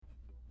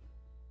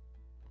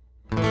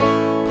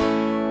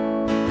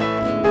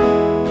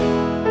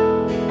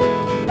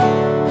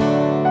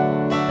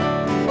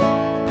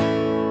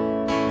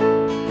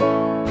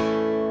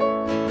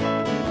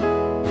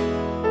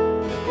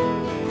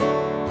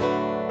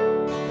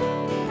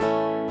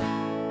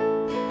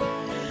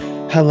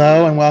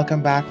Hello and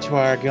welcome back to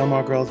our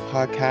Gilmore Girls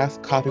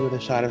podcast, Coffee with a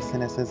Shot of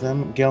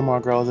Cynicism. Gilmore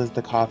Girls is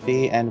the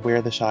coffee and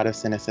we're the shot of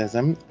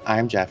cynicism.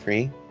 I'm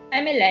Jeffrey.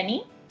 I'm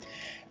Eleni.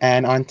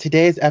 And on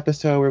today's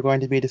episode, we're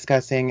going to be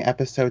discussing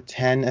episode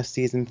 10 of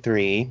season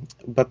 3.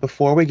 But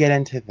before we get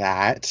into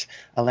that,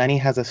 Eleni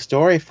has a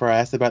story for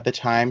us about the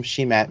time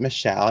she met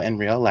Michelle in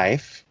real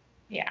life.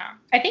 Yeah,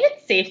 I think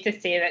it's safe to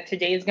say that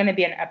today is going to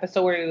be an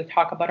episode where we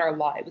talk about our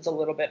lives a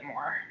little bit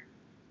more.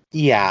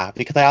 Yeah,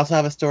 because I also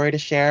have a story to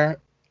share.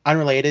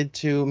 Unrelated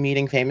to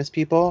meeting famous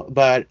people,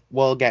 but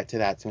we'll get to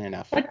that soon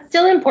enough. But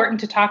still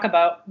important to talk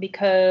about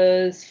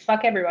because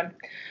fuck everyone.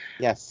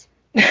 Yes.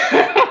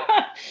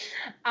 Yeah,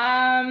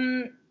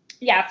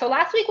 so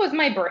last week was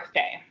my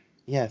birthday.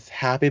 Yes,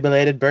 happy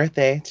belated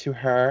birthday to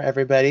her,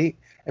 everybody.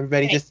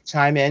 Everybody Thanks. just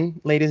chime in,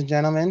 ladies and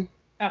gentlemen.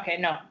 Okay,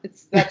 no,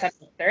 that's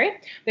unnecessary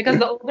because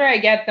the older I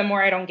get, the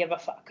more I don't give a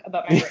fuck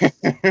about my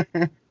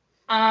birthday.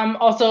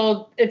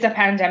 Also, it's a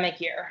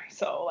pandemic year,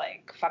 so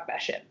like fuck that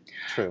shit.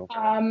 True.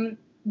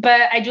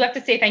 But I do have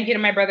to say thank you to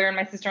my brother and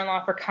my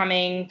sister-in-law for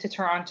coming to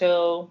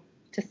Toronto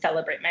to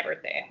celebrate my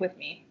birthday with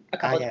me a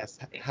couple of yes.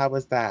 days. How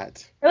was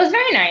that? It was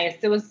very nice.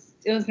 It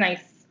was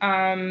nice.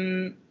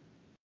 Yeah,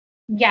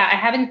 I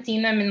haven't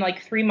seen them in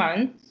like 3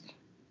 months.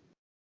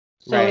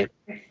 So Right.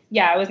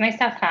 yeah, it was nice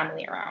to have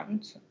family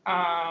around.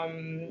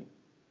 And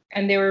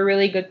they were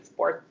really good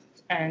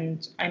sports,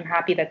 and I'm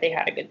happy that they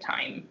had a good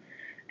time.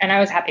 And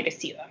I was happy to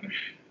see them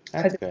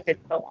because it's been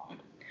so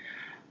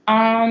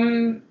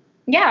long.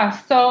 Yeah,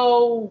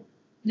 so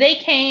they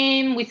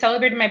came. We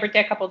celebrated my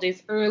birthday a couple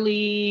days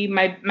early.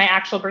 My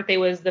actual birthday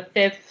was the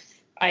 5th.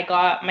 I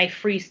got my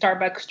free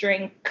Starbucks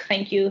drink.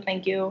 Thank you.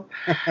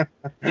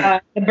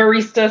 The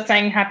barista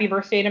sang happy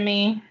birthday to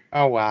me.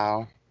 Oh,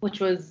 wow. Which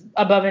was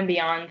above and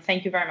beyond.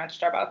 Thank you very much,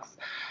 Starbucks.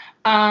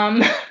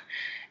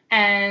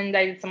 And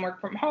I did some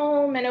work from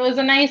home, and it was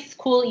a nice,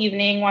 cool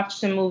evening.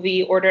 Watched a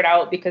movie, ordered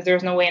out because there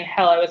was no way in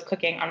hell I was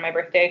cooking on my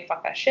birthday.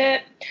 Fuck that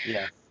shit.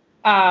 Yeah.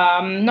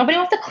 Nobody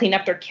wants to clean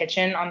up their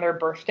kitchen on their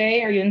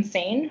birthday. Are you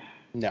insane?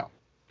 No.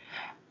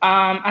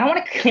 I don't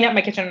want to clean up my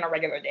kitchen on a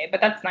regular day,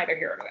 but that's neither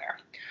here nor there.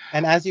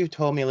 And as you've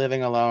told me,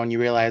 living alone, you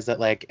realize that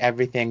like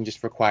everything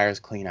just requires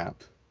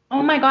cleanup.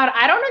 Oh my God,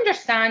 I don't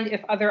understand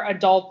if other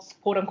adults,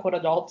 quote unquote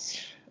adults,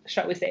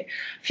 shall we say,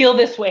 feel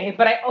this way,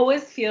 but I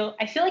feel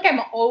like I'm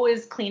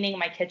always cleaning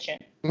my kitchen.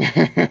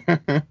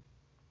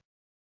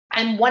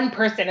 I'm one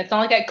person. It's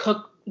not like I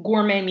cook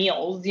gourmet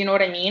meals, you know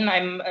what I mean?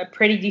 I'm a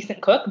pretty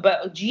decent cook,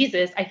 but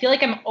Jesus, I feel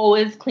like I'm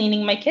always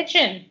cleaning my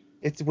kitchen.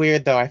 It's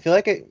weird though. I feel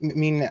like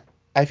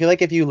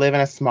if you live in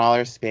a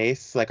smaller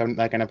space, like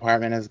an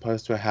apartment as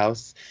opposed to a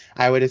house,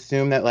 I would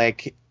assume that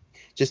like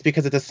just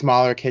because it's a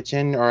smaller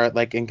kitchen or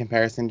like in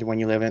comparison to when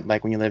you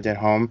lived at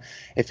home,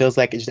 it feels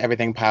like just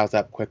everything piles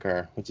up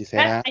quicker. Would you say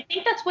that? I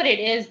think that's what it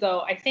is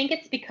though. I think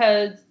it's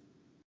because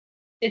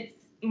it's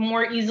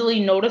more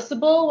easily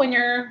noticeable when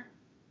you're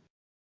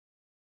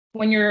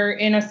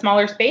in a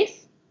smaller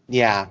space.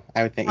 Yeah,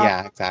 I would think.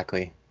 Yeah,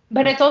 exactly.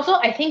 But it's also,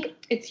 I think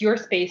it's your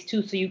space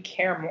too, so you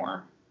care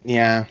more.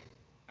 Yeah.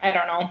 I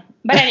don't know.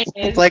 But anyways.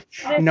 It's like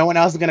no one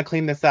else is going to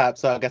clean this up,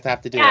 so I guess I have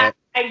to do it.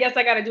 I guess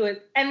I got to do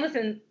it. And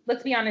listen,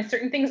 let's be honest,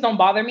 certain things don't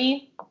bother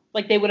me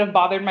like they would have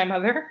bothered my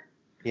mother.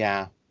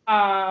 Yeah.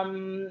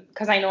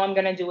 Because I know I'm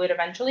going to do it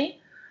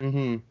eventually.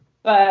 Mm-hmm.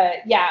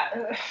 But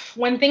yeah,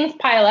 when things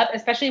pile up,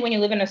 especially when you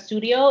live in a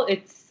studio,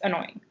 it's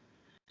annoying.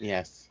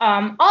 Yes.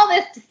 All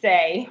this to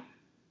say,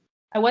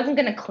 I wasn't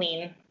going to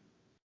clean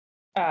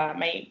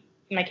my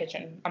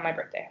kitchen on my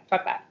birthday.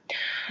 Fuck that.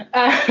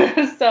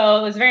 So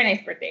it was a very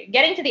nice birthday.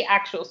 Getting to the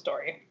actual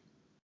story.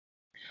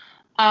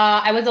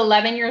 I was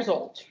 11 years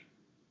old.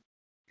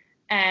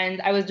 And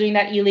I was doing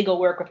that illegal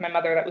work with my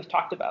mother that we've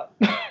talked about.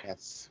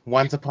 Yes.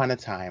 Once upon a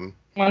time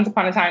when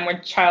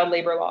child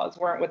labor laws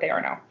weren't what they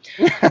are now.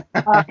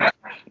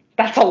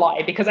 That's a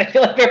lie because I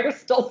feel like there was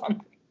still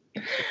something.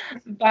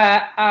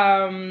 But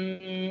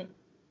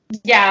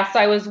yeah, so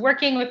I was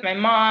working with my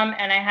mom,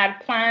 and I had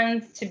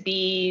plans to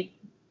see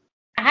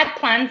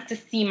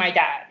my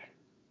dad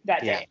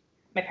that day.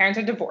 My parents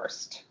are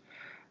divorced.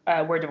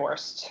 We're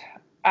divorced. So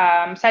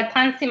I had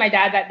plans to see my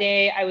dad that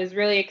day. I was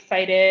really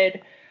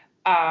excited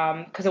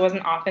because it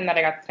wasn't often that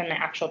I got to spend my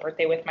actual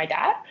birthday with my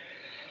dad.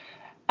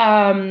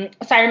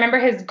 So I remember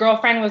his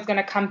girlfriend was going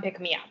to come pick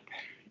me up.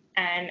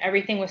 And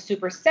everything was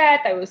super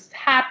set. I was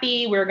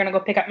happy. We were going to go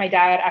pick up my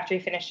dad after he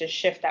finished his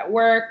shift at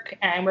work.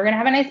 And we're going to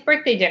have a nice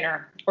birthday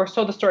dinner. Or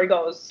so the story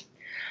goes.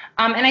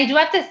 And I do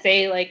have to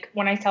say, like,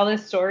 when I tell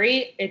this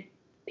story,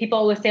 people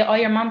always say, oh,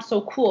 your mom's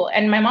so cool.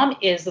 And my mom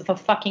is the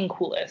fucking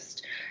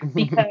coolest.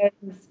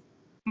 Because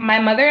my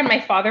mother and my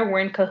father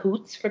were in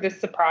cahoots for this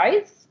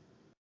surprise.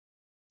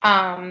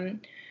 And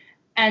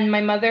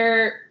my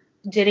mother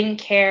didn't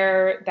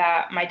care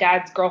that my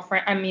dad's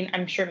girlfriend, I mean,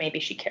 I'm sure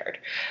maybe she cared,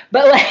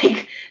 but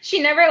like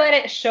she never let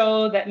it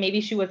show that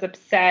maybe she was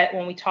upset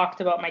when we talked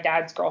about my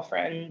dad's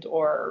girlfriend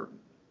or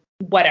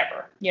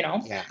whatever, you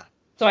know? Yeah.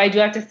 So I do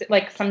have to,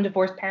 like some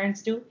divorced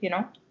parents do, you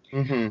know?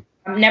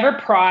 Mm-hmm. Never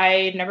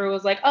pried, never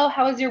was like, oh,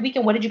 how was your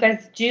weekend? What did you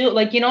guys do?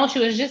 Like, you know, she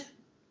was just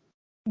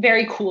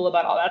very cool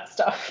about all that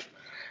stuff.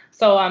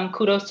 So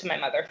kudos to my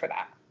mother for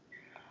that.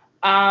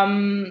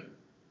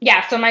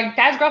 Yeah, so my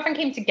dad's girlfriend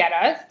came to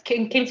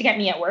get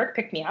me at work,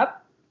 pick me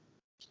up.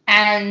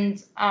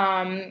 And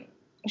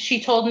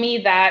she told me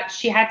that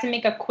she had to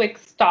make a quick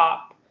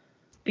stop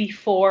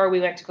before we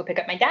went to go pick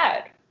up my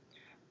dad.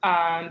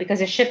 Because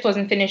his shift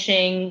wasn't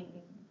finishing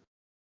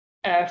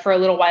for a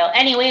little while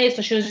anyway.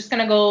 So she was just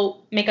going to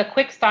go make a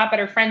quick stop at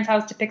her friend's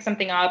house to pick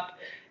something up.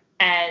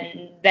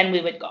 And then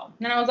we would go.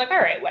 And I was like, all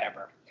right,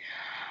 whatever.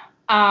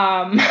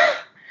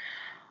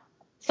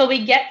 So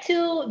we get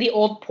to the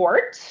old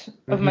port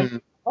of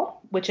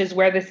Montreal, which is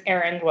where this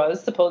errand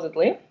was,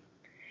 supposedly.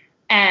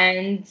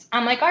 And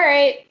I'm like, all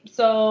right,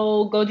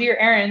 so go do your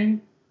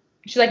errand.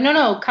 She's like,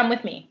 no, come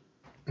with me.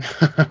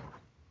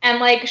 And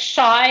like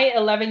shy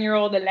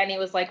 11-year-old Eleni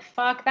was like,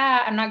 fuck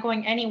that. I'm not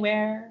going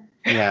anywhere.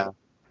 Yeah.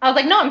 I was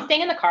like, no, I'm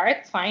staying in the car.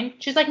 It's fine.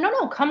 She's like,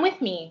 no, come with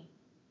me.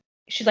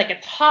 She's like,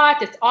 it's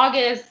hot. It's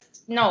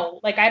August. No,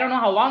 like, I don't know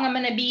how long I'm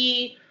going to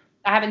be.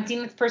 I haven't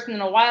seen this person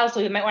in a while,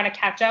 so we might want to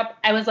catch up.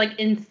 I was like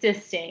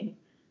insisting.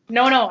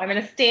 No, I'm going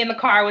to stay in the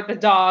car with the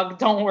dog.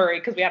 Don't worry,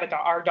 because we had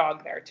our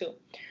dog there too.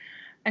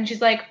 And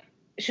she's like,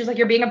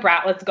 you're being a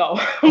brat. Let's go.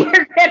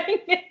 We're getting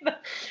in.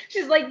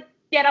 She's like,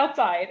 get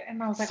outside.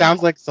 And I was like,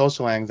 sounds like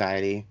social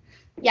anxiety.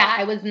 Yeah,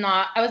 I was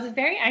a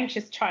very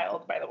anxious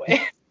child, by the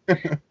way.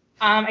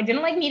 I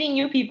didn't like meeting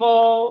new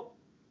people.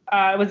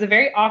 I was a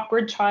very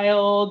awkward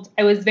child.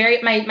 I was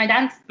my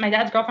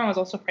dad's girlfriend was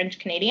also French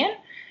Canadian.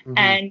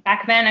 And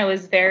back then I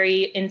was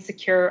very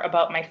insecure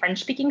about my French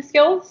speaking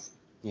skills.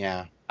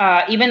 Yeah.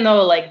 Even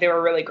though like they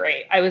were really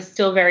great, I was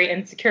still very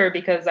insecure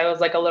because I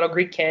was like a little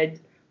Greek kid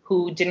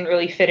who didn't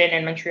really fit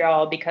in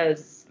Montreal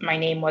because my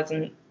name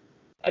wasn't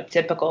a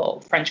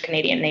typical French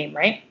Canadian name,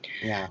 right?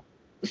 Yeah.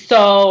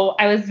 So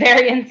I was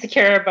very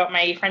insecure about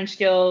my French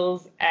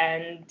skills,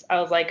 and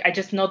I was like, I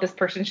just know this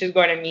person she's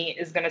going to meet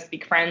is going to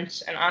speak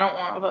French, and I don't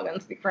want to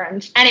fucking speak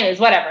French. Anyways,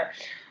 whatever.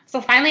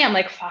 So finally, I'm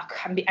like, fuck,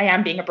 I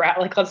am being a brat.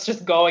 Like, let's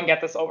just go and get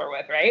this over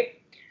with, right?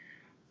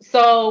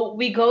 So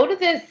we go to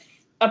this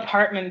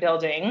apartment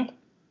building,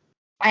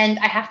 and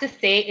I have to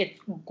say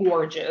it's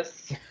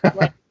gorgeous.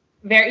 Like,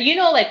 you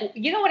know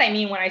what I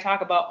mean when I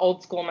talk about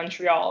old school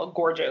Montreal,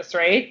 gorgeous,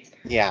 right?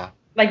 Yeah.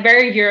 Like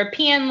very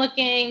European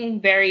looking,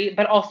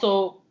 but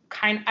also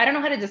I don't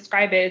know how to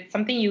describe it. It's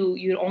something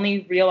you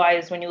only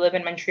realize when you live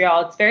in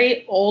Montreal. It's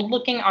very old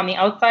looking on the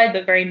outside,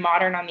 but very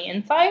modern on the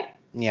inside.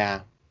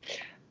 Yeah.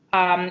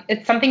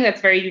 It's something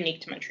that's very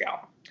unique to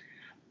Montreal.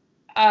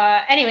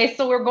 Anyway,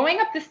 so we're going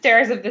up the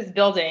stairs of this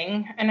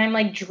building, and I'm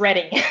like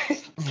dreading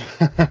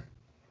it.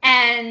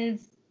 And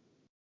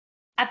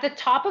at the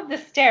top of the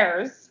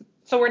stairs,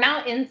 so we're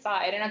now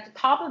inside, and at the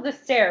top of the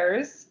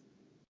stairs,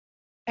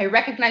 I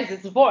recognize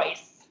this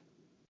voice.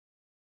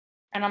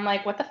 And I'm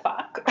like, what the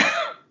fuck?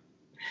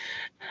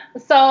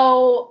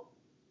 So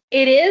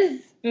it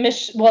is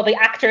the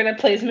actor that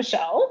plays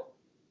Michel.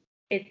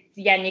 It's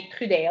Yannick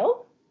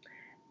Trudel.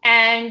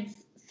 And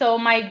so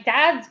my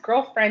dad's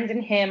girlfriend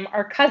and him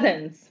are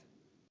cousins.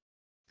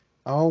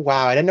 Oh,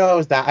 wow. I didn't know it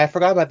was that. I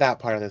forgot about that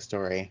part of the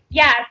story.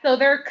 Yeah, so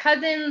they're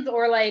cousins,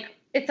 or like,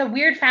 it's a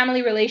weird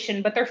family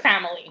relation, but they're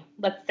family,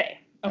 let's say.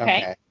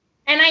 Okay?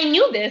 And I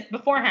knew this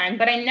beforehand,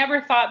 but I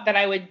never thought that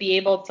I would be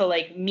able to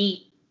like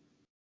meet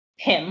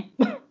him.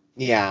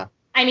 Yeah.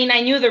 I mean,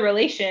 I knew the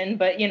relation,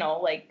 but you know,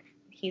 like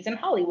he's in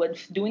Hollywood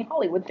doing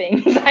Hollywood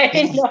things. I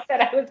didn't know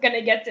that I was going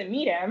to get to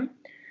meet him.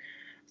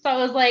 So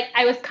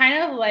I was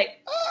kind of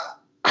like,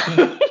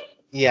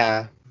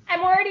 yeah.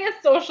 I'm already a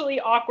socially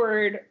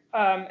awkward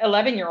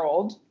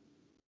 11-year-old.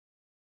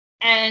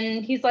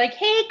 And he's like,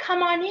 hey,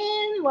 come on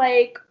in.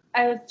 Like,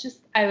 I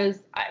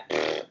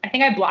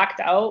think I blacked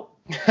out.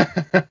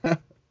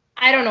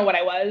 I don't know what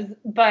I was,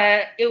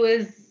 but it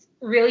was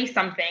really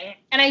something.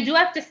 And I do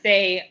have to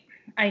say,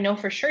 I know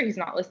for sure he's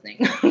not listening.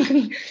 But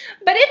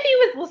if he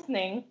was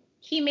listening,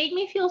 he made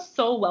me feel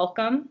so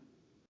welcome.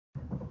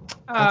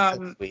 That's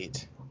so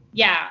sweet.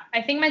 Yeah,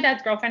 I think my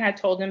dad's girlfriend had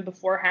told him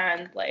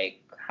beforehand,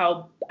 like,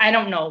 how, I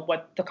don't know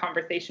what the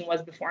conversation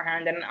was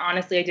beforehand. And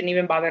honestly, I didn't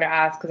even bother to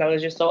ask because I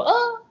was just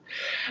so,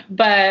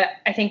 But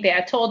I think they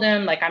had told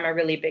him, like, I'm a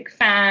really big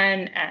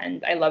fan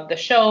and I love the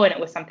show. And it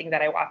was something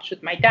that I watched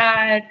with my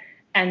dad.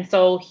 And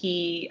so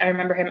I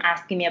remember him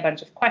asking me a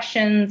bunch of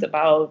questions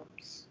about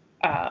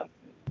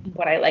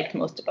what I liked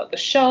most about the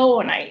show.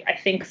 And I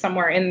think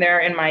somewhere in there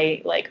in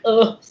my, like,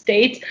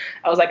 state,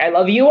 I was like, I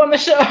love you on the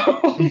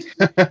show.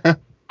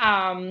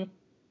 And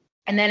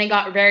then it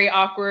got very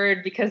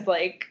awkward because,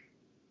 like,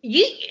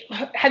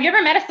 have you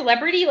ever met a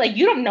celebrity? Like,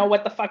 you don't know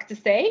what the fuck to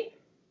say.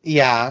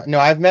 Yeah, no,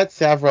 I've met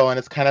several, and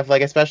it's kind of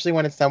like, especially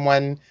when it's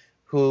someone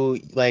who,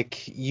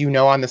 like, you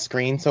know on the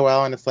screen so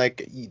well, and it's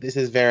like, this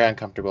is very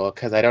uncomfortable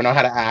because I don't know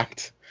how to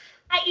act.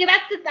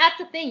 That's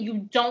the thing.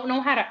 You don't know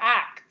how to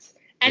act.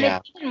 And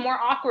It's even more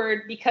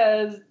awkward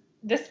because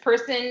this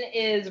person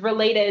is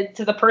related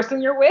to the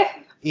person you're with.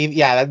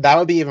 Yeah, that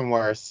would be even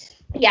worse.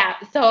 Yeah,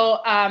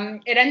 so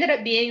it ended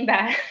up being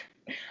that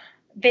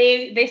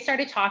they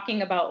started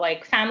talking about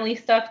like family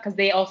stuff because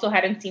they also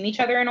hadn't seen each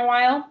other in a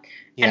while.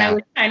 Yeah. And I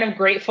was kind of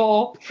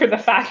grateful for the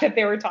fact that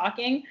they were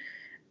talking.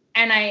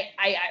 And I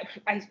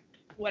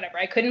whatever,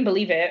 I couldn't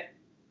believe it.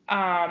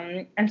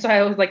 And so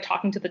I was like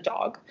talking to the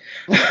dog.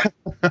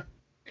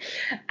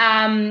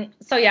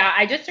 So yeah,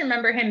 I just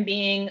remember him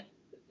being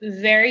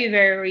very,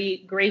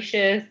 very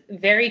gracious,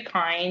 very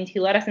kind. He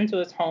let us into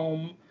his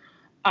home.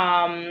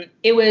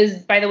 It was,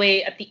 by the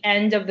way, at the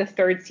end of the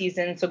 3rd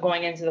season, so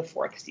going into the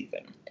 4th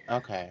season.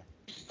 Okay.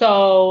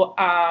 So,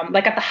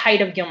 like at the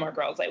height of Gilmore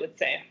Girls, I would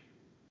say.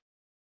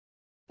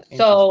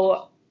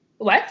 So,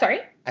 what? Sorry?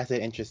 I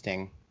said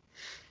interesting.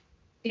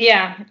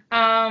 Yeah.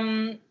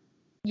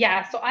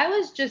 Yeah, so I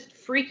was just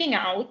freaking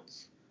out.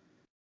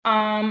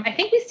 I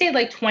think we stayed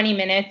like 20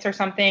 minutes or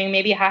something,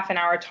 maybe half an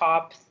hour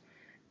tops.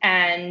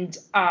 And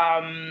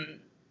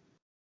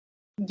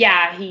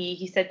yeah,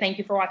 he said, thank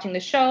you for watching the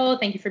show.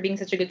 Thank you for being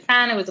such a good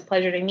fan. It was a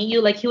pleasure to meet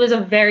you. Like, he was a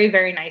very,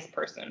 very nice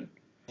person.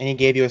 And he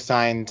gave you a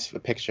signed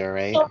picture,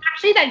 right? So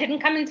actually, that didn't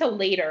come until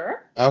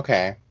later.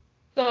 Okay.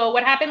 So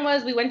what happened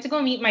was we went to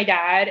go meet my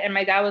dad, and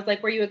my dad was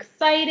like, were you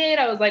excited?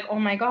 I was like, oh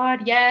my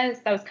God, yes.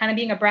 I was kind of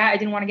being a brat. I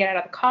didn't want to get out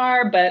of the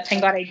car, but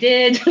thank God I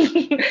did.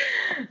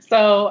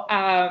 So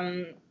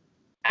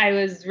I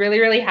was really,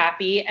 really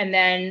happy. And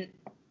then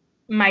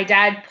my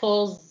dad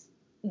pulls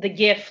the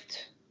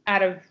gift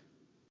out of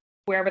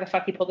wherever the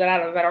fuck he pulled it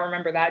out of. I don't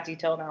remember that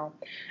detail now.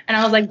 And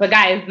I was like, but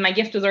guys, my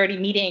gift was already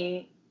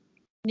meeting,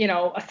 you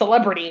know, a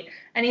celebrity.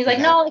 And he's like,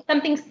 no, it's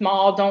something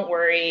small. Don't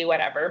worry,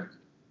 whatever.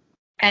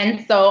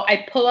 And so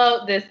I pull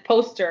out this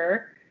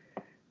poster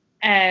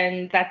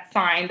and that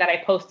sign that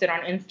I posted on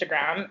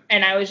Instagram.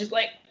 And I was just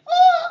like,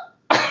 oh.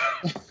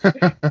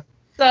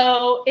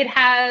 So it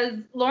has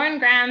Lauren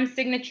Graham's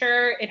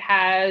signature. It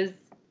has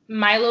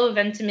Milo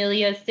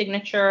Ventimiglia's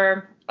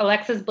signature,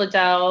 Alexis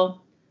Bledel,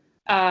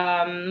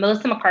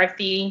 Melissa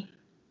McCarthy,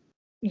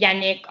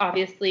 Yannick,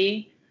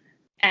 obviously,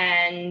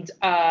 and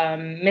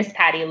Miss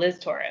Patty, Liz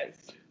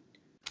Torres.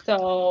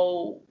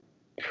 So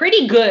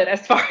pretty good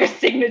as far as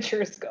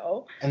signatures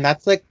go. And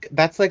that's a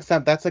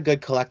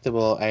good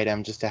collectible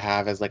item just to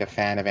have as like a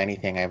fan of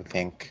anything, I would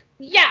think.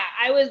 Yeah,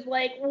 I was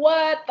like,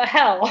 what the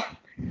hell?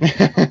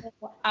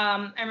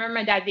 I remember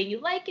my dad being, you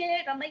like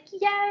it? I'm like,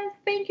 yes,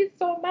 thank you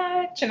so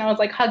much. And I was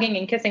like hugging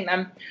and kissing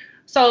them.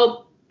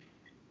 So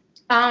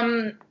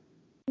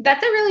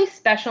that's a really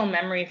special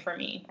memory for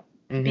me.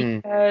 Mm-hmm.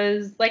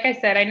 Because like I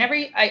said,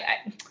 I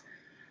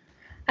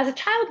as a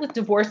child with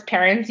divorced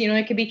parents, you know,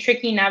 it could be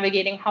tricky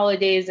navigating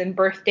holidays and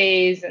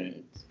birthdays,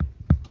 and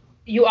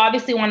you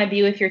obviously want to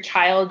be with your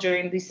child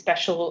during these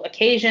special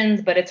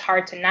occasions, but it's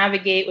hard to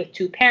navigate with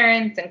 2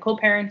 parents and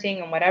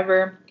co-parenting and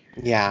whatever.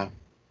 Yeah.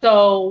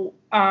 So,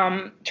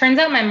 turns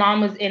out my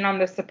mom was in on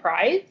the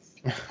surprise.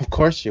 Of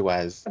course she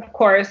was. Of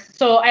course.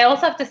 So I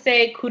also have to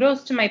say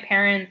kudos to my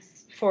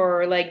parents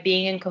for like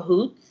being in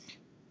cahoots.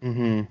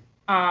 Mm-hmm.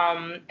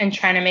 And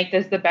trying to make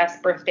this the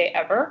best birthday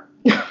ever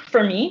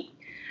for me.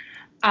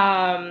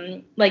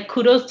 Like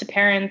kudos to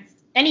parents,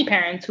 any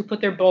parents who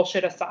put their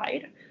bullshit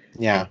aside.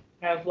 Yeah. And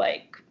kind of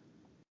like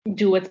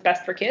do what's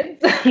best for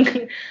kids.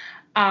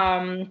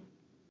 And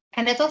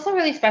it's also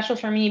really special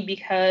for me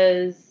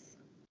because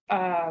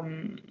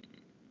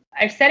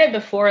I've said it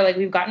before, like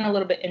we've gotten a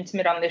little bit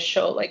intimate on this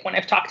show, like when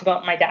I've talked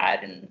about my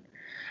dad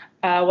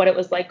and what it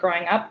was like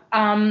growing up.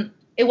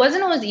 It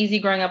wasn't always easy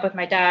growing up with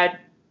my dad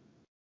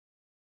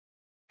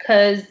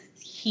because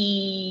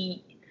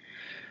he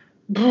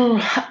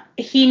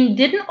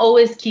didn't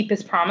always keep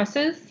his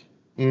promises.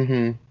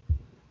 Mm-hmm.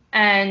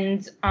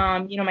 And,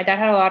 you know, my dad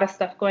had a lot of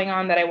stuff going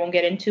on that I won't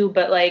get into,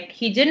 but like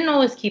he didn't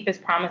always keep his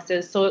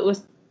promises. So it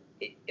was,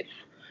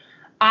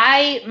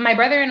 my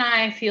brother and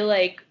I feel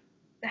like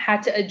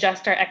had to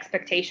adjust our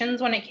expectations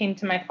when it came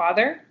to my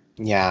father.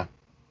 Yeah.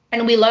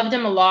 And we loved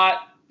him a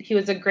lot. He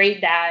was a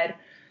great dad.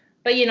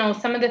 But, you know,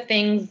 some of the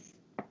things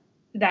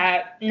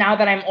that now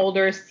that I'm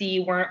older see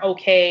weren't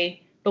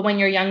okay. But when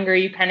you're younger,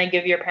 you kind of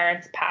give your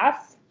parents a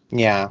pass.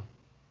 Yeah.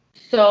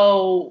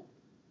 So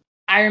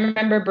I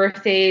remember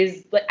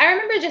birthdays. Like I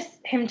remember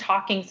just him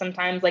talking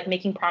sometimes, like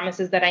making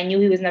promises that I knew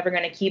he was never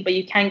going to keep. But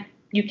you can't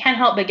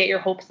help but get your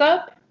hopes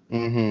up.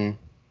 Mm-hmm.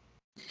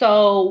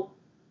 So,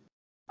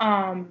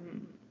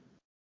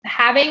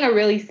 having a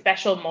really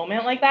special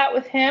moment like that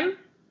with him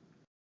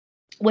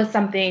was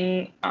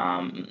something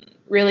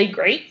really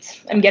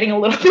great. I'm getting a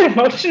little bit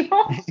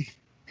emotional.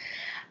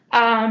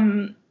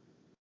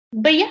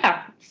 But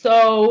yeah,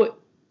 so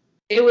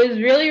it was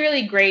really,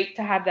 really great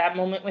to have that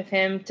moment with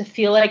him, to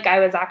feel like I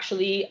was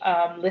actually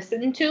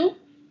listened to.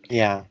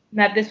 Yeah.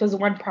 That this was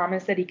one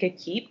promise that he could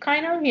keep,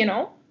 kind of, you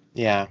know?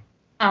 Yeah.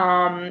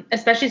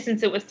 Especially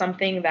since it was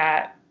something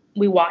that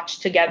we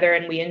watched together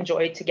and we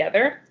enjoyed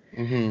together.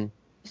 Mm-hmm.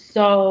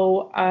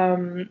 So,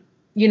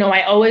 you know,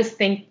 I always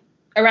think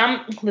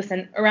around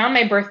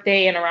my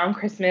birthday and around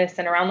Christmas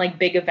and around like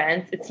big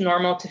events, it's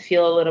normal to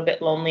feel a little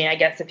bit lonely, I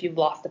guess, if you've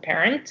lost a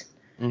parent.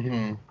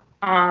 Mm-hmm.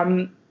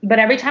 But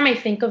every time I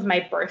think of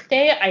my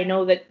birthday, I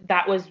know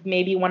that was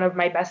maybe one of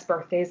my best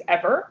birthdays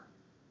ever.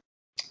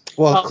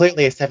 Well,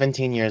 clearly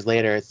 17 years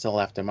later, it still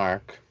left a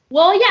mark.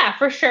 Well, yeah,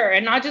 for sure.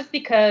 And not just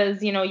because,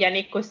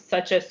 Yannick was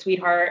such a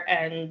sweetheart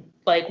and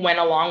like went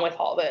along with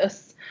all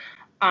this.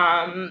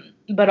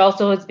 But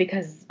also it's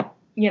because,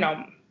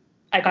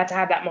 I got to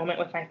have that moment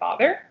with my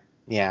father.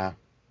 Yeah.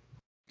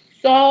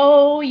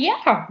 So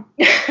yeah,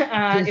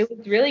 it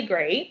was really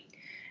great.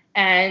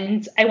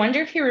 And I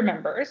wonder if he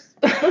remembers.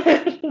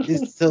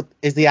 Is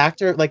the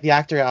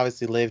actor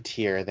obviously lived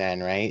here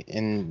then, right?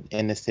 In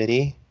the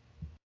city?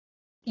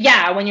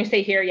 Yeah, when you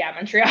say here, yeah,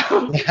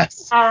 Montreal.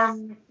 Yes.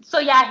 So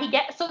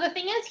yeah, so the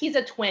thing is he's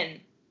a twin.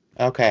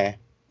 Okay.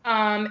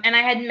 And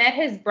I had met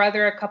his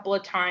brother a couple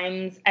of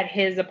times at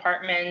his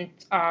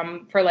apartment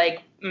for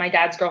like my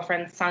dad's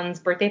girlfriend's son's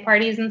birthday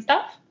parties and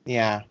stuff.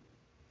 Yeah.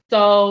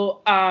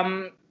 So,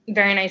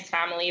 very nice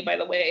family, by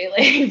the way,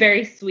 like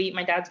very sweet.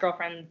 My dad's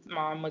girlfriend's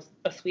mom was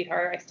a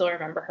sweetheart. I still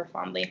remember her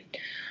fondly.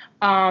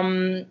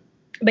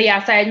 But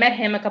yeah, so I had met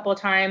him a couple of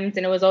times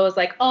and it was always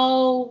like,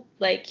 oh,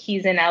 like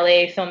he's in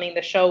LA filming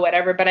the show,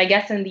 whatever. But I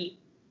guess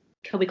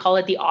could we call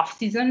it the off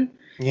season?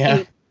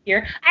 Yeah.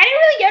 Here. I didn't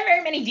really get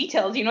very many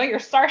details, you're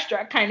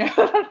starstruck kind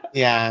of.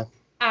 Yeah.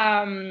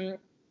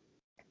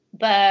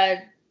 But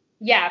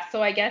yeah,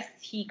 so I guess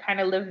he kind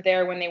of lived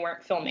there when they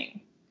weren't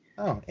filming.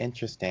 Oh,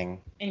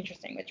 interesting.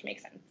 Interesting, which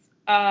makes sense.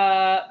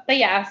 But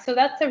yeah, so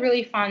that's a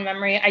really fond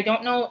memory. I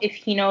don't know if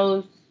he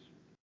knows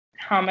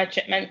how much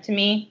it meant to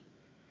me.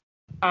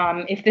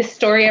 If this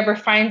story ever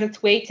finds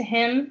its way to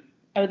him,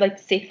 I would like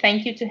to say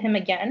thank you to him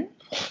again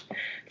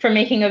for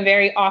making a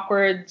very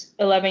awkward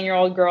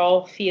 11-year-old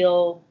girl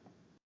feel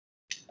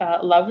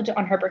loved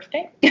on her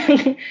birthday.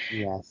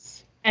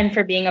 Yes. And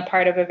for being a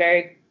part of a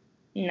very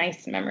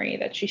nice memory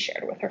that she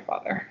shared with her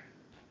father.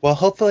 Well,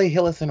 hopefully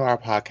he'll listen to our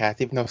podcast,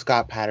 even though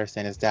Scott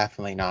Patterson is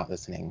definitely not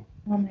listening.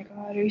 Oh my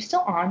God, are you still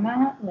on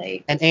that?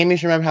 And Amy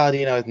Sherman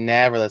Palladino is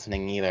never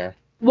listening either.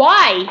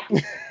 Why?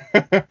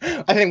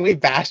 I think we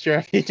bashed her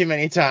a few too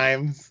many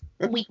times.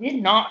 We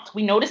did not.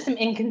 We noticed some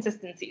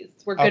inconsistencies.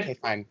 We're good. Okay,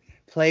 fine.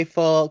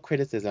 Playful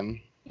criticism.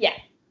 Yeah.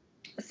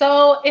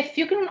 So if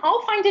you can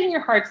all find it in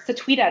your hearts to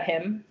tweet at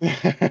him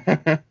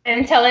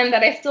and tell him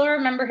that I still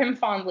remember him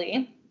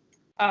fondly.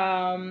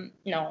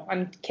 No,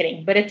 I'm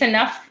kidding. But it's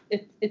enough.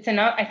 It's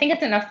enough. I think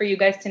it's enough for you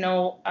guys to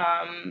know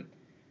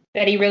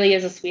that he really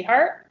is a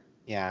sweetheart.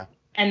 Yeah.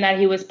 And that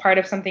he was part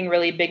of something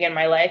really big in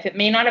my life. It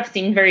may not have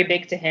seemed very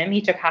big to him.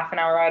 He took half an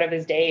hour out of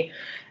his day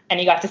and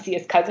he got to see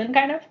his cousin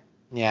kind of.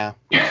 Yeah.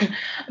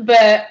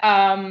 But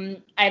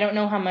I don't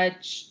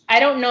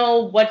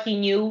know what he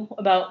knew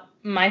about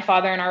my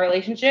father and our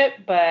relationship,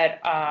 but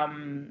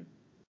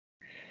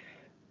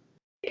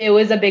it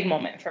was a big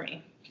moment for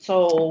me.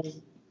 So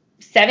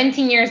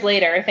 17 years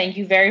later, thank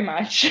you very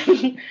much.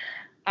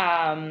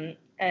 And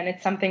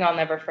it's something I'll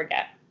never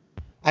forget.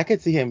 I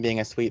could see him being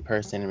a sweet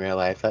person in real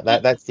life.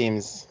 That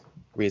seems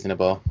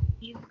reasonable.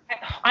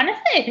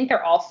 Honestly, I think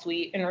they're all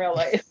sweet in real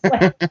life.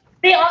 Like,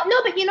 they all no,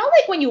 but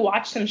like when you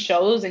watch some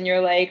shows and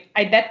you're like,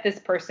 I bet this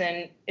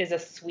person is a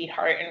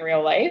sweetheart in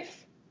real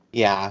life.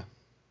 Yeah.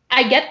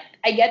 I get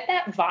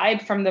that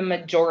vibe from the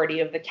majority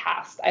of the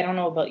cast. I don't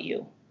know about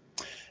you.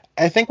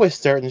 I think with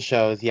certain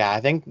shows, yeah.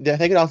 I think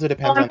it also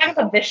depends on talking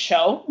about this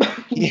show.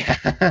 Yeah.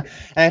 And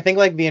I think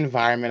like the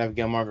environment of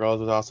Gilmore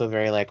Girls was also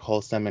very like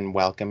wholesome and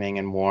welcoming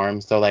and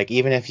warm. So like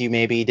even if you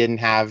maybe didn't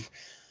have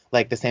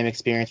like the same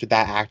experience with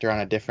that actor on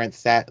a different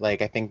set,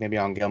 like I think maybe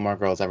on Gilmore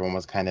Girls everyone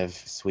was kind of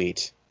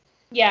sweet.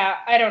 Yeah,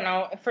 I don't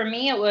know. For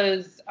me it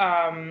was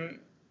I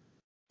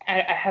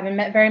haven't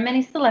met very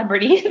many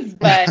celebrities,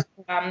 but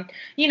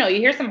you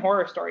hear some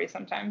horror stories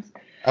sometimes.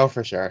 Oh,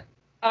 for sure.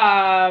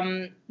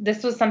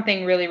 This was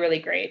something really, really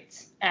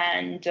great.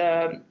 And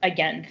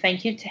again,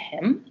 thank you to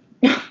him.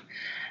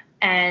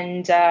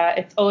 And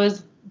it's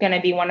always going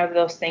to be one of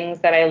those things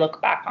that I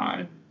look back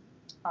on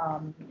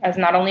as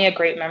not only a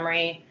great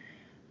memory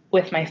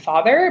with my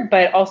father,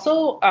 but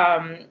also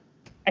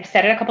I've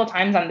said it a couple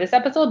times on this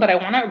episode, but I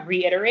want to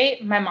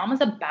reiterate, my mom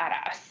is a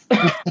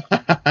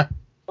badass.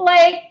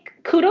 Like,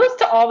 kudos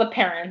to all the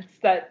parents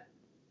that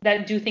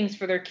do things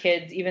for their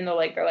kids, even though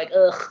like they're like,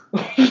 ugh.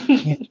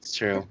 It's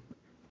true.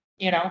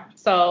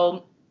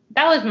 So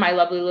that was my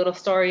lovely little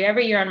story.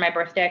 Every year on my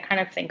birthday, I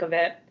kind of think of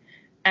it.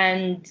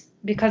 And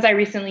because I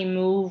recently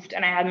moved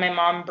and I had my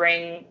mom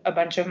bring a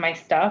bunch of my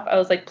stuff, I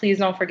was like, please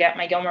don't forget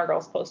my Gilmore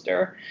Girls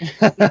poster.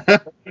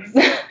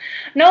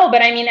 No,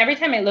 but I mean, every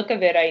time I look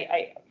of it,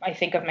 I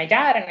think of my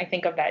dad and I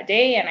think of that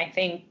day and I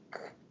think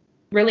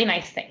really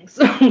nice things.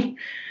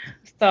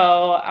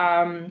 So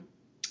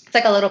it's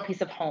like a little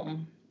piece of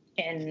home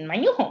in my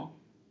new home.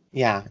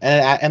 Yeah,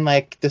 and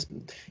like this,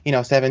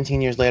 17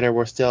 years later,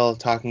 we're still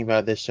talking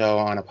about this show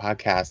on a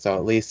podcast. So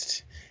at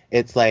least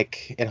it's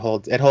like it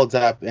holds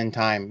up in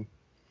time.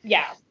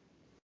 Yeah.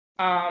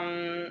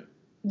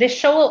 This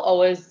show will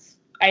always.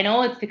 I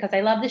know it's because I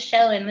love this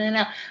show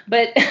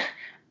but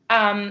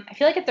I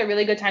feel like it's a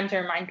really good time to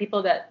remind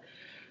people that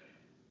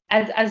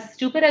as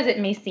stupid as it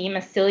may seem,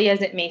 as silly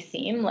as it may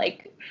seem,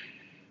 like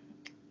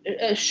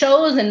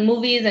shows and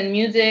movies and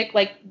music,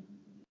 like,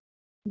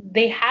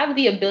 they have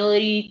the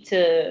ability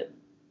to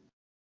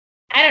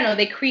I don't know,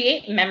 they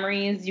create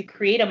memories. You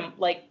create them,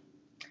 like,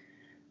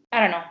 I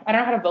don't know. I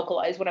don't know how to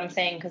vocalize what I'm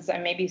saying because I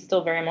may be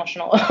still very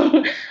emotional.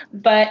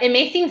 But it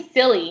may seem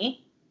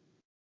silly,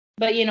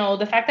 but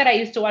the fact that I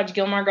used to watch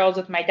Gilmore Girls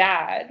with my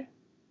dad,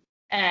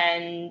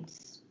 and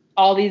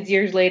all these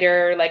years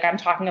later, like, I'm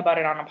talking about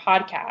it on a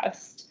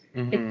podcast.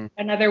 Mm-hmm. It's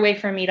another way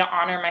for me to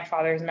honor my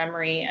father's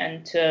memory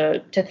and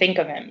to think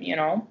of him,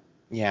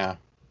 Yeah.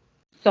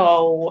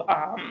 So,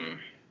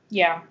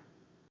 yeah.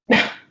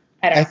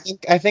 I don't know.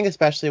 I think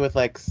especially with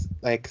like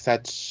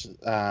such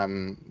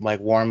like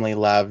warmly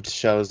loved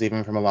shows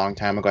even from a long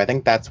time ago. I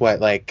think that's what,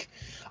 like,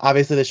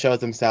 obviously the shows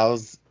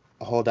themselves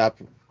hold up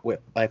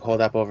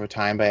over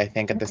time, but I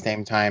think at the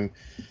same time,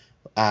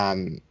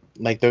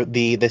 like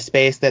the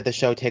space that the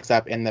show takes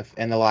up in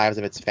the lives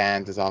of its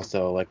fans is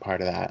also like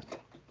part of that.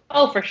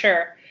 Oh, for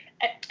sure.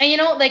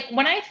 And like,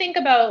 when I think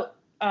about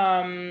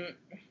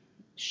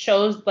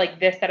shows like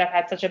this that have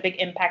had such a big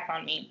impact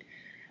on me,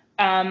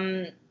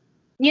 I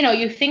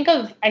think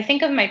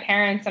of my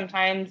parents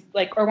sometimes,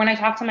 like, or when I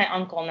talk to my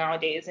uncle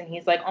nowadays, and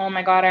he's like, oh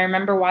my God, I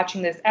remember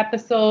watching this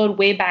episode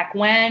way back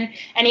when.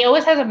 And he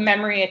always has a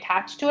memory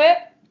attached to it.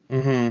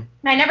 Mm-hmm. And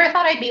I never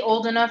thought I'd be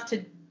old enough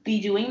to be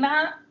doing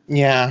that.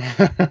 Yeah.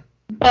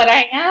 But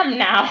I am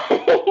now.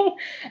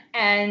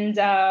 And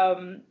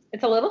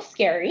it's a little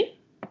scary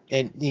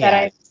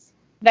that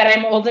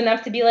I'm old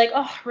enough to be like,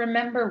 oh,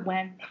 remember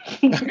when?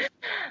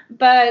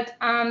 But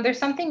there's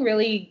something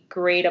really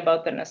great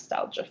about the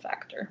nostalgia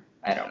factor.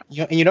 I don't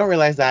know. You don't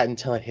realize that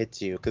until it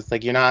hits you, because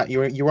like you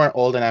weren't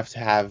old enough to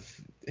have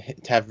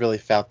really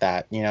felt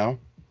that,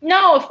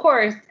 No, of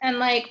course. And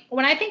like,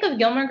 when I think of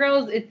Gilmore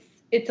Girls,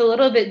 it's a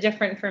little bit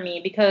different for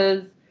me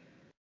because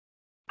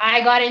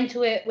I got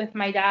into it with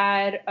my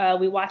dad.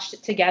 We watched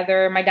it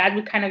together. My dad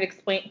would kind of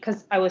explain,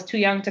 because I was too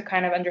young to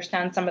kind of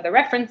understand some of the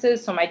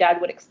references, so my dad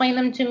would explain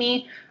them to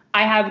me.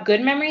 I have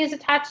good memories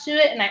attached to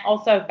it, and I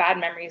also have bad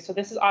memories. So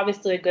this is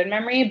obviously a good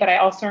memory, but I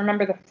also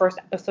remember the first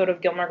episode of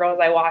Gilmore Girls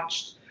I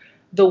watched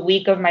the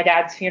week of my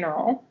dad's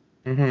funeral.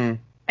 Mm-hmm.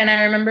 And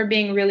I remember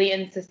being really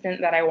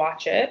insistent that I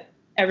watch it.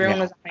 Everyone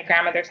was at my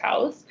grandmother's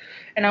house.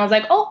 And I was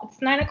like, oh, it's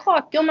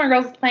 9:00. Gilmore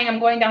Girls is playing.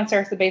 I'm going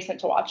downstairs to the basement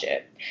to watch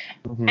it.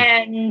 Mm-hmm.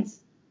 And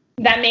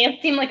that may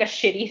have seemed like a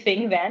shitty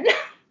thing then.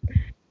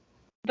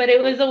 But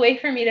it was a way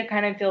for me to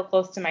kind of feel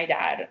close to my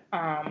dad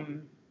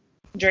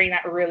during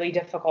that really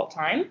difficult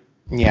time.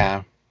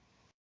 Yeah.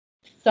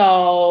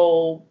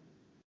 So,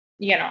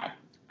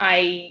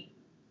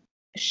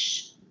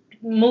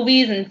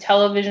 movies and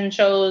television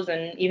shows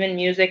and even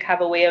music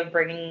have a way of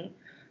bringing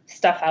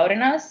stuff out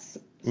in us.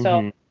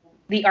 So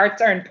the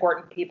arts are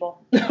important,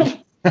 people.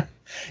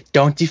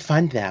 Don't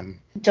defund them.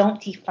 Don't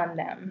defund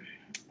them.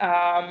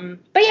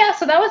 But yeah,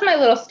 so that was my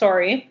little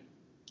story.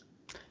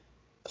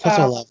 Such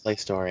a lovely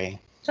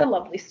story. It's a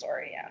lovely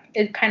story, yeah.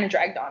 It kind of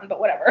dragged on, but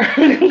whatever.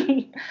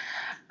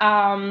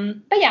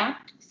 But yeah,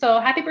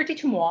 so happy birthday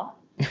to moi.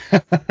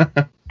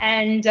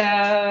 And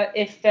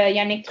if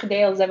Yannick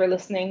Trudel is ever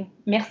listening,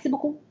 merci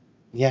beaucoup.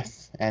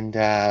 Yes, and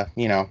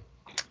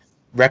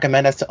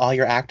recommend us to all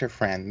your actor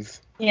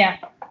friends. Yeah,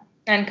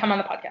 and come on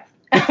the podcast.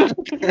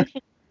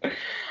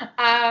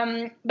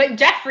 But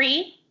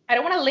Jeffrey, I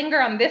don't want to linger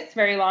on this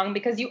very long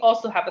because you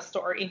also have a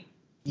story.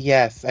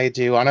 Yes, I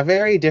do. On a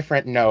very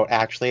different note,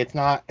 actually. I'm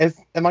not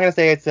going to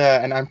say it's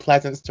an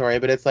unpleasant story,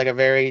 but it's like a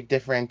very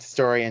different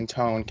story and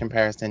tone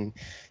comparison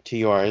to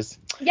yours.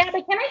 Yeah,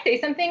 but can I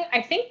say something?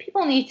 I think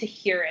people need to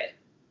hear it.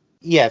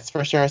 Yes,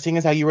 for sure. Seeing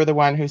as how you were the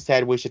one who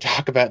said we should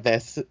talk about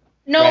this.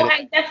 No,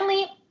 I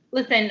definitely,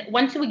 listen,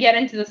 once we get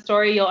into the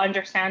story, you'll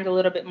understand a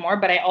little bit more,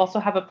 but I also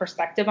have a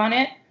perspective on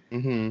it,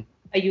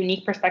 a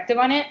unique perspective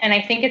on it, and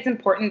I think it's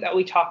important that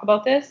we talk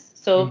about this,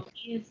 so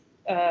please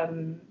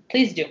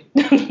do.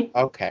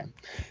 Okay.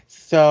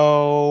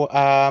 So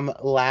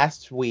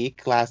last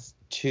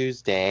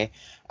Tuesday,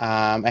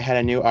 I had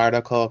a new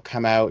article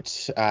come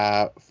out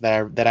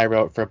that I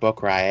wrote for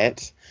Book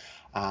Riot.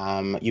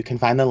 You can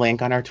find the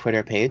link on our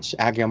Twitter page,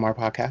 @Gilmore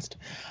Podcast.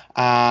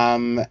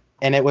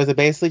 And it was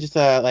basically just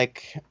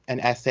an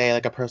essay,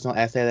 like a personal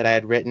essay that I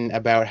had written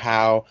about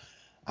how,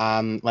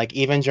 like,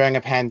 even during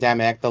a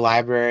pandemic, the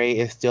library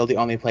is still the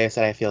only place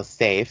that I feel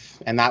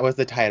safe. And that was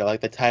the title.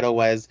 Like, the title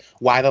was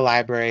Why the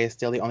Library is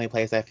Still the Only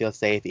Place I Feel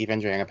Safe Even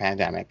During a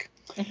Pandemic.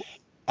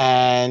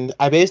 And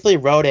I basically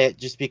wrote it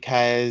just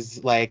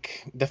because,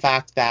 like, the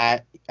fact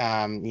that,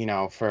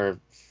 for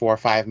 4 or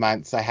 5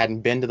 months I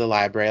hadn't been to the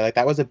library, like,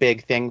 that was a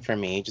big thing for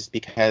me, just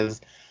because,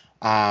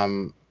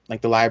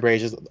 like, the library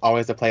is just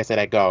always the place that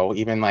I go,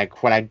 even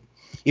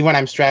when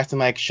I'm stressed and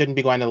like shouldn't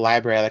be going to the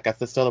library, like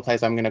that's still the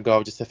place I'm gonna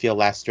go just to feel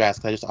less stressed,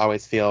 because I just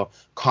always feel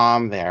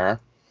calm there.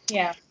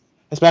 Yeah.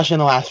 Especially in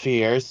the last few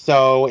years.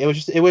 So it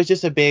was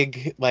just a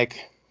big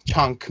like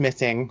chunk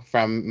missing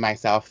from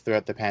myself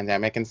throughout the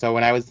pandemic. And so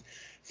when I was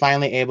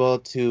finally able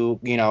to,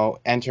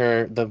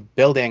 enter the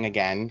building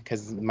again,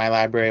 because my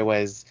library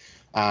was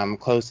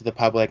closed to the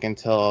public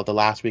until the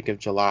last week of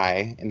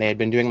July, and they had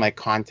been doing like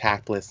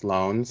contactless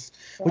loans,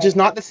 which is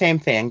Right. not the same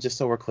thing, just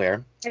so we're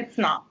clear. It's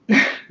not.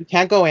 You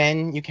can't go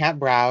in, you can't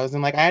browse,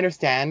 and like I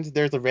understand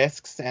there's the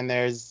risks and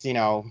there's,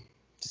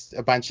 just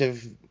a bunch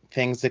of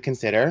things to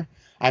consider.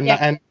 I'm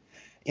Yeah. not,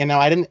 and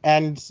I didn't,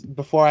 and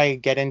before I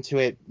get into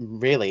it,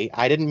 really,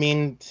 I didn't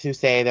mean to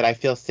say that I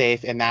feel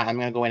safe in that I'm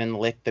gonna go in and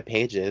lick the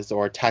pages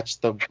or touch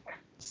the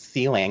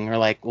ceiling or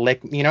like lick,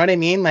 you know what I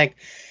mean? Like,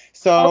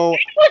 Oh, so, I know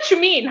what you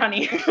mean,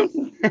 honey.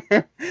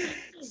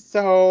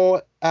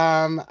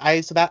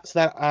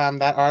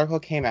 that article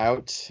came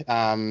out,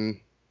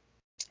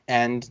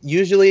 and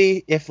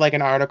usually if like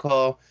an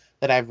article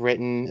that I've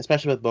written,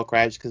 especially with Book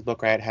Riot, because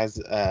Book Riot has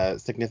a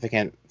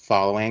significant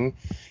following,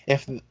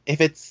 if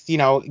it's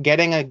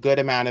getting a good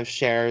amount of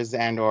shares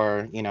and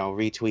or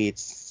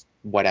retweets,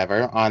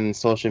 whatever, on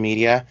social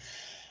media,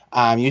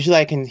 usually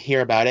I can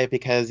hear about it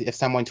because if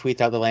someone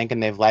tweets out the link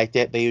and they've liked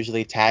it, they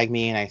usually tag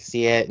me and I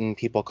see it and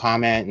people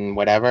comment and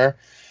whatever.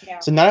 Yeah.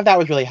 So none of that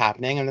was really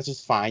happening, and that's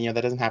just fine.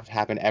 That doesn't have to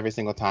happen every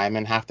single time,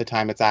 and half the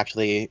time it's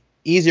actually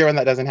easier when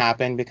that doesn't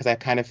happen because I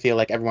kind of feel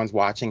like everyone's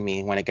watching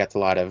me when it gets a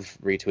lot of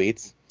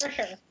retweets. For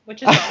sure,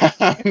 which is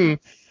fine.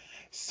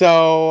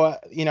 So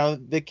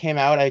they came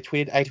out. I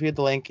tweeted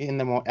the link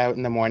out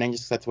in the morning,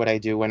 just 'cause that's what I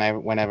do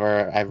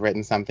whenever I've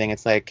written something.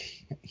 It's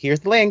like,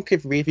 here's the link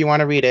if you want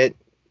to read it,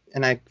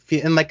 and I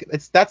feel, and like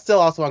that's still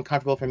also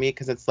uncomfortable for me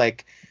because it's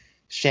like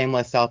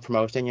shameless self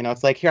promotion.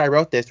 It's like, here, I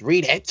wrote this,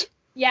 read it.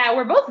 Yeah,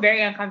 we're both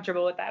very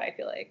uncomfortable with that, I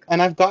feel like.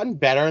 And I've gotten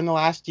better in the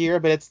last year,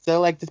 but it's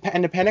still like,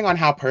 and depending on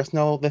how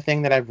personal the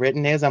thing that I've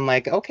written is, I'm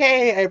like,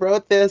 okay, I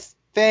wrote this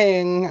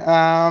thing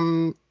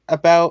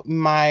about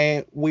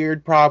my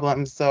weird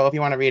problems. So if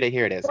you want to read it,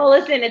 here it is. Well,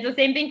 listen, it's the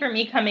same thing for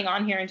me coming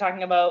on here and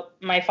talking about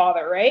my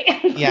father, right?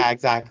 Yeah,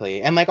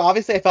 exactly. And like,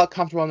 obviously I felt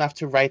comfortable enough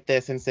to write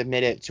this and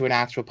submit it to an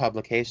actual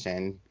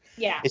publication.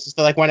 Yeah. It's just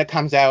like when it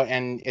comes out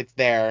and it's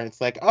there,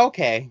 it's like,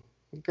 okay,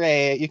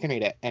 great, you can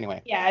read it.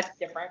 Anyway. Yeah, it's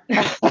different.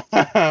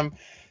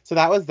 So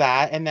that was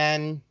that. And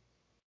then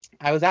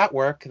I was at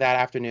work that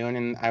afternoon,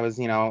 and I was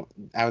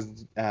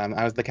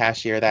the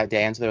cashier that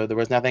day, and so there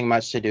was nothing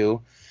much to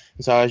do.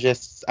 And so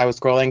I was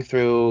scrolling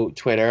through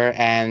Twitter,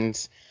 and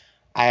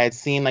I had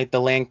seen like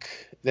the link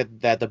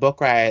that the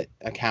Book Riot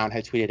account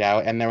had tweeted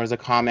out, and there was a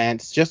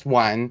comment, just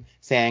one,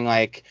 saying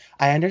like,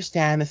 I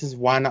understand this is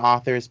one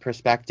author's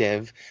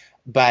perspective,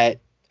 but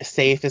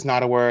safe is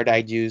not a word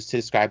I'd use to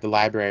describe the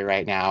library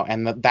right now.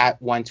 And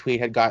that one tweet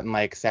had gotten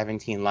like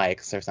 17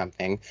 likes or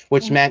something,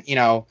 which meant,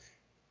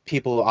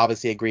 people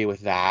obviously agree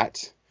with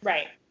that.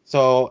 Right.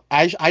 So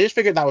I just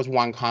figured that was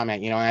one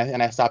comment,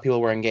 and I saw people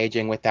were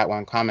engaging with that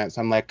one comment.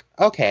 So I'm like,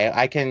 okay,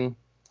 I'm going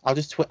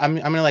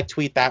to like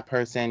tweet that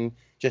person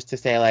just to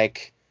say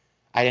like,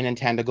 I didn't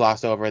intend to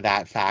gloss over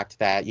that fact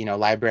that,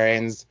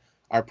 librarians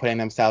are putting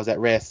themselves at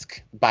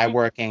risk by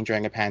working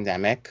during a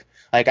pandemic.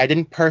 Like, I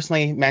didn't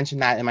personally mention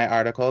that in my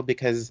article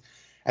because,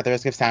 at the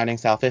risk of sounding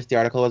selfish, the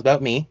article was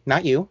about me,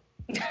 not you.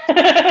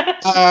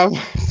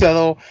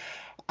 So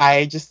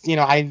I just,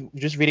 I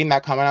just reading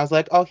that comment, I was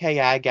like, okay,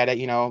 yeah, I get it.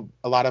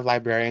 A lot of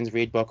librarians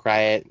read Book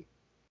Riot.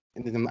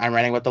 I'm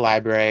writing with the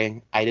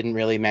library. I didn't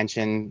really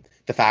mention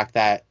the fact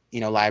that,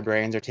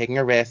 librarians are taking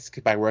a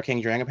risk by working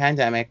during a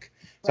pandemic.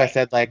 So right. I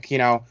said like,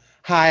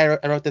 hi,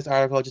 I wrote this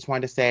article. Just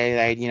wanted to say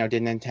that I,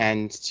 didn't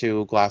intend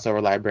to gloss over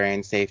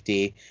librarian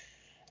safety.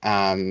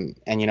 And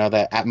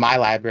that at my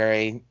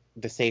library,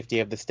 the safety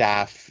of the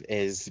staff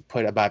is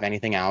put above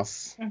anything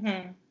else.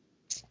 Mm-hmm.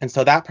 And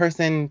so that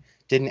person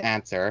didn't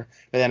answer,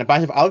 but then a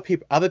bunch of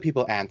other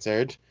people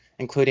answered,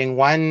 including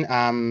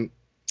one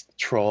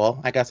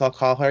troll, I guess I'll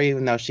call her,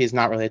 even though she's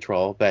not really a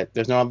troll, but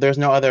there's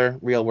no other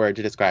real word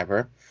to describe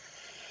her.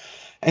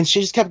 And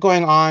she just kept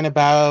going on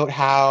about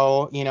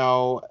how,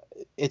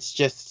 it's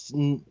just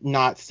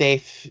not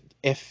safe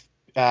if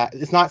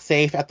it's not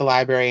safe at the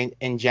library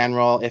in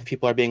general if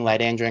people are being let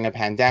in during a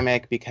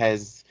pandemic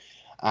because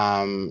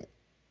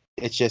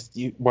it's just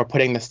we're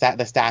putting the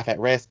staff at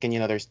risk, and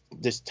there's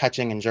just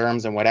touching and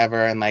germs and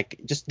whatever, and like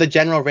just the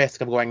general risk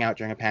of going out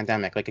during a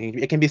pandemic. Like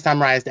it can be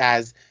summarized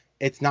as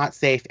it's not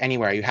safe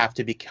anywhere. You have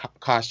to be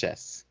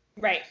cautious.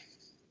 Right.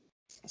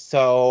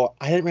 So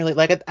I didn't really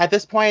like at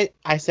this point.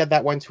 I said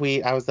that one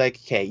tweet. I was like,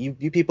 okay, you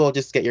people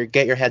just get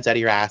your heads out of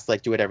your ass.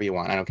 Like do whatever you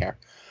want. I don't care.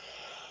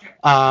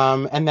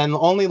 And then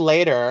only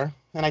later,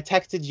 and I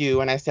texted you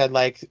and I said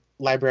like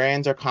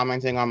librarians are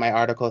commenting on my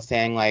article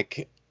saying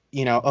like,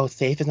 oh,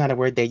 safe is not a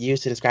word they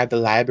use to describe the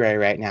library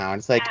right now. And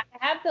it's like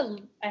I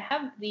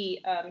have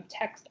the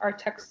our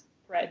text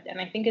thread,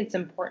 and I think it's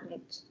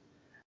important.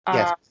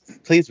 Yes,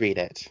 please read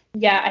it.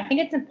 Yeah, I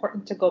think it's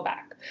important to go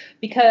back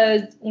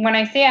because when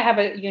I say I have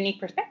a unique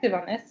perspective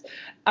on this,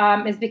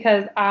 is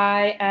because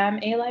I am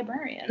a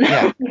librarian.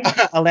 Yeah,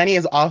 Eleni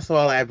is also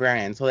a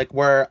librarian, so like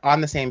we're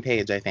on the same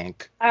page, I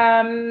think.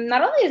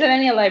 Not only is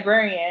Eleni a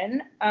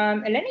librarian,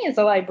 Eleni is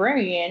a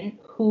librarian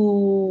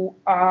who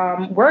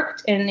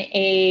worked in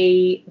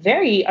a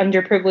very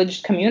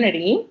underprivileged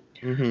community,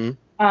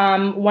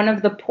 one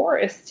of the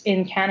poorest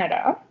in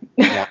Canada.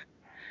 Yeah.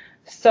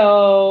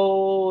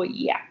 So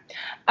yeah.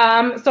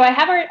 So I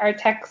have our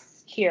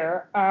text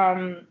here.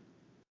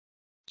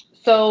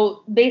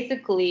 So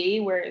basically,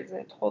 where is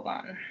it? Hold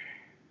on.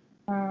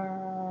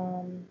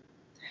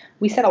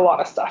 We said a lot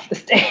of stuff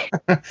this day.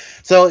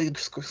 So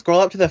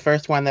scroll up to the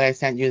first one that I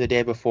sent you the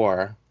day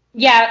before.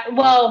 Yeah,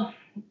 well,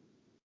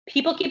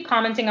 people keep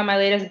commenting on my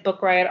latest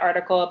Book Riot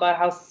article about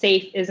how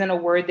safe isn't a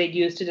word they'd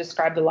use to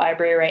describe the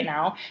library right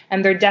now,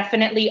 and they're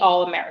definitely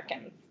all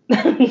Americans.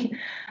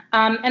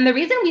 And the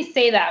reason we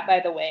say that, by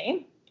the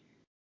way,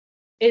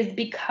 is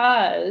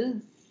because,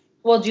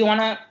 well, do you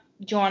wanna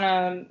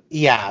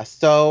Yeah.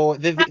 So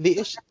the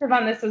issue.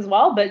 on this as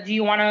well? But do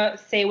you want to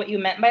say what you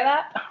meant by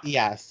that?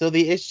 Yeah. So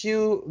the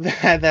issue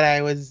that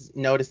I was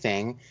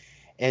noticing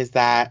is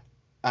that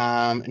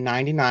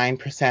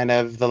 99%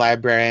 of the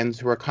librarians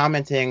who were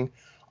commenting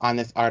on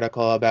this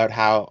article about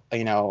how,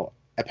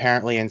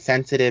 apparently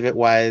insensitive it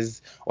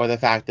was, or the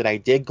fact that I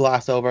did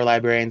gloss over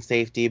librarian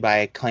safety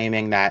by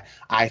claiming that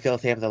I feel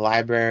safe at the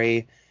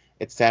library,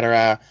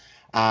 etc.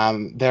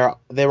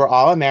 They were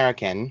all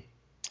American.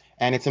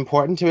 And it's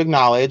important to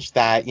acknowledge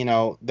that,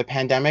 the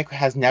pandemic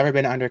has never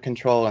been under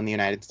control in the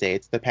United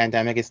States. The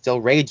pandemic is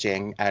still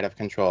raging out of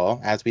control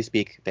as we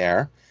speak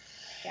there.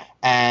 Yeah.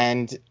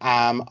 And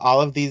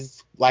all of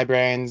these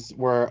librarians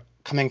were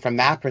coming from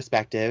that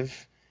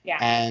perspective. Yeah.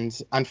 And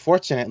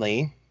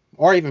unfortunately,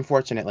 or even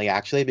fortunately,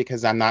 actually,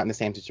 because I'm not in the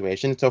same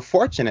situation. So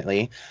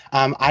fortunately,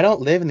 I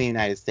don't live in the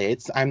United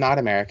States. I'm not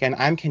American.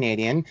 I'm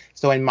Canadian.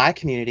 So in my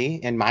community,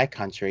 in my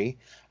country,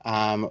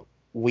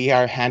 we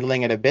are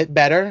handling it a bit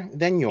better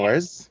than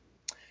yours.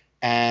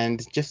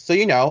 And just so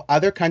you know,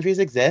 other countries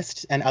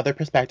exist and other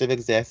perspective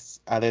exists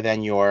other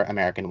than your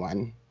American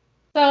one.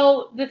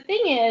 So the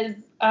thing is,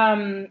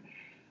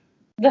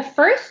 the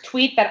first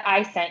tweet that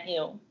I sent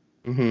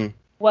you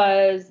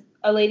was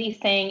a lady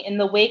saying, in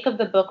the wake of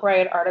the Book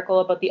Riot article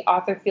about the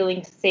author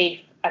feeling safe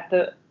at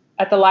the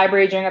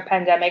library during a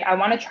pandemic, I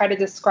want to try to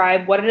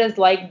describe what it is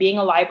like being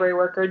a library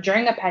worker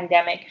during a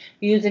pandemic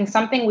using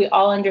something we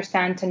all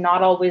understand to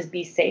not always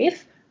be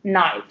safe,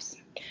 knives.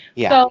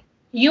 Yeah. So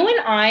you and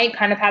I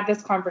kind of had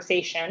this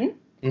conversation,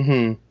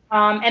 and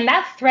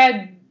that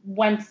thread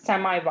went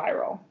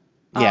semi-viral.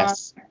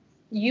 Yes.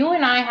 You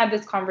and I had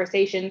this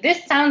conversation.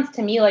 This sounds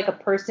to me like a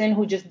person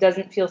who just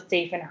doesn't feel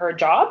safe in her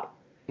job.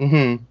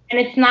 And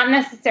it's not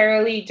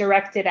necessarily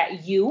directed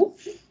at you.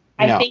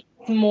 I think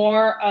it's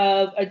more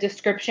of a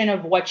description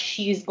of what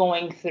she's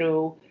going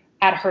through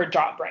at her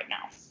job right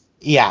now.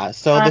 Yeah.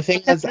 So the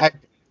thing is,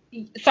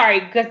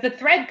 sorry, because the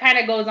thread kind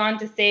of goes on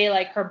to say,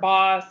 like, her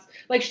boss,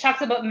 like, she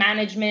talks about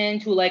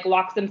management who, like,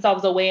 locks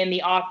themselves away in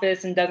the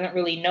office and doesn't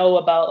really know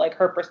about, like,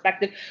 her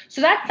perspective.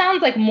 So that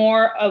sounds like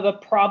more of a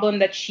problem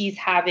that she's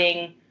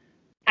having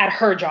at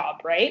her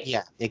job, right?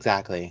 Yeah,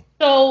 exactly.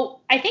 So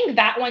I think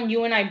that one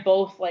you and I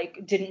both,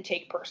 like, didn't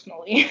take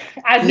personally.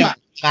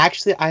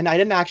 Actually, I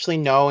didn't actually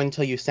know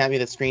until you sent me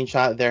the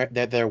screenshot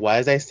there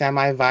was a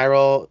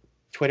semi-viral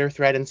Twitter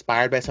thread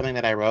inspired by something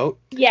that I wrote.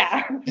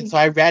 Yeah. And so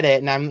I read it,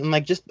 and I'm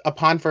like, just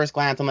upon first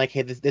glance, I'm like,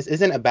 hey, this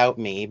isn't about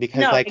me,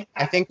 because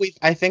I think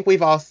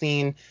we've all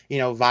seen,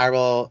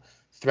 viral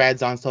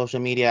threads on social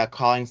media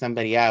calling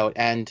somebody out,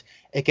 and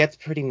it gets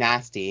pretty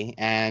nasty.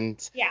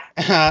 And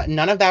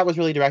none of that was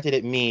really directed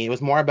at me. It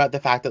was more about the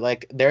fact that,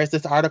 like, there's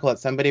this article that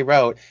somebody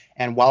wrote,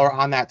 and while we're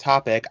on that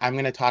topic, I'm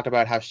going to talk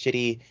about how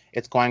shitty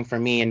it's going for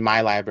me in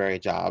my library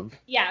job.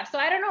 Yeah, so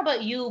I don't know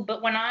about you,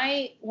 but when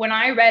I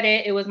read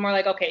it, it was more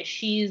like, okay,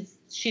 she's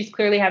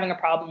clearly having a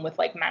problem with,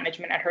 like,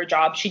 management at her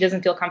job. She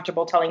doesn't feel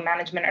comfortable telling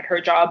management at her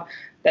job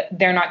that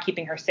they're not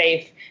keeping her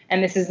safe.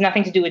 And this has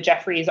nothing to do with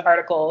Jeffrey's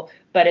article,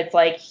 but it's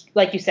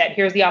like you said,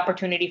 here's the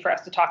opportunity for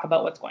us to talk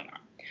about what's going on.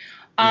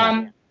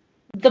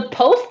 The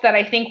post that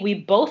I think we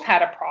both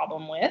had a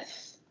problem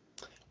with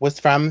was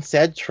from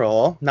said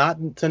troll, not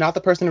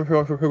the person who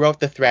wrote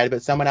the thread,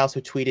 but someone else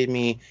who tweeted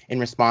me in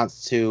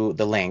response to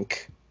the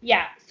link.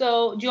 Yeah.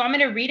 So do you want me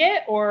to read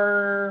it,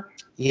 or?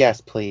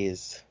 Yes,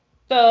 please.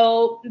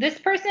 So this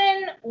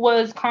person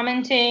was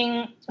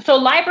commenting. So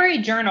Library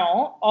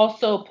Journal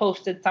also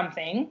posted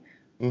something.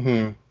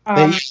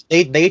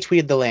 They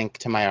tweeted the link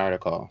to my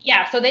article.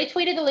 Yeah, so they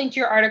tweeted the link to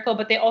your article,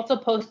 but they also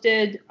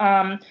posted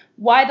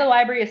why the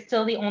library is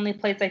still the only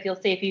place I feel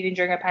safe even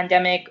during a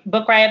pandemic,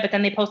 Book Riot, but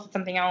then they posted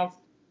something else,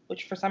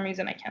 which for some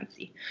reason I can't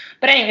see.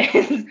 But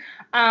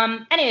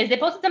anyways, they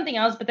posted something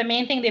else, but the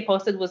main thing they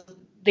posted was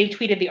they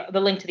tweeted the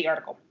link to the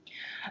article.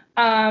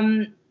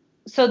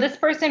 So this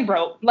person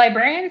wrote,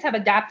 librarians have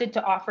adapted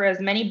to offer as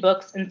many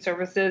books and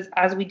services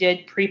as we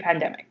did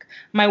pre-pandemic.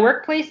 My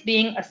workplace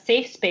being a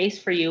safe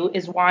space for you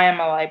is why I'm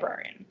a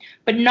librarian,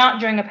 but not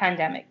during a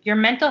pandemic. Your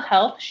mental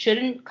health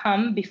shouldn't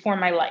come before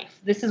my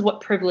life. This is what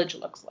privilege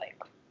looks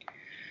like.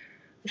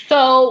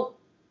 So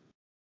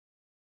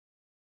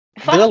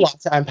there's a lot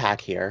to unpack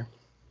here.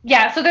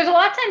 Yeah, so there's a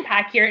lot to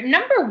unpack here.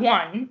 Number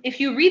one, if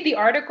you read the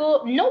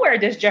article, nowhere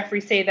does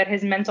Jeffrey say that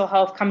his mental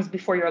health comes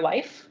before your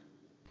life.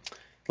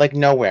 Like,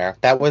 nowhere.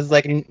 That was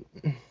like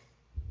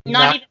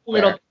not even a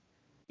little bit.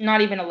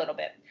 Not even a little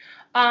bit.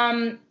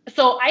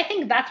 So I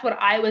think that's what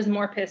I was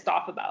more pissed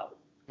off about.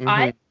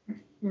 I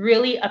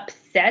really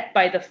upset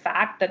by the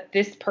fact that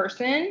this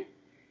person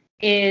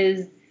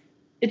is,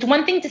 it's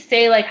one thing to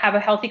say, like, have a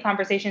healthy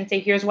conversation, say,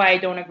 here's why I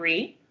don't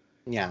agree.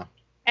 Yeah.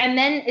 And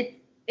then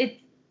it's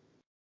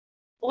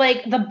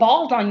like the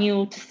balls on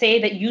you to say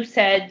that you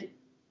said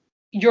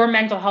your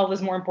mental health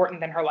is more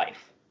important than her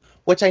life.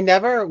 Which I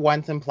never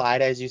once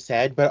implied, as you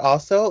said, but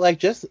also, like,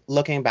 just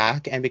looking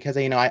back, and because,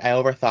 you know, I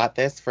overthought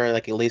this for,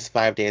 like, at least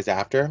 5 days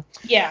after.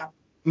 Yeah.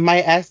 My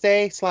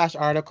essay /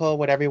 article,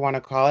 whatever you want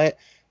to call it,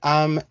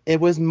 it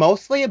was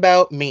mostly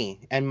about me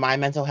and my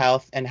mental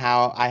health and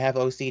how I have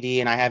OCD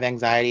and I have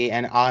anxiety,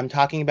 and I'm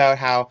talking about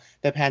how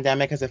the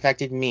pandemic has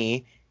affected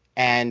me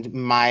and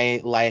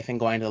my life and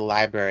going to the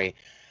library.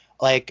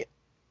 Like,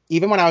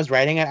 even when I was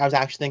writing it, I was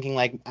actually thinking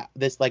like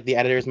this, like the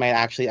editors might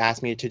actually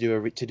ask me to do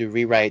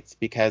rewrites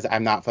because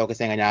I'm not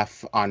focusing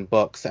enough on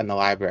books and the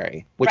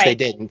library, which they Right.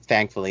 did,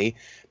 thankfully.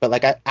 But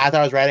like as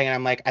I was writing it,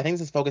 I'm like, I think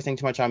this is focusing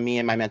too much on me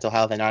and my mental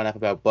health and not enough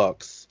about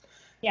books.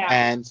 Yeah.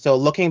 And so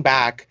looking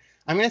back,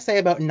 I'm gonna say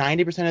about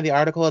 90% of the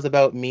article is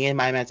about me and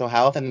my mental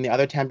health, and then the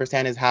other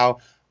 10% is how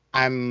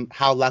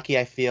lucky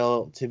I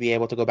feel to be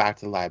able to go back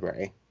to the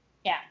library.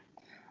 Yeah.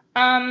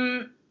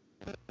 And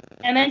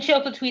then she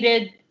also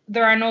tweeted,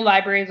 there are no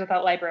libraries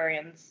without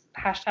librarians.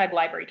 Hashtag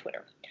library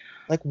Twitter.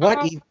 Like what?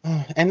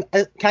 And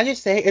can I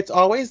just say, it's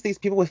always these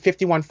people with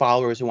 51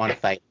 followers who want to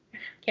fight.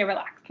 Okay,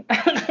 relax.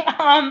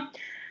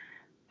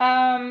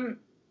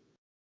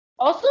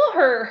 Also,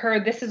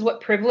 her this is what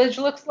privilege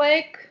looks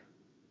like.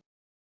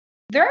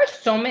 There are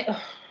so many.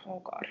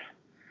 Oh God,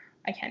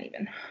 I can't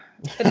even.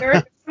 But there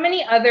are so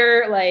many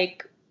other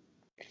like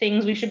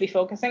things we should be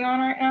focusing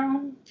on right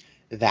now.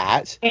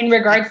 That in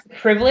regards to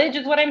privilege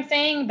is what I'm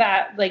saying,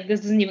 that like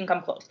this doesn't even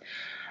come close.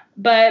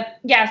 But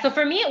yeah, so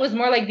for me it was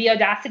more like the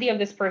audacity of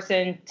this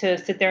person to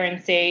sit there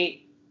and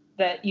say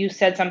that you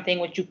said something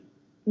which you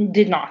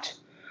did not.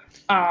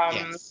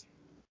 yes.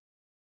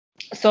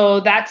 So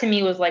that to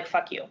me was like,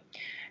 fuck you.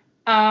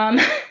 And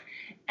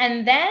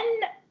then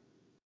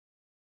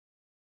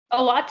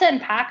a lot to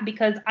unpack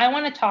because I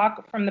want to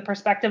talk from the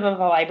perspective of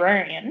a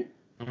librarian.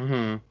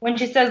 Mm-hmm. When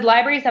she says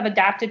libraries have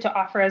adapted to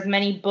offer as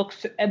many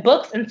books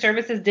and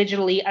services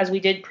digitally as we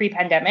did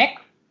pre-pandemic.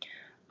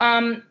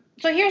 So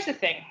here's the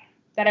thing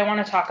that I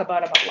want to talk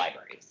about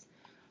libraries.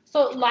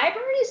 So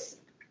libraries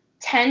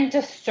tend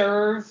to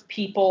serve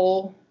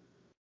people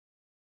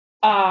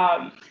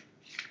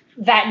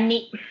that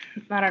need,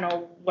 I don't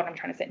know what I'm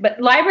trying to say,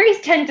 but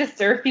libraries tend to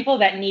serve people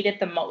that need it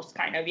the most,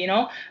 kind of, you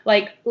know?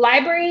 Like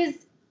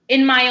libraries,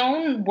 in my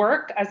own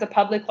work as a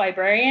public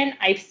librarian,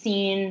 I've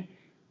seen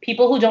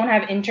people who don't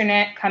have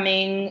internet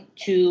coming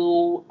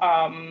to,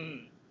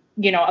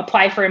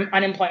 apply for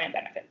unemployment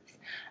benefits.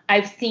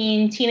 I've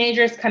seen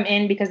teenagers come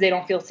in because they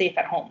don't feel safe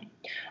at home.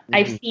 Mm-hmm.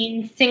 I've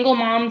seen single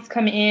moms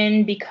come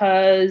in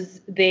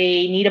because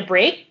they need a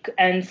break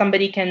and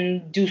somebody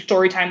can do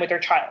story time with their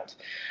child.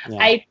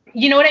 Yeah.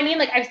 You know what I mean?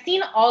 Like I've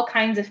seen all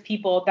kinds of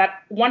people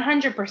that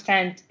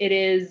 100% it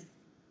is,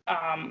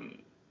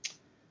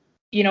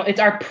 it's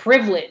our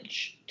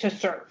privilege to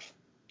serve.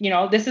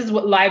 This is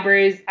what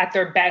libraries at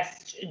their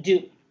best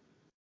do.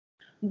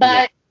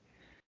 But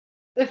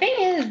the thing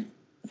is,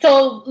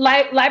 so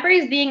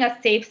libraries being a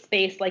safe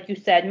space, like you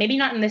said, maybe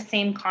not in the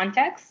same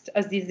context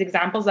as these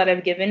examples that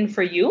I've given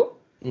for you.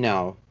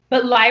 No.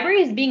 But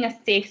libraries being a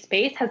safe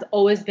space has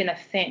always been a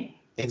thing.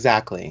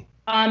 Exactly.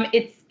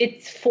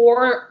 It's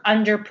for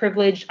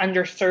underprivileged,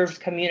 underserved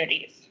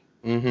communities.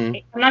 Mm-hmm.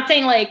 I'm not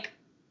saying like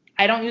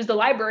I don't use the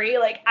library.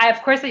 Like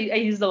of course I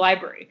use the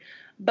library.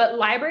 But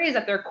libraries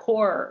at their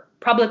core,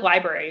 public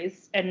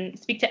libraries, and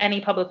speak to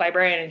any public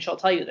librarian and she'll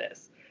tell you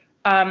this.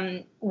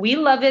 We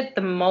love it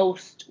the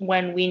most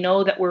when we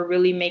know that we're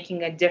really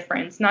making a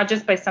difference, not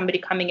just by somebody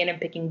coming in and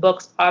picking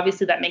books.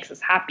 Obviously, that makes us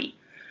happy.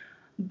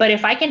 But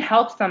if I can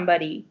help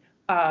somebody,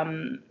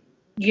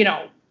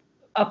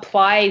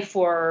 apply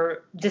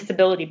for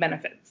disability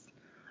benefits,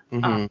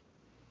 mm-hmm.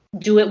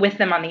 Do it with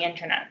them on the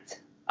internet.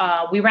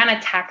 We ran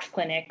a tax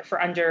clinic for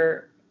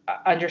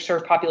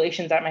underserved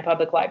populations at my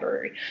public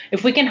library.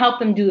 If we can help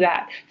them do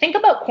that, think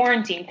about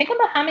quarantine. Think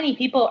about how many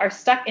people are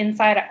stuck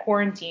inside at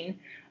quarantine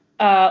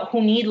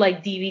who need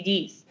like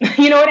DVDs.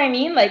 You know what I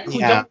mean? Like who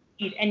don't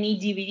need and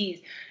need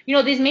DVDs.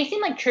 These may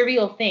seem like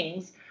trivial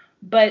things,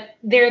 but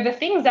they're the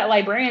things that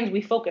librarians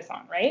we focus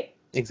on, right?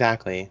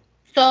 Exactly.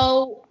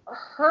 So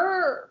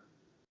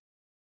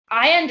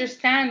I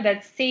understand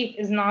that safe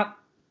is not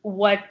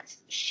what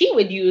she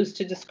would use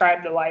to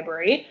describe the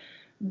library,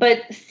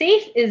 but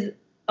safe is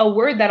a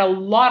word that a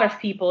lot of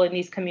people in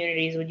these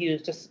communities would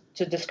use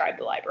to describe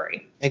the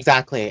library.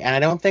 Exactly. And I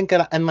don't think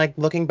that, and like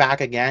looking back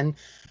again,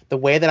 the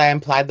way that I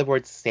implied the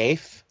word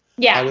safe,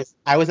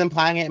 I was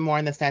implying it more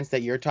in the sense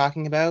that you're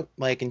talking about,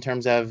 like in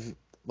terms of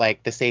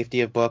like the safety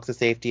of books, the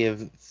safety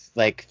of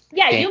like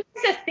you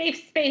miss a safe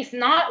space,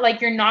 not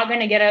like you're not going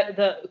to get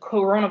the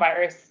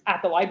coronavirus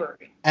at the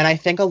library. And I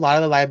think a lot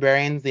of the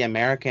librarians, the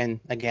American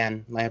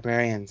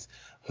librarians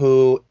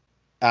who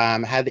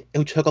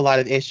took a lot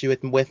of issue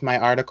with my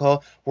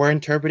article were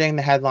interpreting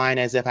the headline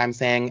as if I'm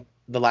saying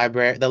being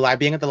at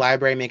the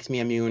library makes me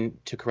immune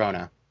to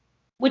corona.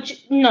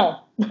 Which, no.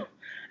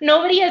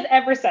 Nobody has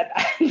ever said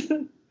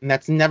that. And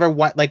that's never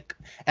what, like,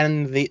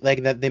 and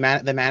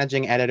the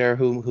managing editor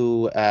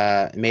who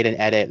made an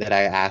edit that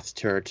I asked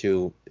her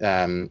to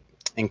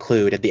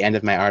include at the end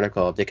of my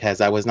article, because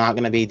I was not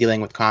going to be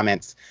dealing with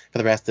comments for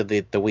the rest of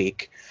the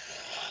week.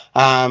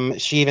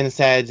 She even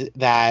said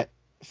that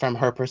from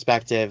her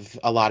perspective,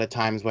 a lot of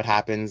times what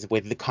happens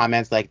with the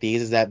comments like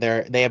these is that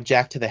they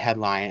object to the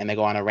headline and they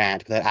go on a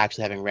rant without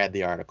actually having read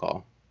the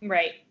article.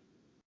 Right.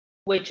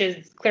 Which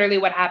is clearly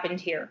what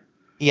happened here.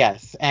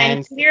 Yes.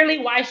 And clearly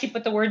why she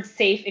put the word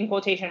safe in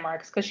quotation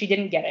marks, because she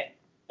didn't get it.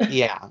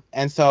 Yeah.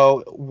 And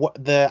so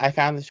I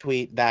found the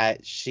tweet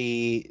that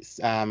she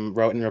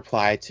wrote in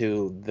reply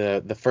to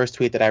the first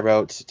tweet that I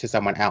wrote to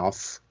someone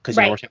else, because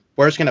Right.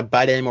 we're just going to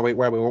butt in where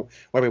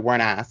we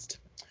weren't asked.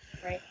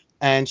 Right.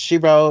 And she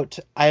wrote,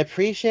 "I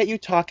appreciate you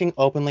talking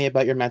openly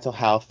about your mental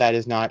health. That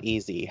is not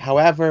easy.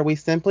 However, we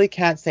simply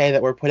can't say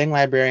that we're putting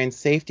librarians'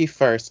 safety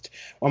first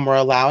when we're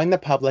allowing the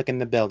public in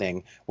the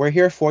building. We're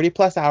here 40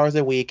 plus hours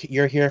a week.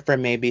 You're here for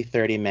maybe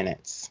 30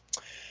 minutes.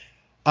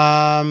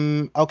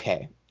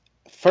 Okay.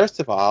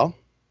 First of all,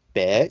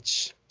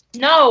 bitch.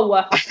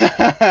 No.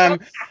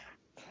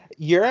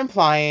 You're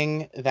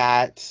implying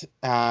that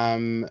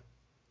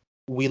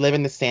we live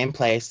in the same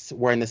place,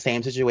 we're in the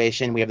same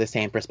situation, we have the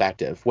same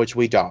perspective, which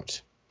we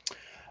don't.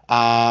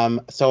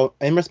 So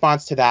in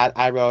response to that,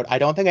 I wrote, I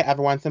don't think I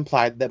ever once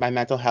implied that my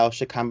mental health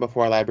should come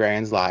before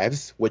librarians'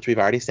 lives, which we've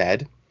already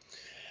said.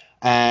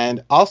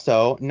 And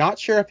also, not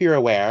sure if you're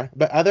aware,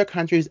 but other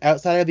countries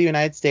outside of the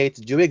United States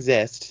do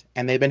exist,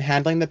 and they've been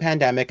handling the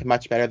pandemic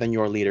much better than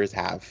your leaders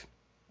have.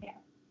 Yeah.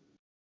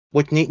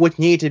 Which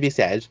need to be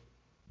said.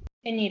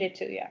 It needed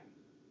to, yeah.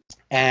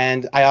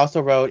 And I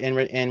also wrote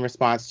in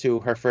response to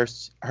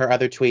her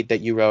other tweet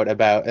that you wrote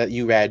about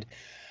you read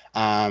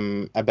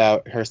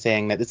about her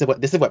saying that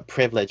this is what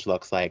privilege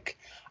looks like.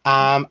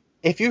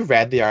 If you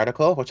read the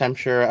article, which I'm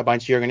sure a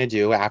bunch of you are going to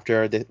do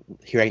after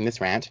hearing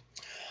this rant,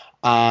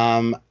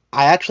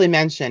 I actually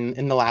mentioned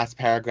in the last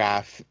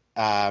paragraph,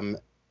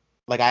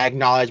 like I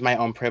acknowledge my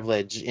own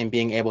privilege in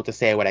being able to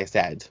say what I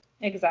said.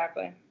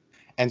 Exactly.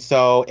 And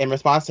so in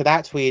response to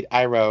that tweet,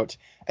 I wrote,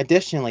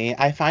 additionally,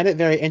 I find it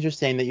very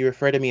interesting that you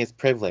refer to me as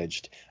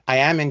privileged. I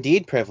am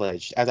indeed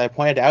privileged, as I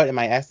pointed out in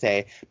my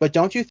essay, but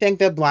don't you think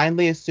that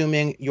blindly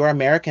assuming your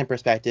American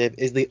perspective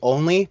is the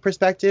only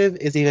perspective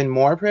is even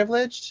more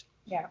privileged?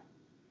 Yeah.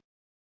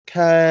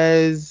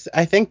 Because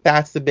I think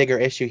that's the bigger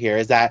issue here,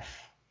 is that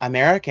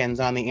Americans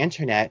on the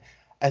internet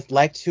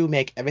like to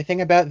make everything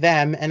about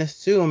them and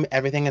assume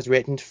everything is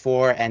written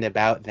for and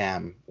about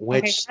them,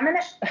 which...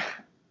 Okay,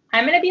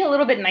 I'm gonna be a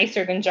little bit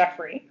nicer than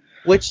Jeffrey.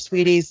 Which,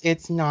 sweeties,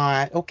 it's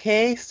not,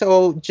 okay?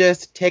 So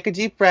just take a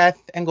deep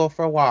breath and go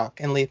for a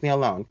walk and leave me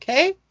alone,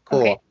 okay?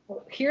 Cool. Okay,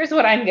 well, here's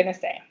what I'm going to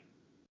say.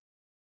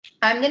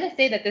 I'm going to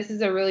say that this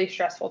is a really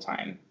stressful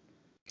time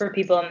for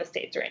people in the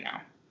States right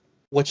now.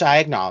 Which I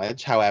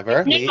acknowledge,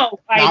 hower. No,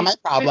 not my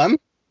problem.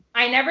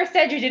 I never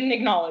said you didn't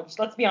acknowledge.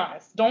 Let's be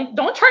honest. Don't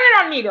turn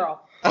it on me,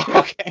 girl.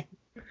 Okay.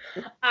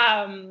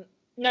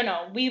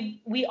 No,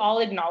 we all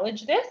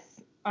acknowledge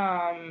this.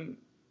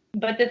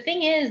 But the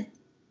thing is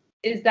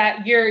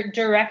that you're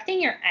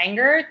directing your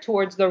anger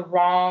towards the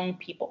wrong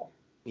people.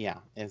 Yeah,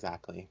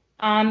 exactly.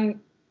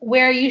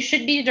 Where you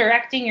should be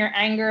directing your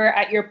anger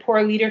at your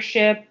poor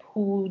leadership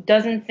who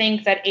doesn't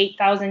think that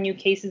 8,000 new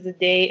cases a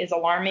day is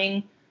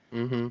alarming.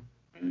 Mm-hmm.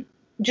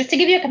 Just to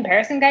give you a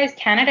comparison, guys,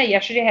 Canada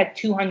yesterday had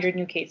 200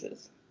 new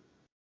cases.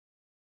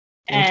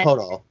 In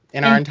total,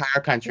 in our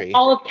entire country.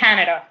 All of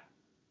Canada.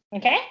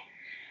 Okay?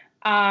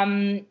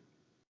 And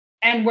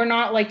we're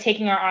not like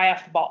taking our eye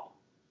off the ball.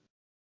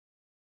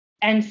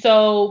 And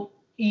so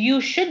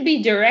you should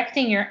be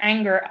directing your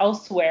anger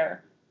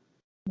elsewhere.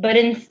 But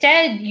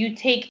instead, you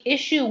take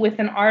issue with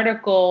an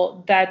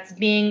article that's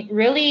being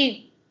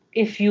really,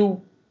 if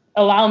you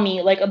allow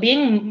me, like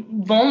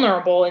being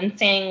vulnerable and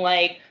saying,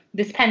 like,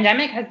 this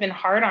pandemic has been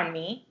hard on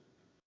me.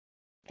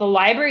 The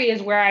library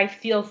is where I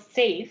feel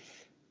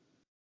safe.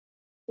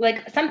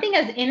 Like something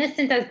as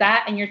innocent as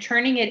that, and you're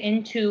turning it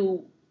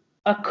into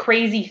a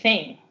crazy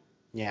thing.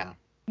 Yeah.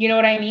 You know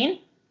what I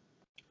mean?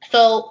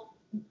 So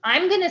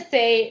I'm going to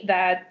say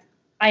that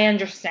I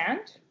understand.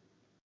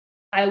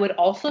 I would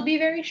also be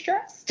very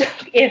stressed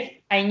if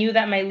I knew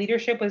that my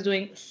leadership was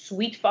doing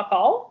sweet fuck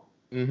all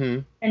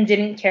and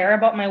didn't care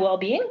about my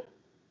well-being.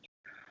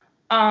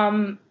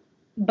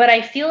 But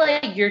I feel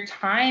like your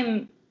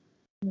time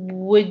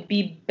would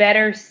be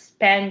better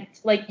spent,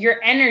 like your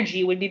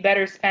energy would be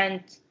better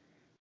spent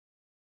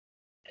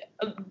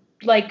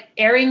like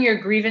airing your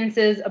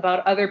grievances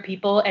about other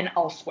people and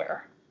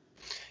elsewhere.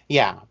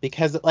 Yeah,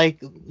 because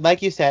like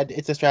you said,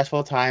 it's a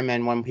stressful time,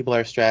 and when people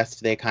are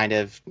stressed, they kind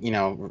of,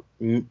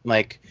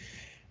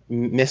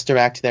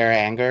 misdirect their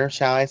anger,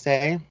 shall I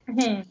say.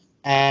 Mm-hmm.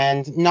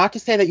 And not to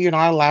say that you're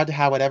not allowed to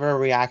have whatever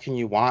reaction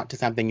you want to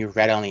something you've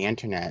read on the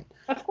internet.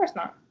 Of course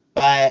not.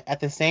 But at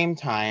the same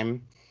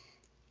time,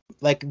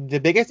 like, the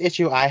biggest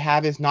issue I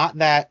have is not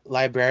that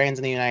librarians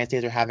in the United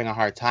States are having a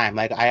hard time.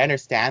 Like, I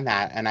understand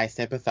that, and I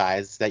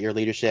sympathize that your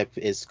leadership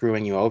is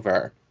screwing you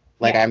over.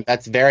 Like, Yeah.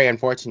 that's very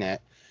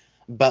unfortunate.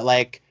 But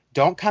like,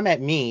 don't come at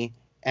me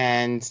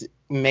and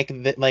make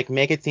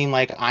it seem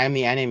like I'm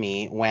the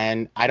enemy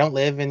when I don't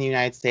live in the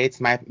United States.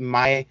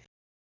 My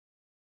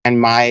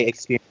experience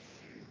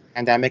with the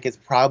pandemic is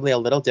probably a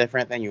little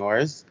different than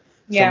yours.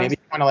 So Yeah. maybe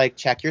you want to like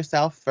check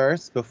yourself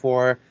first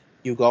before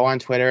you go on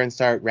Twitter and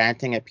start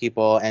ranting at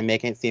people and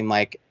making it seem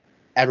like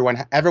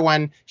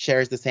everyone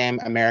shares the same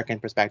American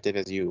perspective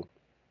as you.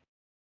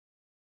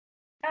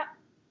 Yeah.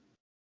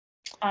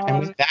 And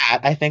with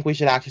that, I think we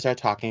should actually start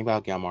talking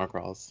about Gilmore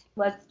Girls.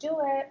 Let's do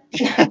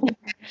it.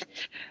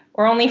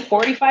 We're only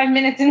 45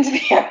 minutes into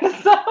the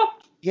episode.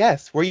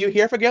 Yes, were you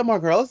here for Gilmore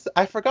Girls?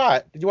 I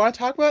forgot. Did you want to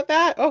talk about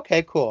that?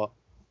 Okay, cool.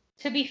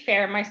 To be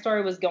fair, my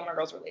story was Gilmore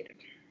Girls related.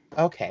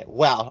 Okay,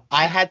 well,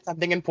 I had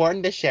something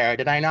important to share,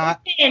 did I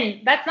not?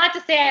 And that's not to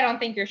say I don't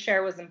think your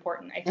share was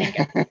important. I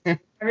think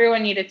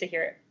everyone needed to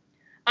hear it.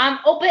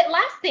 But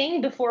last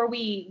thing before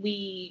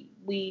we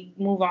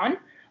move on,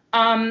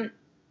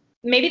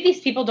 maybe these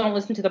people don't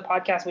listen to the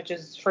podcast, which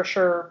is for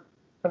sure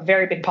a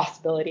very big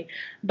possibility.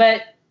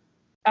 But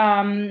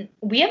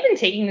we have been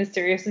taking this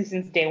seriously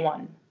since day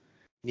one.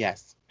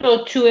 Yes.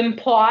 So to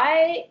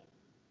imply,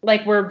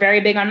 like, we're very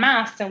big on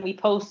masks and we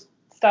post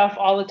stuff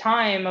all the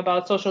time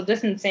about social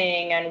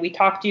distancing and we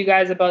talk to you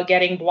guys about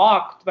getting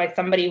blocked by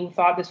somebody who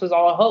thought this was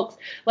all a hoax.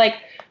 Like,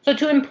 so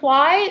to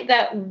imply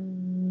that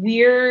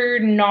we're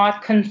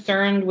not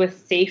concerned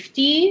with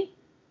safety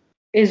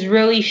is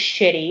really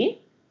shitty.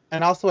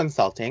 And also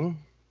insulting.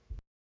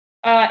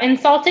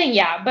 Insulting,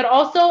 yeah. But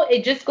also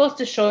it just goes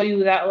to show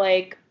you that,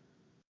 like,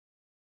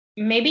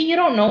 maybe you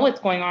don't know what's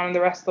going on in the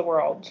rest of the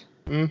world.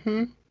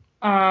 Mm-hmm.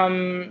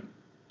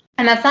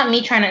 And that's not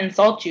me trying to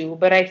insult you,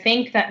 but I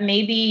think that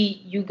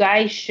maybe you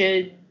guys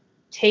should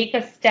take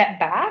a step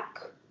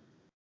back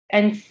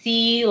and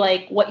see,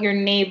 like, what your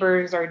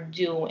neighbors are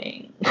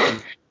doing.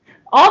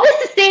 All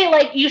this to say,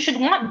 like, you should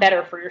want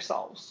better for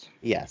yourselves.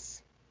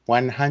 Yes,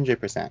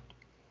 100%.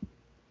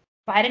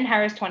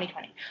 Biden-Harris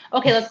 2020.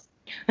 Okay, let's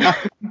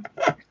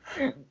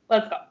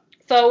go.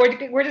 So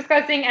we're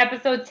discussing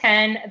episode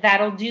 10,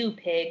 That'll Do,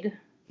 Pig.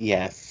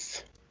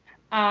 Yes.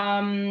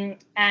 And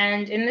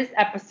in this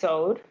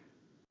episode,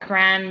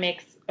 Gran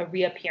makes a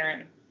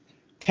reappearance.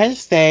 Can I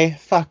just say,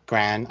 fuck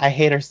Gran. I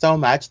hate her so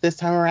much this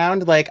time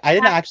around. Like, I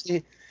didn't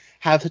actually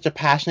have such a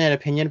passionate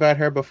opinion about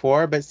her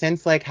before, but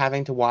since, like,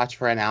 having to watch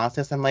for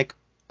analysis, I'm like,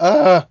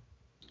 ugh.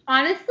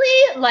 Honestly,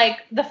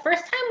 like, the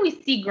first time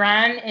we see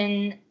Gran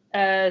in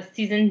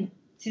season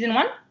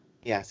 1?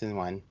 Yeah, season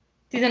 1.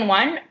 Season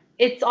 1,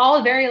 it's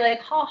all very, like,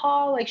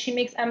 ha, like, she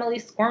makes Emily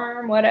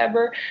squirm,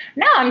 whatever.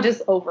 Now I'm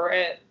just over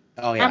it.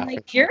 Oh, yeah. I'm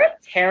like, you're a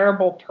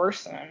terrible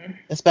person.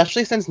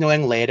 Especially since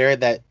knowing later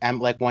that,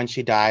 like, when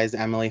she dies,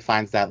 Emily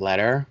finds that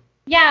letter.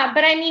 Yeah,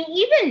 but I mean,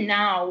 even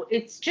now,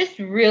 it's just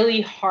really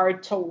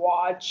hard to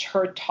watch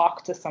her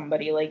talk to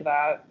somebody like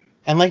that.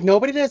 And, like,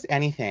 nobody does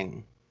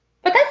anything.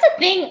 But that's the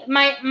thing.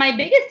 My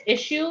biggest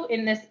issue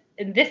in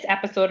this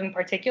episode in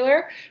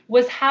particular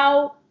was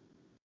how...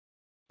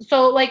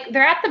 So, like,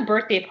 they're at the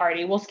birthday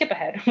party. We'll skip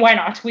ahead. Why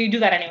not? We do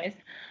that anyways.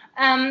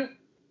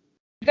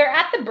 They're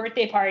at the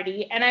birthday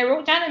party, and I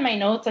wrote down in my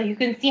notes, like, you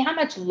can see how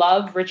much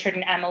love Richard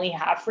and Emily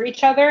have for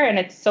each other, and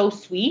it's so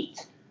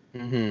sweet.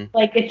 Mm-hmm.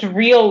 Like, it's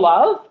real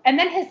love. And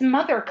then his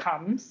mother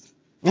comes,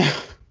 and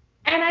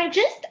I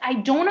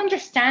don't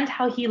understand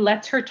how he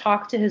lets her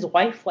talk to his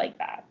wife like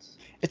that.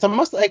 It's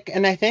almost like,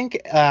 and I think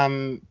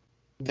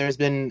there's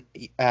been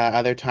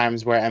other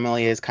times where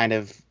Emily is kind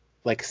of,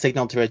 like,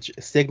 signaled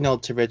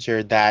to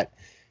Richard that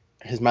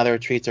his mother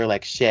treats her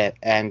like shit,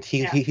 and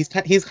he's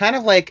kind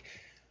of, like,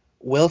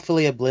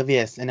 willfully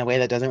oblivious in a way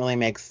that doesn't really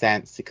make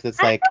sense, because it's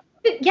like,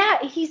 yeah,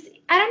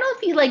 I don't know if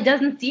he, like,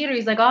 doesn't see it, or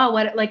he's like, oh,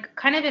 what, like,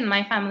 kind of in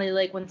my family,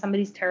 like, when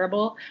somebody's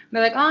terrible,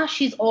 they're like, oh,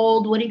 she's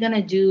old, what are you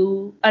gonna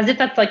do, as if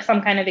that's, like,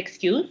 some kind of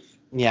excuse.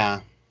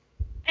 Yeah.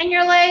 And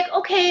you're like,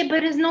 okay,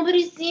 but is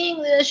nobody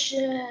seeing this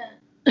shit?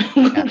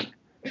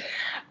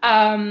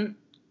 Yeah.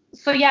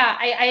 So yeah,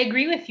 I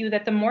agree with you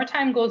that the more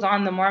time goes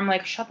on, the more I'm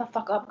like, shut the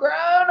fuck up, girl,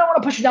 I don't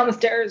want to push you down the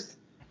stairs.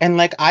 And,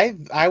 like,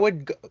 I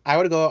would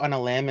go on a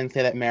limb and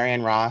say that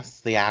Marion Ross,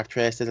 the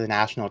actress, is a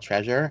national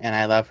treasure, and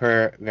I love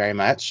her very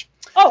much.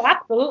 Oh,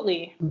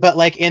 absolutely. But,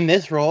 like, in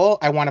this role,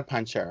 I want to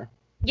punch her.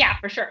 Yeah,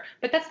 for sure.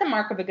 But that's the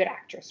mark of a good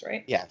actress,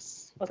 right?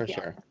 Yes, for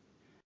sure.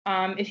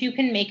 If you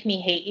can make me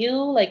hate you,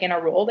 like, in a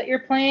role that you're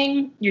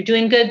playing, you're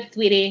doing good,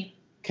 sweetie.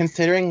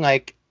 Considering,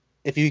 like,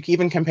 if you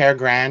even compare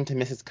Gran to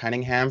Mrs.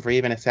 Cunningham for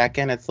even a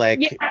second, it's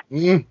like,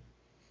 yeah.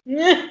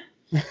 Yeah,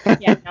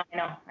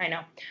 no, I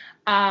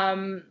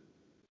know.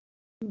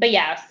 But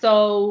yeah,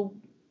 so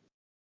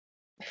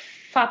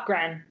fuck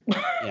Gran.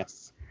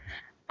 Yes.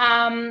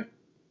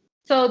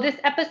 So this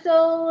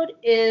episode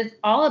is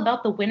all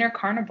about the Winter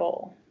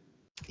Carnival.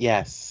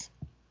 Yes.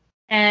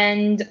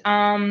 And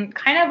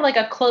kind of like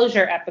a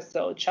closure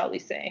episode, shall we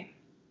say.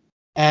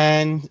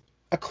 And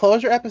a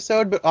closure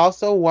episode, but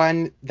also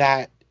one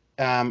that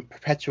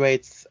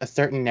perpetuates a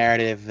certain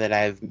narrative that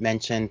I've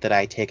mentioned that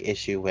I take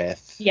issue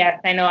with. Yes,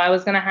 I know. I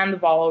was going to hand the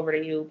ball over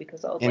to you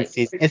because I was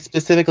it's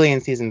specifically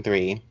in season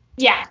 3.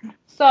 Yeah.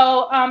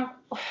 So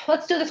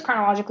let's do this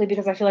chronologically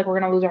because I feel like we're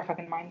gonna lose our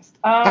fucking minds.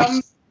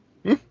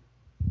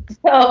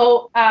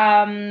 So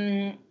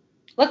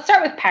let's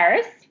start with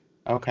Paris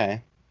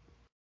Okay.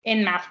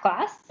 in math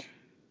class.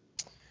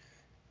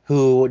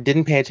 Who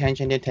didn't pay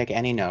attention, didn't take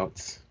any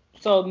notes.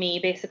 So me,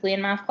 basically,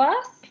 in math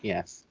class.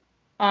 Yes.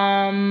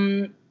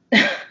 And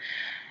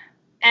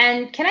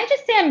can I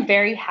just say I'm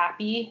very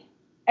happy.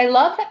 I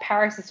love that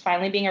Paris is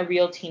finally being a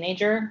real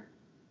teenager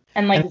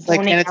and like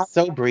zoning and it's out.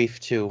 so brief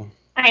too.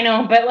 I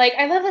know, but like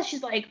I love that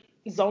she's like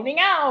zoning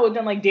out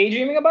and like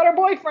daydreaming about her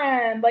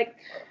boyfriend. Like,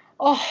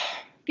 oh,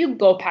 you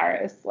go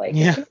Paris. Like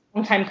it's been a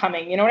long time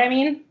coming. You know what I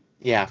mean?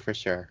 Yeah, for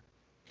sure.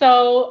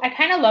 So I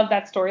kind of love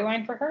that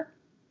storyline for her.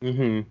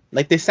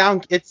 Like they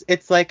sound,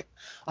 it's like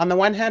on the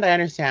one hand, I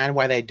understand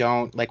why they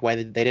don't like why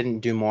they didn't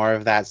do more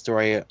of that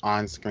story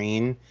on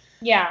screen.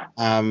 Yeah.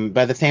 But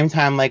at the same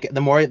time, like the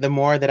more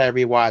that I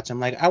rewatch, I'm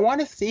like, I want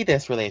to see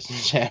this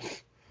relationship.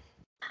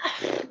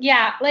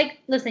 Yeah, like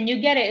listen, you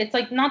get it. It's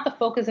like not the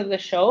focus of the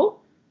show.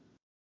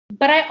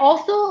 But I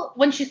also,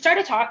 when she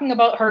started talking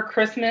about her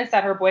Christmas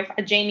at her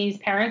boyfriend Jamie's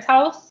parents'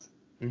 house,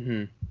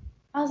 I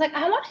was like,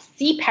 I want to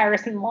see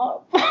Paris in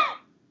love.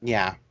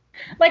 Yeah.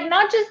 Like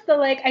not just the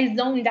like I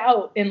zoned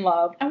out in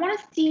love. I want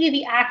to see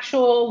the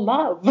actual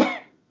love.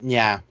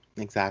 Yeah,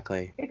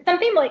 exactly. It's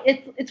something like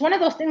it's one of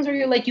those things where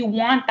you're like you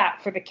want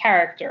that for the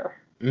character.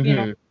 You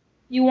know,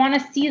 you want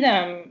to see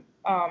them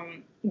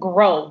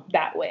grow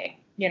that way.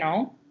 You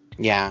know.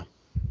 Yeah.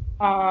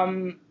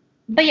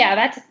 But yeah,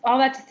 that's all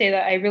that to say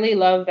that I really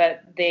love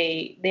that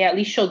they at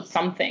least showed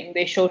something.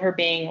 They showed her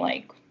being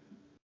like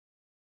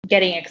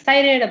getting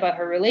excited about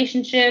her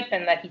relationship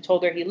and that he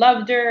told her he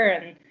loved her,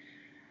 and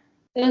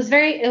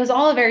it was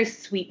all a very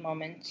sweet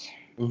moment.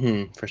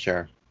 For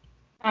sure.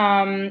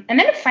 And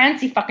then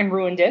Francie fucking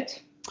ruined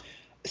it.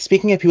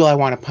 Speaking of people I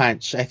want to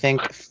punch, I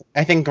think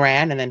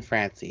Gran and then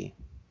Francie.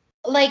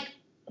 Like,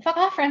 fuck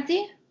off,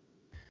 Francie.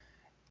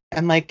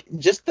 And like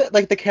just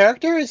the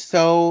character is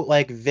so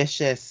like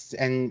vicious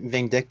and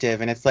vindictive,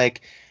 and it's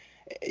like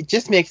it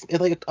just makes it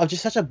like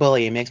just such a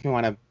bully. It makes me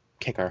want to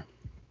kick her.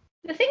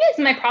 The thing is,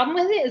 my problem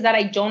with it is that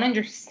I don't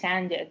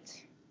understand it.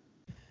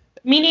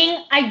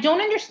 Meaning, I don't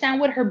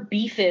understand what her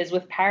beef is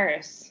with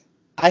Paris.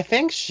 I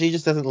think she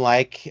just doesn't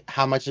like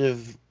how much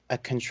of a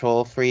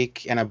control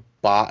freak and and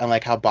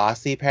like how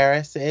bossy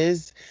Paris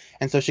is,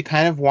 and so she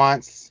kind of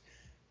wants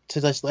to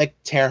just like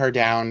tear her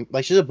down.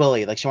 Like she's a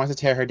bully. Like she wants to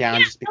tear her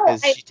down just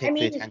because she takes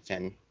the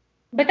attention.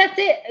 But that's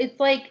it. It's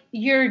like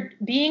you're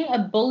being a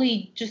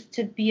bully just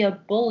to be a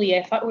bully.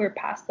 I thought we were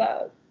past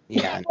that.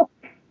 Yeah.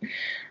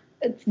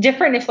 It's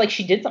different if like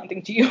she did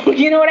something to you.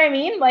 You know what I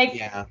mean? Like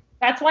yeah.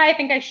 That's why I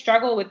think I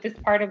struggle with this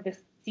part of the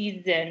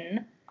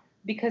season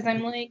because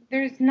I'm like,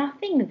 there's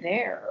nothing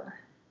there.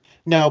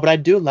 No, but I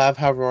do love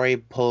how Rory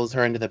pulls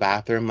her into the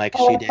bathroom like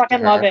she did. I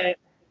fucking love it.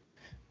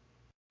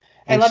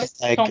 And I love it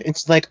so much.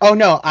 It's like, oh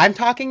no, I'm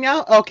talking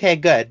now? Okay,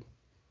 good.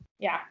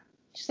 Yeah.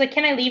 She's like,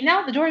 can I leave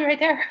now? The door's right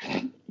there.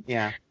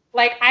 Yeah.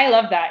 Like, I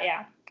love that,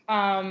 yeah.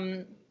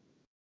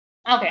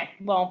 Okay,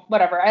 well,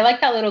 whatever. I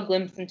like that little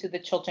glimpse into the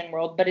Chilton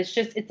world, but it's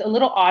a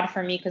little odd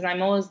for me because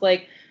I'm always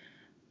like,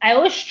 I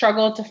always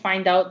struggle to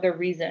find out the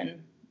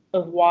reason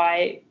of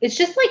why. It's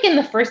just like in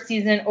the first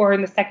season or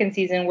in the second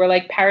season where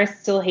like Paris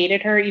still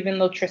hated her even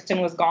though Tristan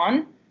was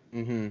gone.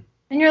 And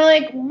you're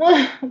like,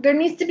 there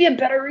needs to be a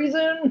better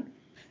reason.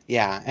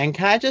 Yeah, and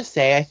can I just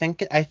say, I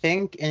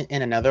think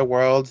in another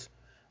world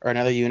or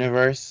another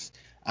universe,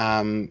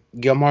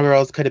 Gilmore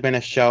Girls could have been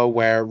a show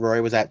where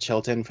Rory was at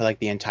Chilton for like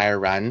the entire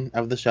run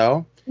of the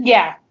show.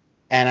 Yeah.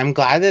 And I'm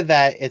glad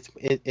that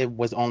it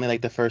was only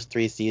like the first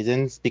 3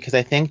 seasons, because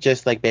I think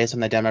just like based on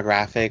the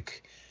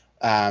demographic,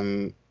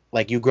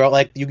 like you grow,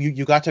 like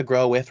you got to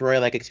grow with Rory,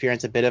 like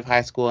experience a bit of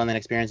high school and then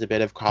experience a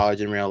bit of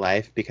college in real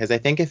life. Because I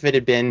think if it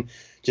had been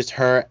just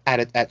her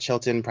at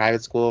Chilton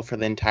private school for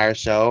the entire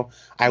show,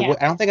 I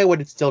don't think I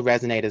would still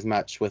resonate as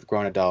much with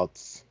grown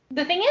adults.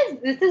 The thing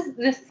is,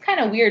 this is kind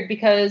of weird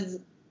because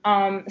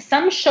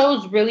some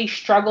shows really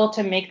struggle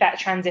to make that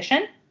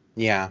transition.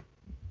 Yeah.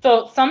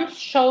 So some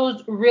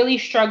shows really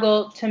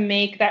struggle to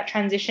make that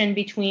transition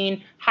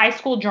between high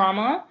school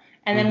drama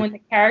and then when the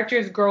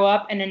characters grow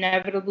up and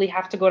inevitably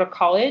have to go to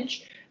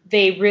college,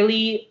 they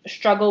really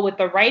struggle with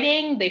the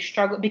writing. They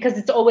struggle because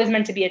it's always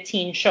meant to be a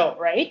teen show,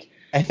 right?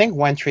 I think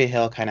One Tree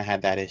Hill kind of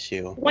had that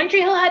issue. One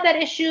Tree Hill had that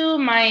issue.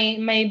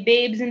 My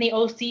babes in the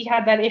OC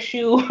had that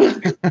issue.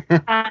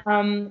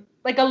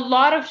 Like a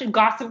lot of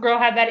Gossip Girl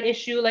had that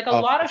issue. Like a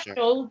lot of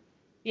shows.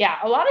 Yeah,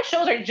 a lot of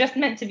shows are just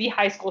meant to be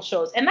high school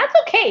shows. And that's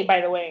okay, by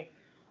the way.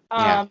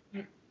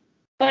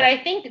 But I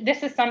think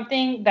this is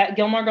something that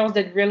Gilmore Girls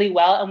did really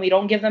well, and we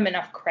don't give them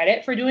enough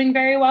credit for doing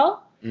very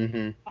well.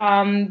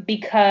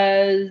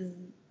 Because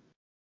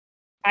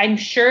I'm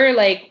sure,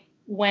 like,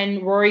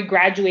 when Rory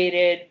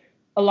graduated,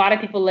 a lot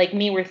of people like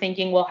me were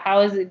thinking, well,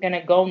 how is it going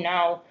to go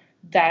now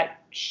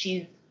that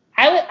she's...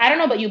 I don't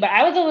know about you, but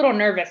I was a little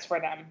nervous for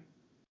them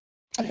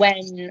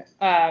when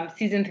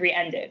season 3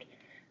 ended.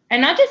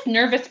 And not just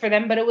nervous for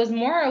them, but it was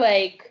more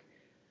like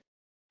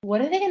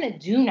what are they gonna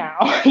do now?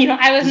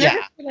 I was Yeah.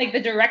 nervous for like the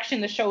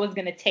direction the show was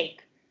gonna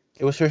take.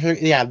 It was for sure.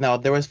 Yeah, no,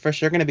 there was for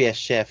sure going to be a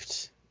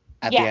shift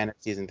at the Yeah, end of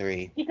season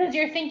 3. because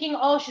you're thinking,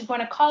 oh, she's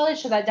going to college,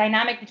 so that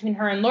dynamic between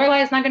her and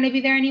Lorelai is not going to be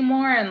there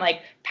anymore, and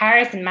like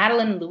Paris and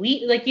Madeline and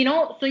Louis, like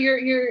so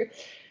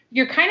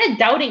you're kind of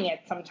doubting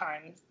it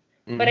sometimes.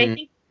 But I Hmm.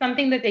 think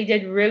something that they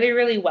did really,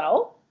 really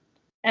well,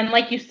 and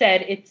like you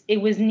said, it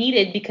was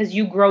needed because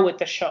you grow with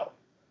the show.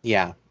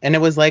 Yeah, and it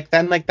was like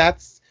then like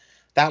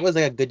that was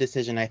like a good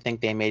decision I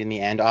think they made in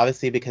the end.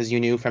 Obviously, because you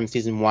knew from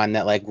season 1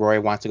 that like Rory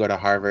wants to go to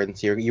Harvard, and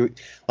so you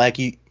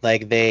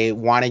they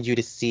wanted you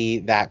to see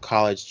that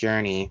college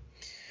journey.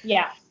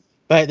 Yeah.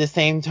 But at the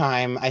same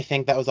time, I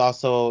think that was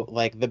also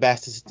like the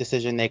best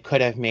decision they could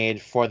have made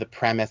for the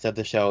premise of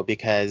the show,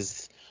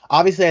 because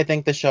obviously I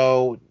think the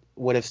show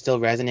would have still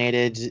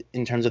resonated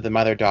in terms of the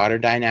mother-daughter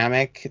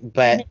dynamic, Mhm.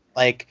 but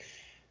like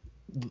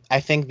I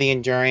think the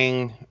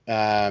enduring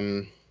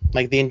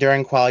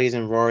qualities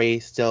in Rory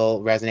still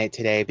resonate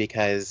today,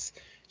 because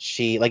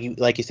she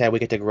like you said, we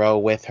get to grow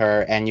with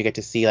her, and you get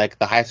to see like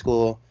the high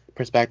school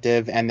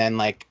perspective, and then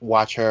like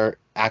watch her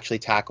actually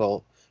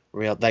tackle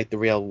the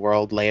real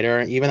world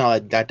later, even though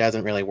that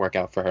doesn't really work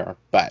out for her.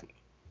 But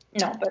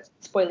No, but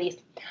spoilies.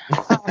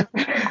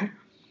 Um,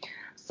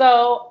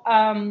 so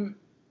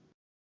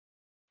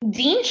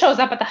Dean shows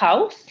up at the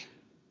house.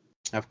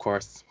 of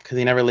course, because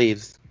he never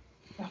leaves.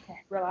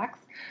 Okay, relax.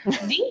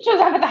 Dean shows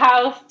up at the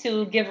house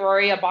to give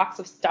Rory a box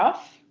of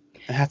stuff.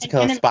 I have to And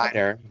kill a in an-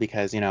 spider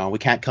because we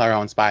can't kill our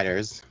own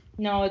spiders.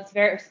 No,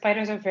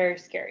 spiders are very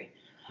scary.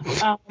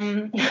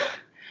 Um,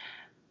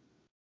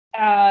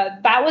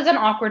 that was an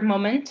awkward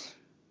moment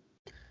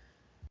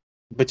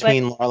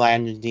Between Lorelai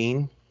and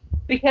Dean.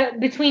 because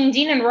between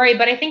Dean and Rory,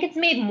 but I think it's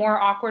made more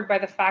awkward by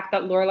the fact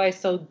that Lorelai is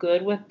so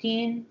good with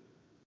Dean.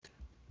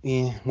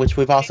 Yeah, which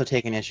we've also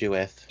taken issue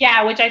with.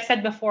 Yeah, which I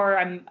said before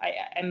I'm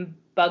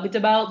bugged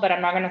about, but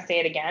I'm not gonna say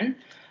it again.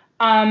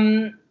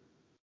 Um,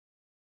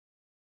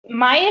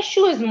 my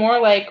issue is more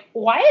like,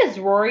 why is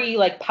Rory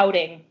like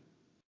pouting?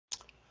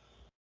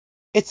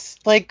 It's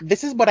like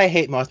this is what I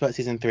hate most about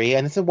season 3,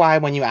 and this is why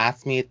when you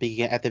asked me at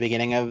the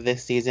beginning of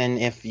this season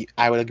if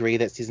I would agree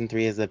that season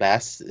 3 is the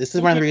best, this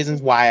is one of the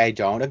reasons why I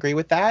don't agree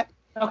with that.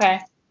 Okay.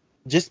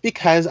 Just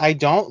because I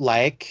don't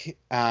like,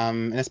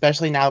 and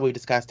especially now that we've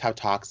discussed how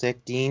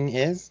toxic Dean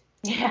is,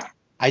 Yeah.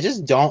 I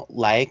just don't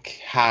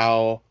like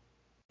how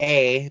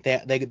what's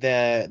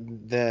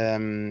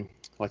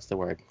the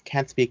word?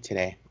 Can't speak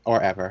today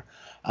or ever.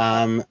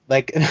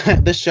 Like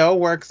the show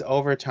works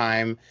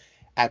overtime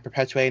at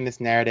perpetuating this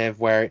narrative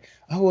where,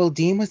 oh well,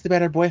 Dean was the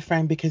better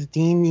boyfriend because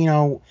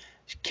Dean,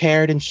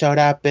 cared and showed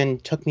up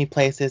and took me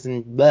places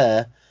and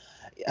blah.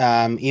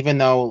 Even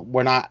though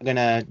we're not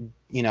gonna,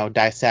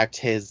 dissect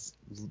his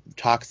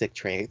toxic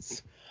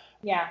traits.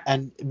 Yeah.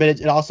 But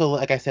it also,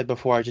 like I said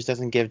before, it just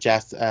doesn't give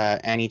Jess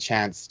any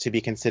chance to be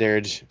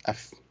considered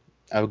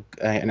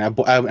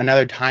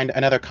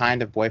another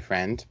kind of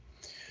boyfriend.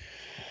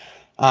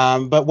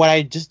 But what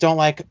I just don't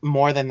like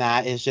more than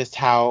that is just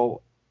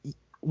how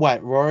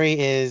Rory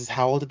is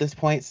how old at this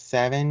point?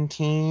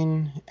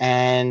 17,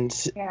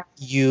 and Yeah.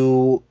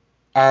 you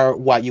are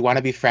you want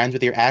to be friends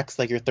with your ex,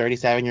 like you're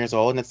 37 years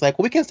old, and it's like,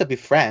 well, we can still be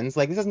friends.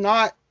 Like this is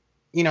not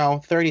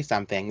 30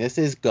 something. This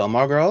is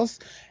Gilmore Girls,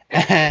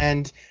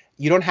 and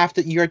you don't have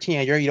to. You're a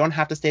teenager. You don't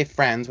have to stay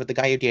friends with the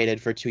guy you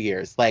dated for 2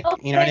 years. Like,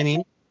 you know what I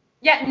mean?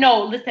 Yeah,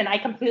 no, listen, I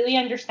completely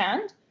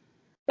understand.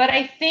 But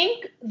I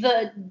think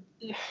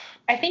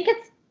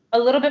it's a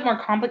little bit more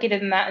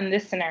complicated than that in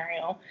this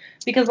scenario.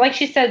 Because like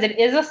she says, it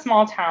is a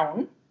small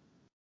town.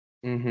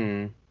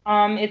 Mm-hmm.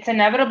 It's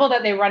inevitable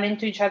that they run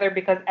into each other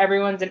because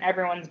everyone's in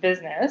everyone's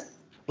business.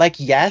 Like,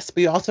 yes,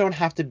 but you also don't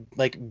have to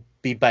like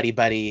be buddy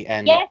buddy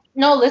and Yes.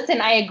 No,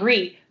 listen, I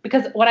agree.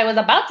 Because what I was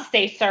about to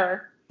say,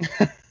 sir,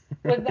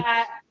 was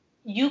that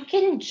you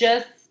can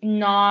just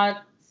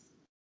not.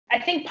 I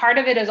think part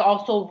of it is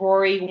also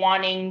Rory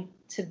wanting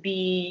to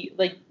be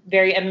like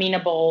very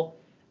amenable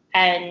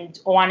and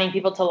wanting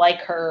people to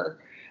like her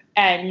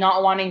and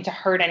not wanting to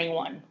hurt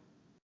anyone.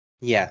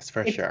 Yes,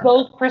 for It's sure.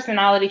 those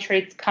personality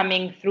traits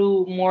coming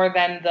through more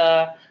than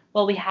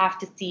well, we have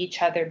to see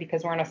each other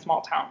because we're in a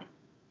small town.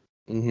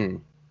 Mm-hmm.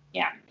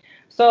 Yeah.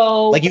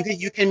 So like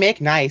you can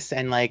make nice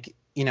and like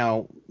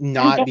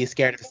not be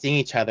scared of seeing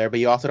each other, but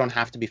you also don't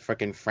have to be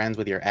freaking friends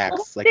with your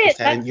ex. Like you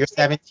said, you're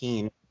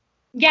 17.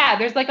 Yeah,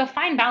 there's like a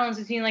fine balance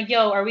between like,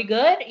 yo, are we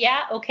good?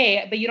 Yeah,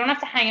 okay, but you don't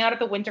have to hang out at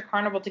the winter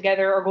carnival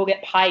together or go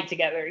get pie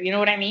together. You know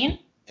what I mean?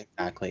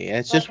 Exactly.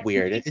 It's just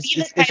weird. It's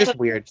just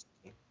weird.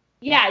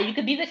 Yeah, you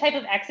could be the type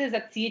of exes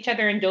that see each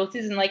other in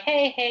doses and like,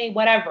 hey,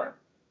 whatever,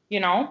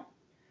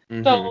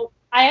 Mm-hmm. So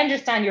I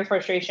understand your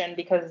frustration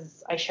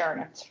because I share in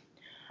it.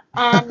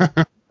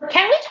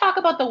 Can we talk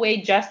about the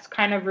way Jess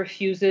kind of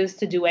refuses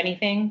to do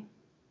anything?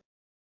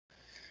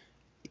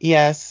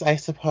 Yes, I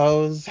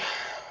suppose.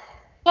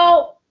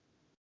 So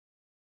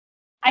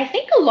I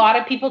think a lot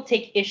of people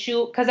take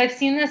issue because I've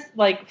seen this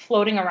like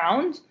floating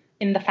around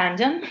in the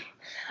fandom.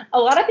 A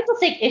lot of people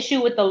take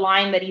issue with the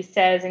line that he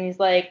says, and he's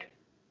like,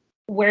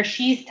 where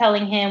she's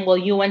telling him, well,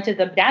 you went to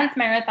the dance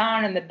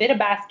marathon and the bit of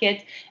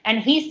baskets. And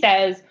he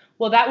says,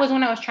 well, that was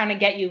when I was trying to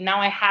get you. Now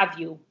I have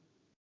you.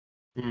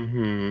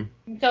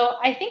 Mm-hmm. So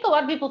I think a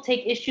lot of people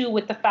take issue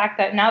with the fact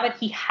that now that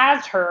he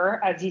has her,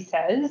 as he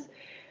says,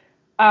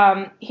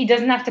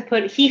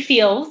 he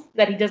feels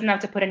that he doesn't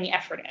have to put any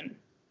effort in.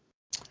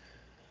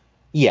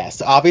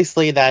 Yes,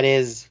 obviously that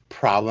is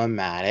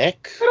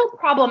problematic. A little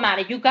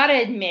problematic, you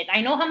gotta admit.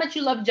 I know how much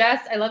you love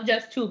Jess. I love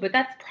Jess too, but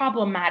that's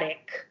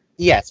problematic.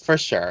 Yes, for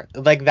sure.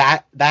 Like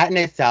that in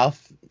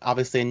itself,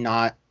 obviously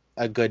not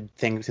a good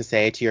thing to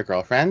say to your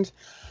girlfriend.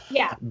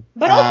 Yeah,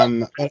 but also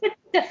not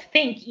to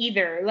think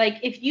either. Like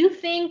if you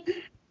think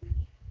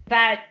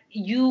that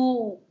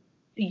you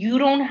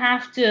don't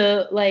have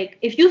to, like,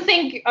 if you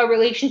think a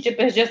relationship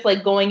is just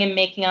like going and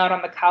making out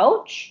on the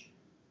couch,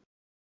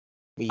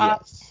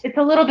 yes, it's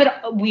a little bit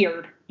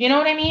weird. You know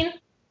what I mean?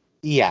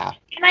 Yeah.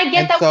 And I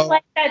get that,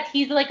 like, that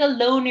he's like a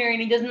loner and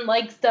he doesn't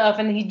like stuff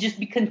and he'd just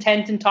be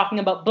content in talking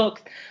about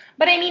books.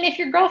 But I mean, if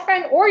your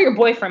girlfriend or your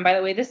boyfriend, by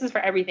the way, this is for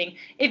everything,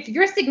 if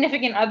your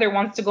significant other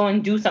wants to go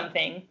and do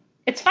something,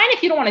 it's fine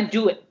if you don't want to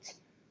do it.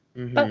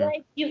 Mm-hmm. But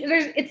like,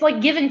 it's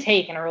like give and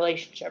take in a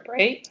relationship,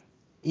 right?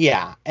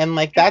 Yeah, and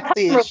like that's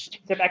the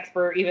relationship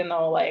expert, even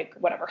though like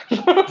whatever.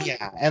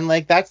 Yeah, and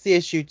like that's the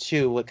issue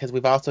too, because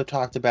we've also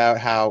talked about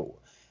how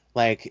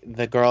like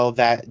the girl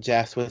that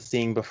Jess was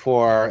seeing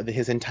before,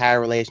 his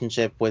entire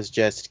relationship was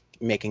just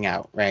making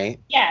out, right?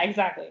 Yeah,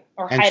 exactly.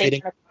 Or and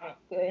hiding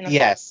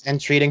yes, and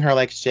treating her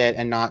like shit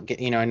and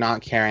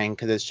not caring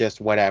because it's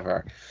just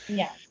whatever.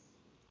 Yeah.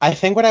 I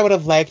think what I would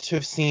have liked to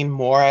have seen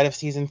more out of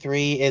season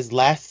 3 is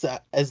less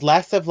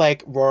of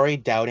like Rory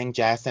doubting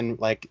Jess and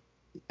like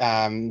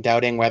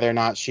doubting whether or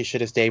not she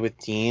should have stayed with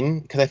Dean,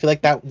 because I feel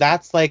like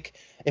that's like,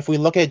 if we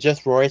look at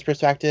just Rory's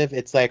perspective,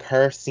 it's like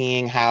her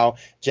seeing how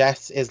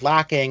Jess is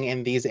lacking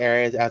in these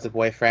areas as a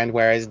boyfriend,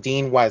 whereas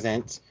Dean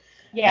wasn't.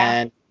 Yeah.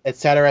 And et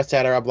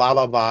cetera, blah,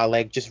 blah, blah.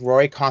 Like, just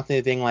Rory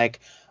constantly being like,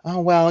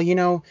 oh, well,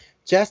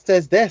 Jess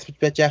does this,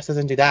 but Jess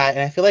doesn't do that. And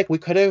I feel like we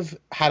could have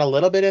had a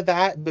little bit of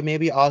that, but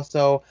maybe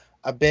also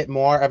a bit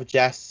more of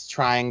Jess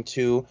trying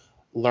to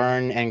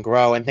learn and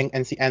grow and think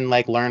and see and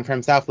like learn for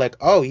himself, like,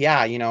 oh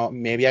yeah,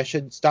 maybe I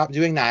should stop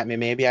doing that,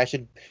 maybe I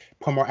should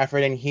put more effort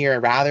in here,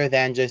 rather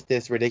than just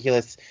this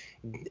ridiculous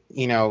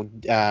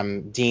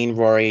Dean,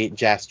 Rory,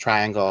 Jess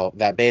triangle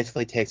that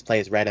basically takes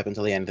place right up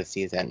until the end of the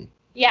season.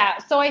 Yeah,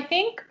 so I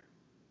think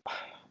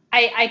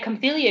I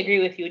completely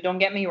agree with you, don't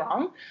get me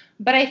wrong,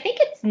 but I think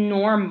it's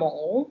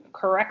normal,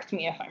 correct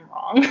me if I'm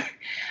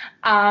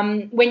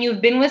wrong, when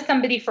you've been with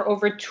somebody for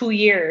over 2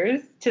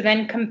 years to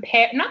then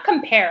not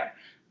compare,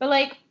 but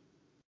like,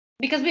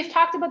 because we've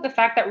talked about the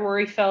fact that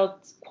Rory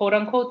felt quote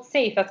unquote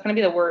safe. That's going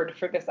to be the word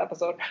for this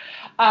episode.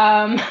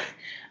 But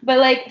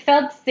like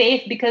felt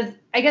safe because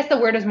I guess the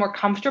word is more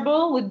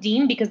comfortable with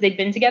Dean because they've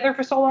been together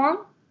for so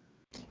long.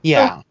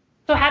 Yeah.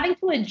 So having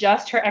to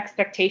adjust her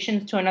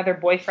expectations to another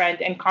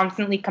boyfriend and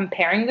constantly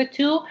comparing the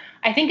two,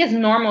 I think is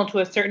normal to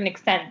a certain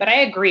extent. But I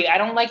agree. I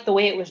don't like the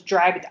way it was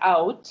dragged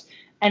out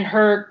and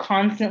her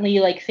constantly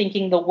like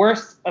thinking the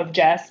worst of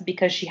Jess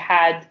because she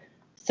had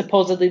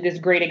supposedly this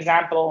great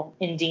example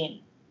in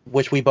Dean.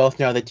 Which we both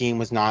know that Dean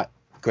was not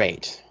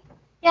great.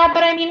 Yeah,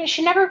 but I mean,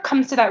 she never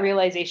comes to that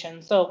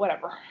realization, so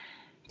whatever.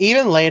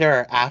 Even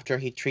later, after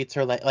he treats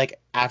her like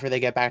after they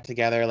get back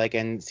together, like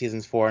in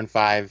seasons 4 and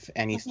 5,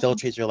 and he still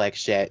treats her like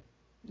shit.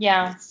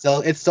 Yeah.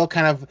 It's still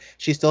kind of,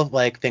 she still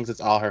like thinks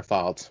it's all her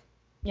fault.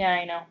 Yeah,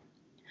 I know.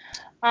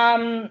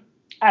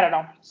 I don't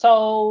know.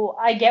 So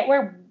I get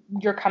where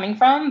you're coming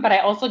from, but I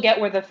also get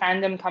where the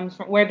fandom comes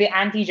from, where the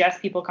anti-Jess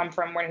people come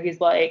from, where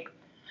he's like,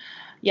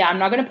 yeah, I'm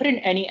not going to put in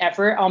any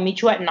effort. I'll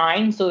meet you at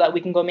 9 so that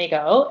we can go make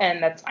out,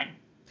 and that's fine.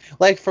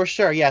 Like, for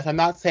sure, yes. I'm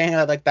not saying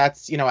that, like,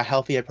 that's, a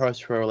healthy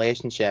approach to a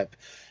relationship.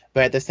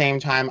 But at the same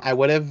time, I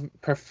would have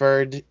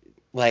preferred,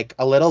 like,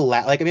 a little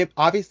less. Like, I mean,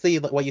 obviously,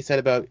 what you said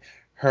about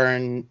her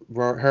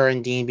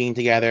and Dean being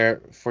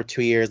together for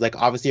 2 years, like,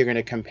 obviously you're going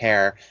to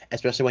compare,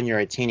 especially when you're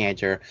a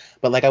teenager.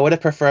 But, like, I would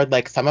have preferred,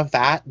 like, some of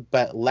that,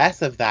 but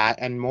less of that,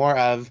 and more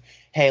of,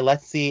 hey,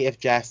 let's see if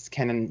Jess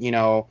can,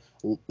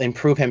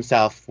 improve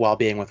himself while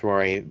being with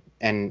Rory,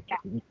 and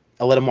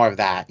a little more of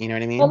that. You know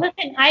what I mean? Well,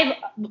 listen,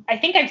 I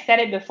think I've said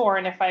it before,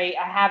 and if I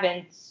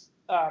haven't,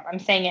 I'm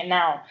saying it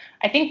now.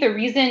 I think the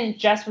reason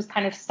Jess was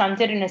kind of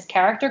stunted in his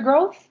character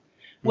growth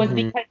was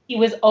because he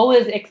was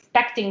always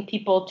expecting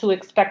people to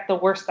expect the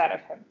worst out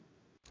of him.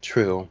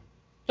 True.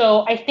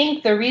 So I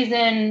think the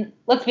reason,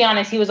 let's be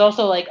honest, he was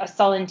also like a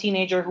sullen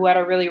teenager who had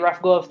a really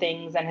rough go of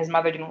things and his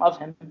mother didn't love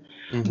him.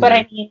 But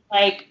I mean,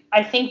 like,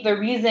 I think the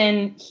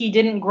reason he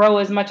didn't grow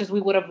as much as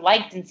we would have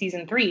liked in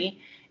season 3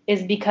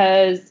 is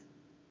because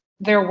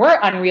there were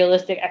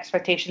unrealistic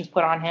expectations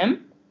put on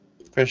him.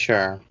 For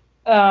sure.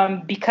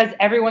 Because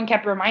everyone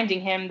kept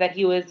reminding him that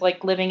he was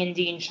like living in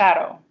Dean's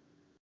shadow.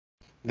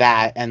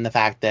 That, and the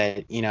fact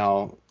that,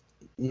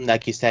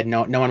 like you said,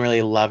 no one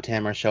really loved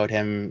him or showed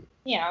him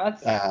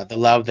the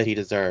love that he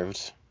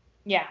deserved.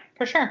 Yeah,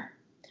 for sure.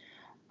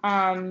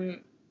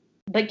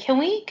 But can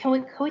we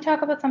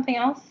talk about something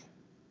else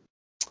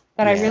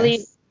that I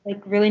really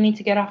like really need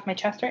to get off my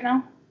chest right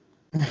now.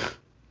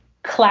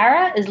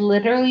 Clara is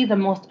literally the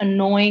most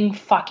annoying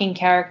fucking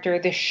character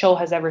this show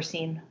has ever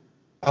seen.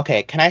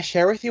 Okay, can I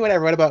share with you what I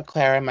wrote about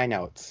Clara in my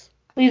notes?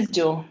 Please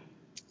do.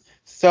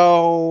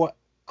 So,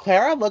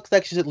 Clara looks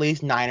like she's at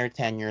least 9 or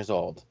 10 years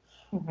old.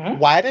 Hmm.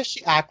 Why does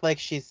she act like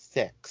she's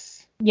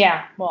 6?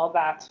 Yeah, well,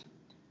 that.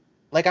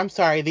 Like, I'm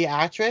sorry, the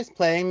actress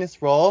playing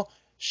this role,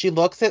 she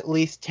looks at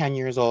least 10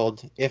 years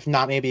old, if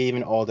not maybe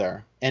even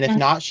older. And if Mhm.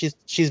 not,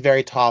 she's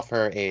very tall for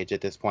her age at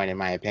this point, in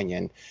my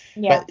opinion.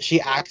 Yeah. But she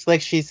acts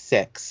like she's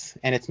 6,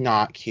 and it's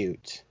not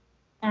cute.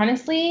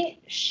 Honestly,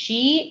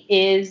 she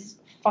is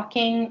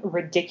fucking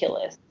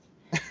ridiculous.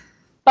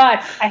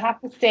 But I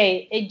have to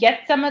say, it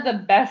gets some of the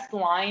best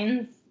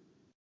lines.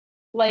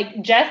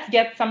 Like, Jess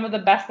gets some of the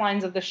best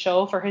lines of the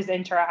show for his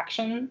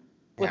interaction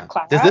with Yeah.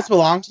 Does Clara. this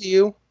belong to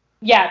you?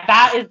 Yeah,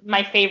 that is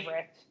my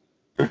favorite.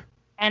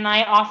 And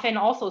I often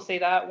also say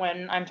that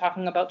when I'm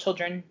talking about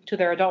children to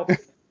their adults.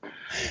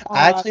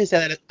 I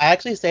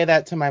actually say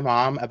that to my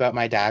mom about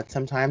my dad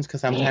sometimes, because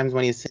sometimes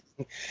when he's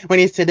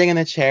sitting in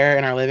the chair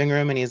in our living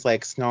room and he's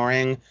like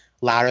snoring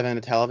louder than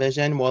the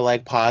television, we'll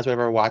like pause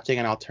whatever we're watching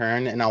and I'll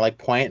turn and I'll like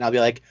point and I'll be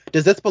like,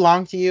 "Does this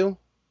belong to you?"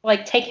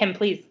 Like, take him,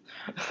 please.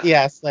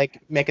 Yes, like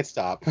make it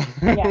stop.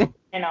 Yeah,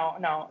 I know,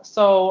 no.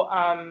 So,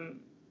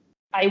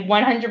 I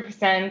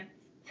 100%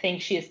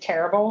 think she is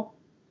terrible.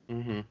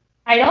 Hmm.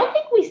 I don't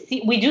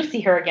think we do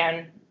see her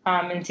again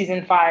in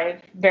season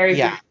 5. Very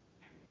Yeah, briefly.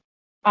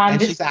 and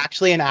This, she's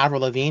actually an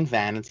Avril Lavigne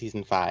fan in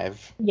season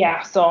 5.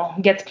 yeah, so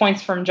gets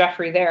points from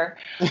Jeffrey there.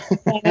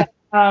 But,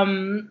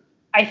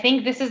 I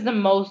think this is the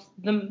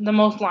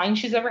most lines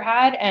she's ever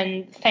had,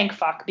 and thank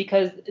fuck,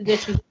 because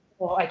this is,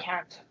 well, I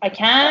can't.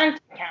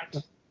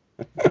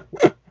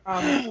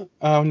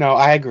 Oh no,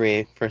 I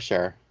agree for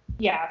sure.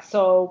 Yeah,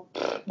 so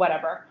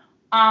whatever.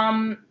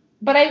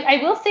 But I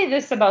will say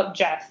this about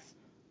Jess.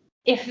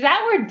 If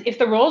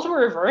the roles were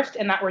reversed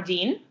and that were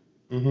Dean,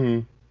 Hmm.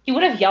 he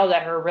would have yelled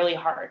at her really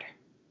hard.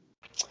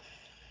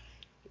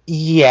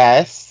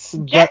 Yes,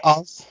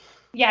 Jess,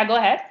 yeah, go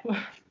ahead.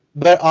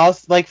 but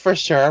also like for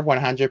sure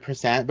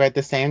 100%, but at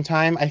the same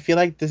time I feel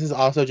like this is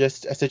also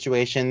just a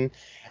situation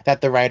that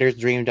the writers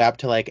dreamed up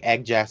to like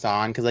egg Jess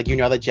on, because like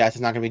that Jess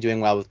is not going to be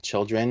doing well with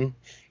children,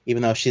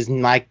 even though she's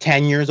like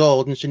 10 years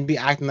old and shouldn't be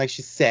acting like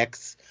she's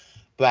 6.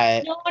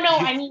 But No,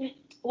 I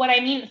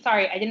mean,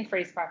 sorry, I didn't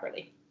phrase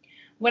properly.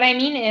 What I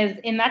mean is,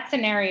 in that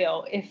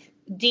scenario, if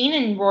Dean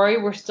and Rory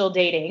were still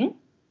dating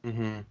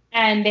Mhm.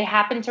 and they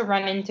happened to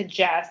run into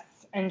Jess,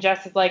 and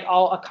Jess is like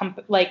all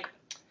like,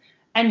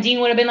 and Dean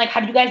would have been like,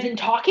 "Have you guys been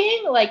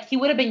talking?" Like, he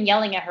would have been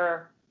yelling at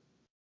her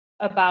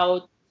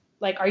about,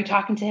 like, "Are you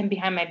talking to him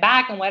behind my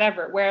back?" and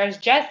whatever. Whereas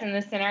Jess in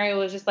this scenario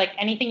was just like,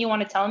 "Anything you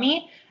want to tell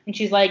me?" And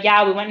she's like,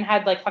 "Yeah, we went and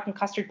had like fucking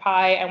custard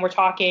pie and we're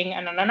talking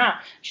and no.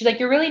 She's like,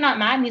 "You're really not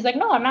mad?" And he's like,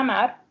 "No, I'm not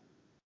mad."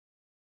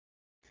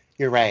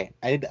 You're right.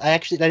 I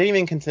didn't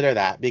even consider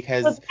that, So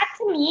because that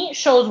to me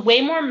shows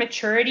way more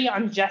maturity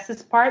on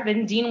Jess's part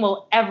than Dean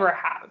will ever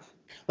have.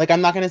 like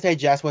I'm not going to say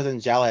Jess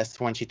wasn't jealous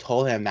when she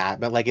told him that,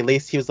 but like at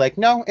least he was like,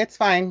 "No, it's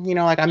fine.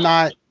 Like I'm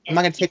not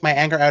going to take my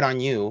anger out on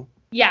you."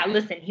 Yeah,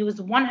 listen, he was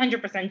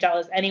 100%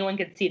 jealous. Anyone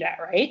could see that,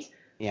 right?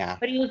 Yeah.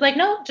 But he was like,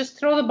 "No, just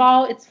throw the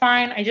ball. It's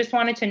fine. I just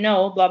wanted to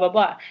know, blah, blah,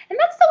 blah." And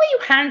that's the way you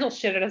handle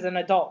shit as an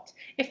adult.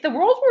 If the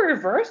roles were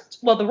reversed,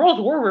 well, the roles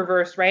were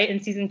reversed, right? In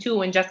season 2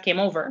 when Jess came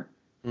over.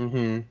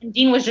 Mhm. And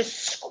Dean was just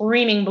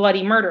screaming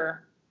bloody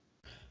murder.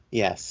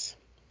 Yes.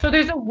 So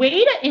there's a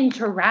way to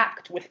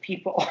interact with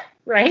people,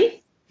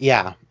 right?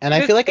 Yeah, and I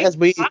There's feel like a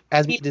way to talk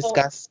as to we people.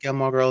 discuss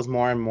Gilmore Girls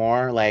more and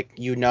more, that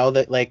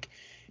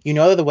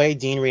the way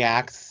Dean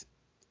reacts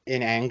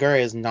in anger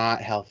is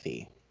not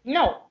healthy.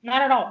 No,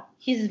 not at all.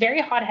 He's very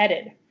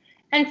hot-headed.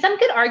 And some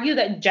could argue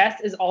that Jess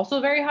is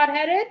also very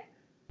hot-headed.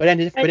 But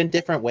But in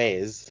different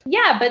ways.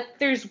 yeah, but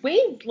there's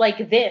ways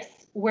like this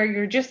where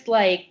you're just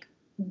like,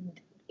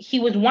 he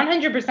was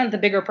 100% the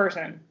bigger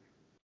person.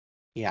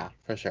 Yeah,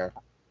 for sure.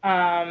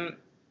 Um,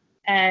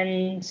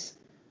 and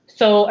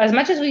so as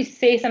much as we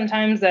say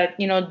sometimes that,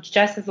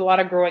 Jess has a lot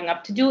of growing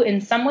up to do,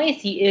 in some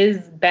ways he is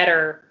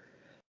better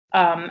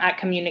at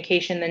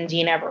communication than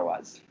Dean ever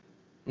was.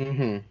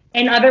 Mhm.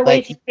 In other ways,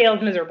 Like, he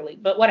failed miserably,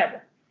 but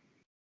whatever.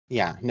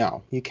 yeah,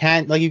 no. You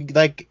can't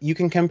you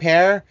can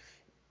compare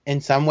in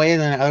some ways,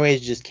 and in other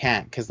ways you just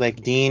can't, cuz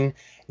like Dean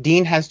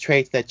has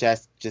traits that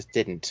just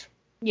didn't.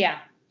 Yeah,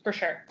 for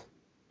sure.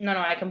 No,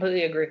 I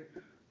completely agree.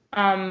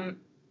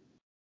 Um,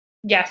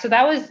 yeah, so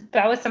that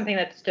was something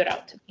that stood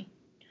out to me.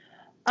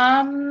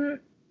 Um,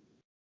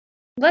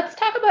 let's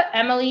talk about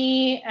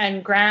Emily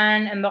and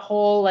Gran and the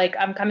whole like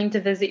I'm coming to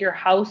visit your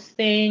house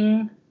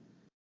thing,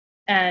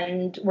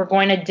 and we're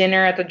going to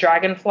dinner at the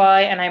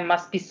Dragonfly, and I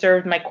must be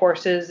served my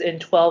courses in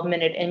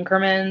 12-minute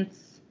increments.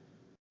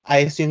 I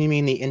assume you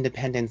mean the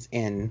Independence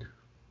Inn.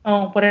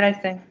 Oh, what did I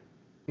say?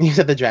 You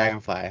said the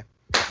Dragonfly.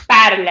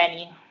 Bad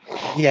Lenny.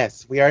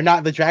 Yes, we are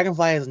not. The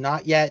Dragonfly is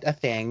not yet a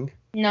thing.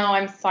 No,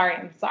 I'm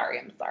sorry.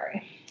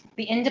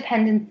 The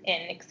Independence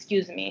Inn,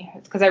 excuse me.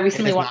 It's because I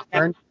recently watched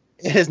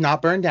It has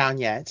not burned down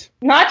yet.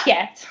 Not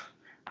yet.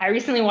 I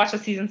recently watched a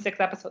season 6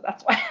 episode.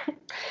 That's why.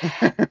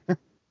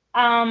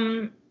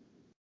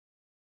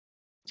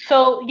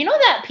 So you know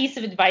that piece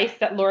of advice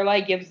that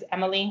Lorelai gives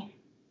Emily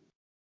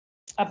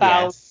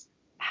about Yes.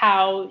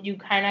 how you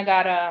kind of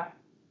gotta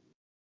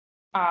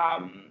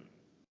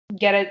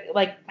get it,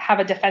 like have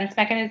a defense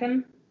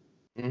mechanism.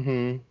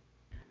 Mm-hmm.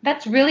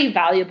 That's really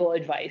valuable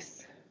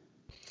advice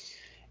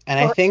And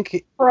I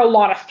think for a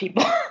lot of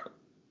people.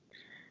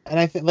 And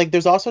I think like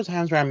there's also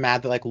times where I'm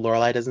mad that like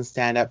Lorelai doesn't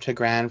stand up to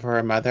Gran for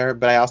her mother,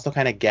 but I also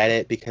kind of get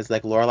it because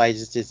like Lorelai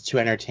just is too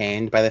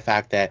entertained by the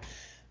fact that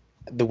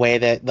the way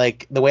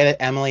that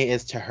Emily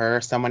is to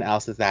her, someone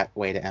else is that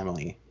way to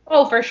Emily.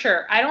 Oh, for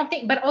sure. I don't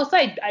think, but also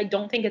I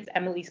don't think it's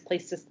Emily's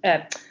place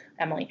to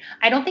Emily.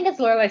 I don't think it's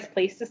Lorelai's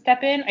place to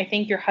step in. I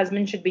think your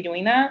husband should be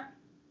doing that.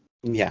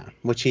 Yeah,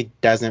 which he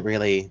doesn't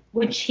really.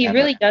 Which he ever.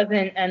 really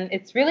doesn't, and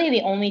it's really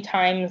the only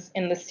times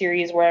in the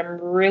series where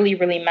I'm really,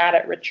 really mad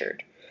at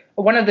Richard.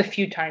 One of the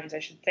few times, I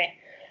should say.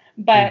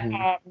 But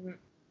Mm-hmm.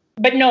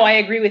 but no, I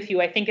agree with you.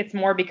 I think it's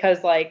more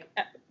because like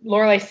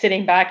Lorelai's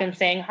sitting back and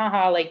saying,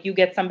 haha, like you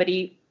get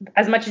somebody,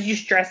 as much as you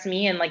stress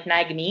me and like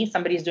nag me,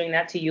 somebody's doing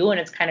that to you, and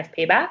it's kind of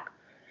payback.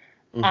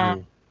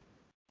 Mm-hmm.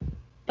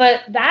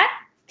 But that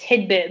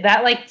tidbit,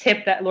 that like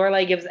tip that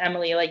Lorelai gives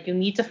Emily, like you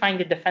need to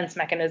find a defense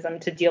mechanism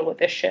to deal with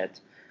this shit.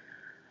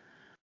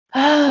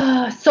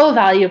 So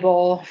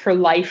valuable for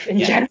life in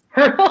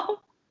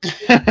general.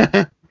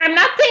 I'm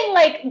not saying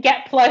like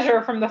get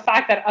pleasure from the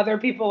fact that other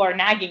people are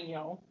nagging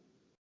you,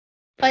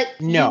 but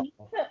No.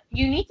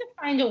 you need to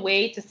find a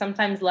way to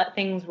sometimes let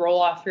things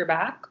roll off your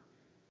back.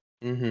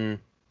 Mm-hmm.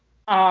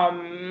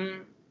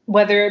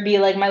 Whether it be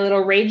like my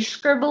little rage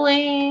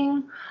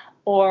scribbling,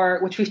 or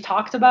which we've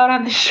talked about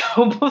on the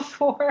show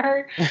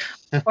before,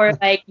 or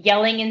like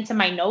yelling into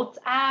my notes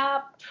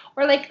app,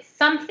 or like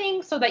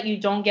something so that you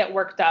don't get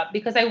worked up.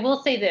 Because I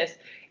will say this,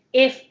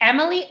 if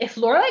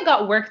Lorelai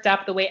got worked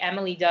up the way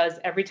Emily does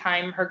every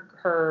time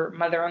her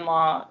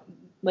mother-in-law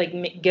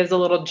like gives a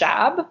little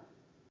jab,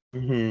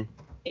 Mm-hmm.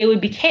 it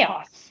would be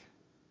chaos,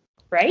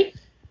 right?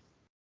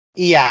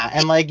 Yeah,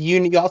 and like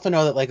you also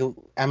know that like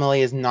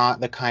Emily is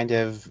not the kind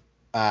of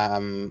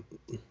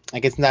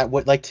like it's not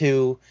what like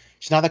to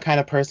she's not the kind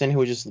of person who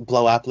would just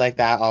blow up like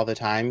that all the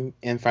time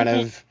in front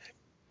of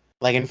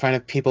in front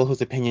of people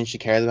whose opinion she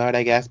cares about,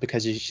 I guess,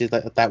 because she's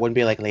like that wouldn't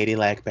be like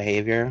ladylike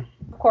behavior.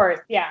 Of course,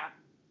 yeah.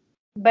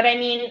 But I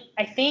mean,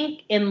 I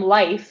think in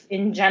life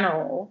in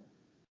general,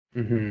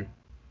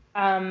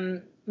 Mm-hmm.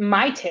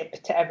 my tip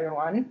to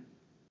everyone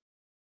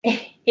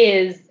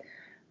is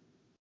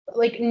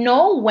like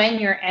know when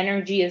your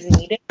energy is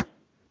needed.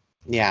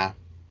 Yeah.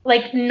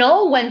 Like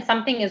know when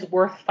something is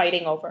worth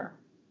fighting over.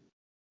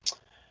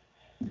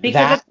 Because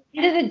That at the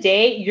end of the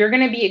day, you're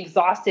gonna be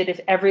exhausted if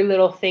every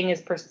little thing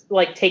is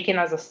like taken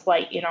as a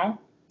slight, you know?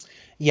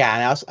 yeah,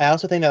 and I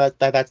also think that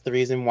that's the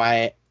reason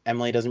why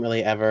Emily doesn't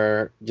really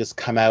ever just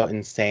come out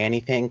and say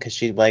anything because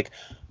she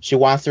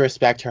wants to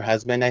respect her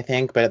husband, I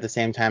think, but at the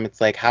same time it's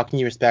like how can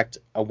you respect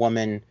a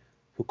woman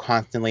who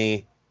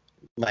constantly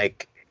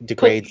like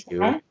degrades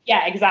you?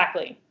 Yeah,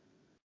 exactly.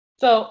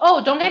 So,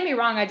 oh, don't get me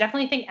wrong. I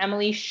definitely think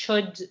Emily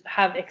should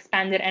have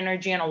expanded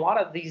energy in a lot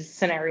of these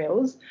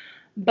scenarios.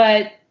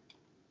 But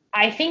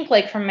I think,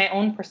 like, from my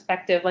own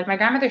perspective, like, my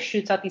grandmother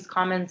shoots out these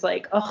comments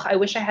like, oh, I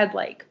wish I had,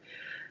 like,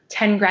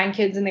 10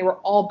 grandkids and they were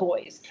all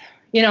boys.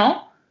 You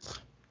know?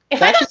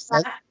 If I got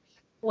mad,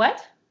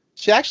 what?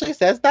 She actually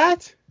says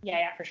that?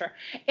 Yeah, for sure.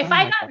 If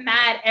I got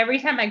mad every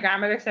time my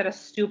grandmother said a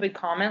stupid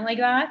comment like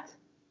that,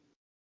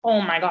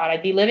 oh my God,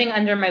 I'd be living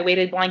under my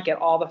weighted blanket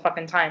all the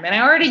fucking time. And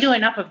I already do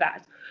enough of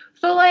that.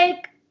 So,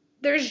 like,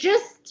 there's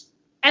just,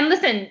 and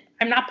listen,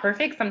 I'm not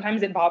perfect.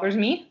 Sometimes it bothers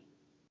me.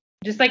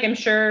 Just like I'm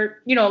sure,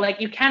 you know,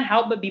 like you can't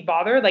help but be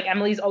bothered. Like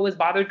Emily's always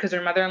bothered because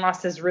her mother-in-law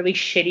says really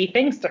shitty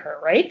things to her,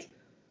 right?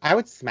 I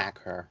would smack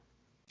her.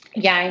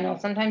 Yeah, I know.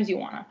 Sometimes you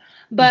wanna.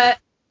 But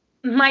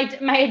my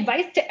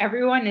advice to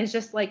everyone is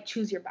just like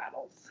choose your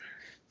battles.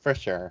 For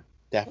sure.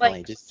 Definitely.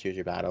 Like, just choose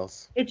your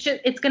battles.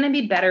 It's gonna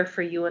be better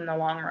for you in the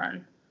long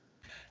run.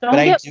 But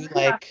I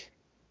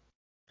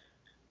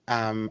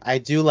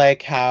do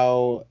like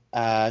how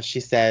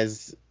she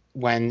says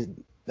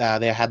when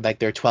they had like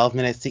their 12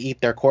 minutes to eat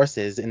their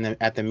courses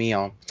at the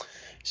meal.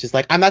 She's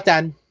like, I'm not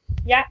done.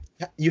 Yeah.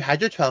 You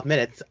had your 12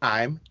 minutes.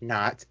 I'm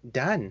not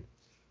done.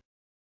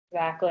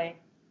 Exactly.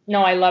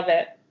 No, I love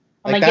it.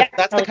 I'm like yeah,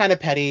 that's the kind of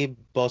petty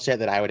bullshit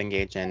that I would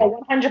engage in.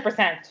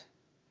 100%.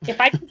 If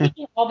I keep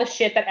taking all the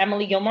shit that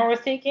Emily Gilmore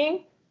was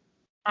taking,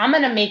 I'm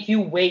gonna make you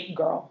wait,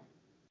 girl.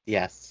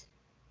 Yes.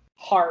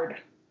 Hard.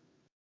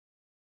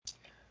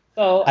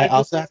 So I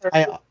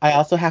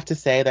also have to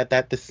say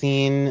that the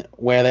scene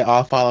where they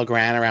all follow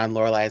Gran around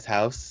Lorelai's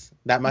house,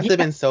 that must have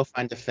been so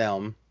fun to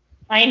film.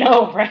 I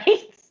know,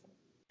 right?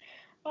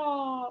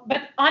 Oh,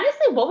 but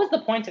honestly, what was the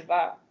point of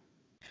that?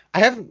 I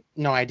have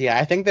no idea.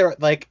 I think they're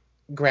like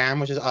Gran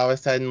was just all of a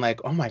sudden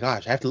like, oh my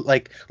gosh, I have to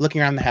like looking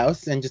around the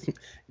house and just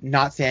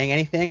not saying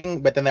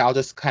anything, but then they're all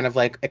just kind of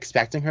like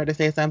expecting her to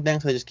say something,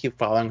 so they just keep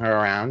following her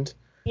around.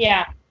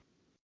 Yeah.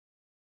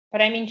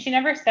 But I mean, she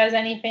never says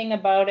anything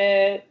about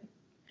it.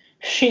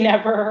 She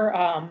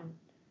never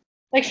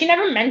she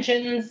never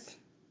mentions,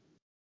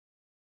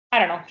 I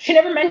don't know. She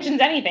never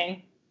mentions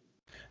anything.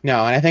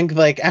 No, and I think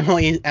like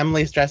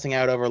Emily stressing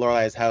out over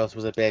Lorelai's house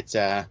was a bit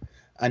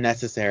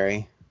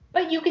unnecessary.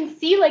 But you can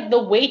see like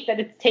the weight that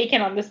it's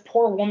taken on this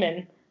poor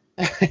woman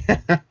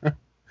I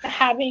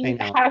having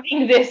know.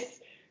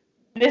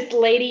 this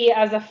lady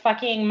as a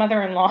fucking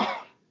mother-in-law.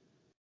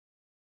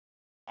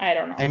 I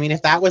don't know. I mean,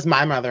 if that was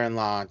my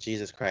mother-in-law,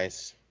 Jesus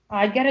Christ.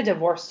 I'd get a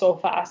divorce so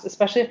fast,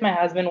 especially if my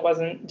husband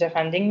wasn't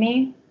defending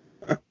me.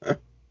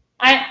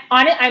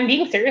 I'm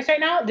being serious right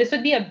now. This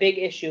would be a big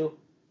issue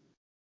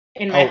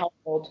in my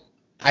household.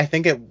 I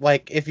think it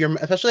like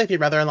especially if your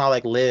mother-in-law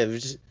like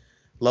lived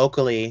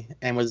locally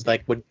and was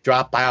like would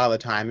drop by all the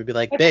time and be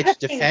like, bitch,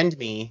 defend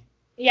me.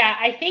 Yeah,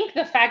 I think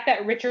the fact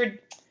that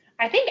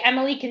I think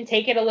Emily can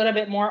take it a little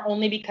bit more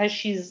only because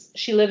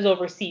she lives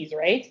overseas,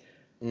 right?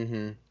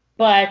 Mm-hmm.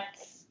 But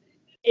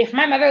if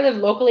my mother lived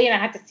locally and I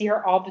had to see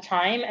her all the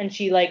time and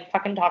she like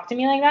fucking talked to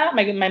me like that,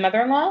 my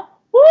mother-in-law,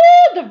 woo,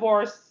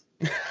 divorce.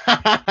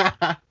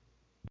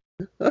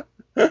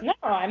 No,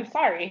 I'm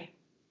sorry.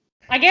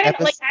 I get it.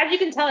 Like, as you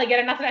can tell, I get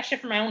enough of that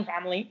shit from my own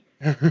family.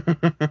 I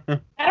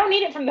don't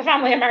need it from the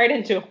family I'm married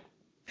into.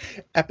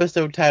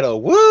 Episode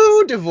title: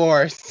 Woo,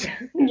 divorce.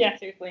 Yeah,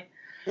 seriously.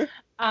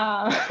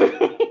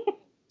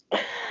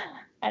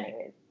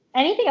 Anyways,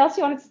 anything else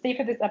you wanted to say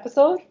for this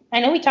episode? I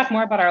know we talk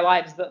more about our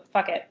lives, but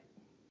fuck it.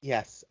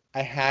 Yes,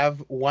 I have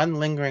one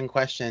lingering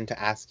question to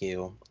ask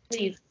you.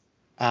 Please.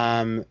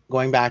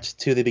 Going back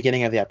to the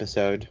beginning of the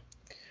episode,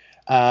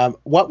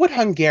 what would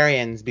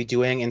Hungarians be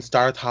doing in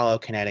Stars Hollow,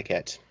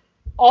 Connecticut?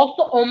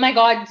 Also, oh my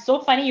god, so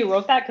funny you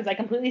wrote that because I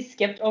completely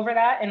skipped over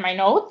that in my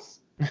notes.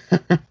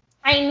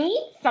 I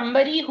need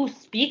somebody who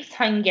speaks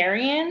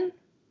Hungarian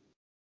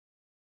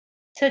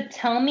to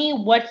tell me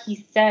what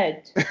he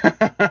said.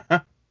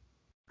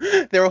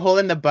 They were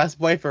holding the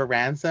busboy for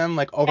ransom,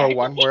 like over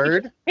one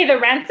word. Pay the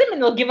ransom and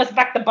they'll give us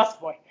back the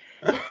busboy.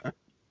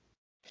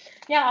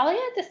 Yeah, all he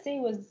had to say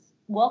was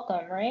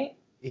welcome, right?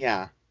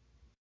 Yeah.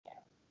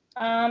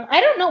 I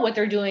don't know what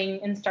they're doing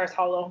in Stars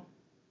Hollow.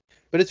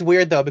 But it's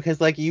weird though, because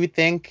like you would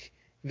think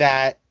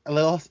that a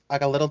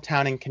little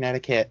town in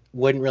Connecticut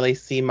wouldn't really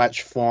see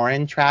much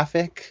foreign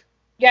traffic.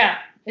 Yeah,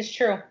 it's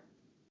true.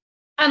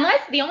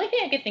 Unless the only thing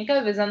I could think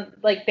of is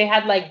like they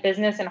had like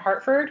business in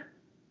Hartford.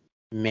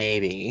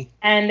 Maybe.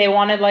 And they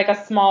wanted like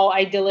a small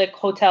idyllic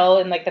hotel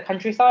in like the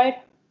countryside.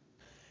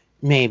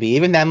 Maybe.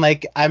 Even then,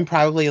 like I'm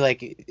probably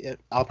like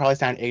I'll probably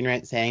sound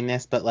ignorant saying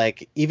this, but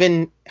like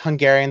even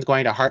Hungarians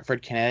going to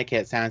Hartford,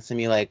 Connecticut sounds to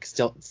me like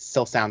still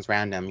sounds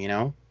random, you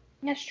know?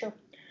 That's true.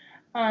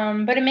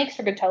 But it makes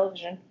for good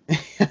television.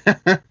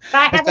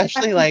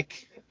 Especially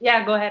like.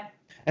 Yeah, go ahead.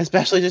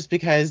 Especially just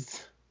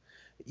because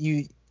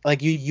you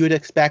would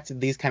expect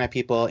these kind of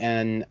people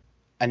in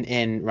an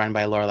inn run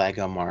by Lorelai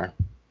Gilmore.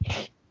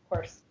 Of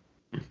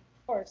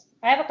course.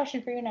 I have a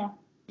question for you now.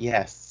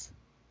 Yes.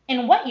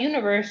 In what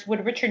universe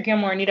would Richard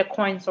Gilmore need a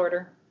coin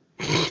sorter?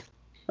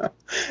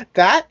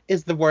 That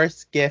is the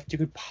worst gift you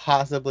could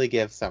possibly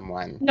give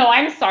someone. No,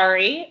 I'm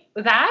sorry.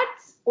 That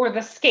or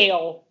the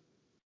scale?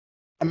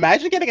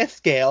 Imagine getting a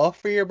scale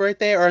for your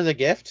birthday or as a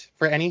gift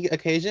for any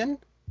occasion.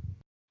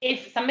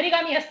 If somebody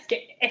got me a scale,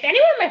 if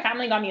anyone in my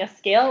family got me a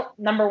scale,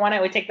 number one,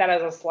 I would take that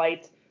as a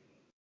slight.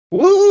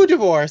 Woo,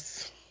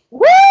 divorce.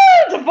 Woo,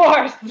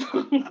 divorce.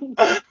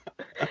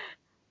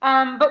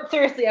 But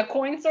seriously, a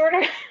coin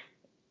sorter.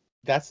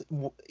 That's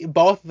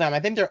both of them. I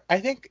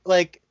think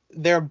like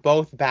they're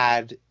both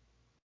bad,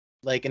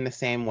 like in the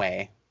same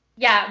way.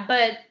 Yeah,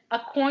 but a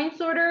coin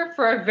sorter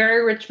for a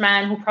very rich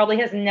man who probably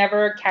has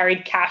never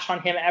carried cash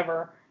on him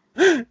ever.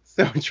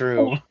 So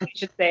true. I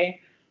should say.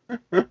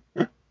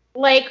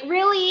 Like,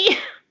 really?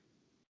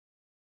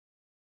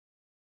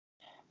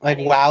 Like,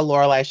 wow,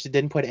 Lorelai, she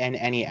didn't put in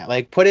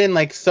put in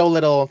like so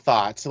little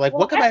thought. So like,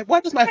 well,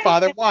 what does my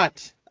father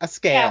want? A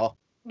scale.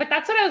 Yeah, but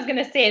that's what I was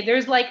gonna say.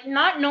 There's like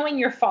not knowing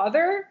your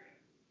father,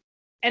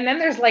 and then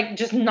there's like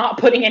just not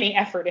putting any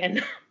effort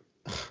in.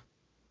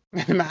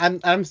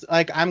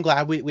 I'm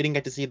glad we didn't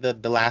get to see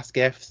the last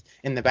gifts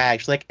in the bag.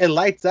 She's like, it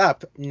lights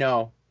up.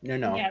 No.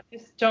 Yeah,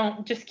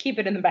 just keep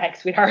it in the bag,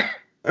 sweetheart.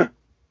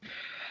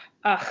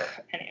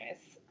 Anyways.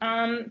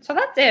 So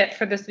that's it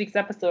for this week's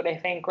episode, I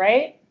think,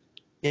 right?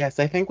 Yes,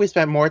 I think we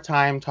spent more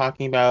time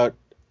talking about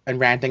and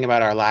ranting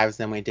about our lives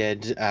than we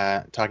did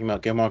talking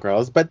about Gilmore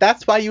Girls. But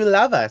that's why you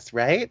love us,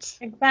 right?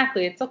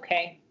 Exactly. It's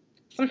okay.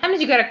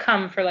 Sometimes you gotta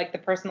come for like the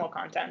personal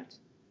content.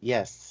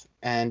 Yes.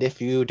 And if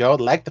you don't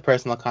like the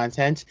personal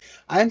content,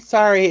 I'm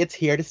sorry, it's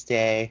here to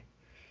stay.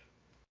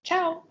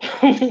 Ciao.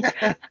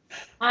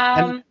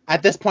 And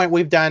at this point,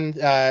 we've done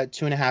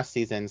 2.5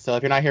 seasons. So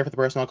if you're not here for the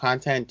personal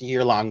content,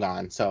 you're long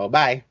gone. So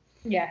bye.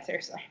 Yeah,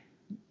 seriously.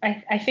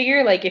 I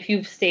figure like if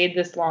you've stayed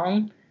this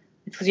long,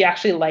 it's because you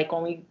actually like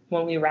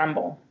when we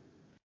ramble.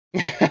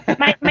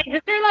 My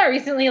sister-in-law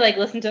recently like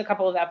listened to a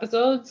couple of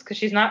episodes because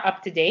she's not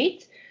up to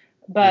date,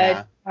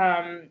 but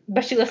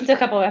she listened to a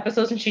couple of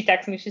episodes and she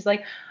texted me. She's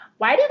like,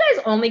 "Why do you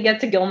guys only get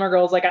to Gilmore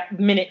Girls like at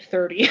minute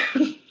 30?"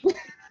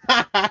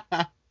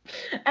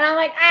 And I'm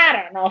like, I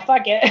don't know,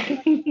 fuck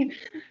it.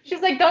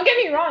 She's like, don't get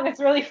me wrong, it's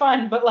really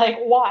fun, but like,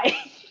 why?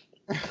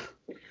 And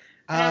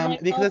I'm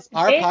like, Because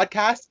well, it's our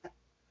podcast.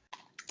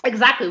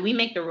 exactly, we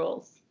make the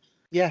rules.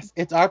 Yes,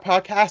 it's our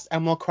podcast,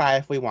 and we'll cry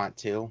if we want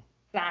to.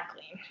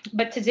 Exactly.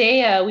 But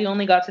today we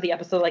only got to the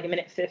episode like a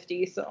minute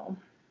 50, so.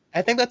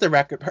 I think that's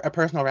a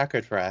personal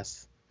record for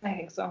us. I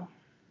think so.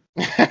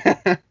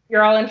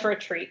 You're all in for a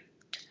treat.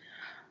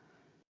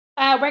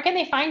 Where can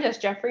they find us,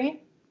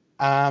 Jeffrey?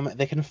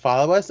 They can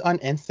follow us on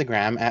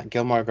Instagram at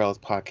Gilmore Girls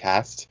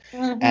Podcast,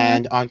 Mm-hmm.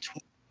 and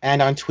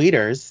on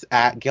Tweeters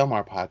at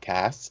Gilmore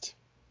Podcast.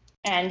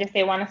 And if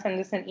they want to send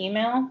us an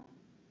email,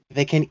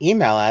 they can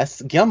email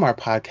us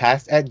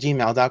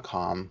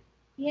gilmorepodcast@gmail.com.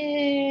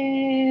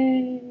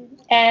 Yay!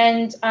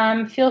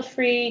 And feel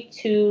free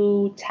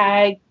to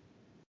tag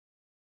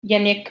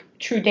Yannick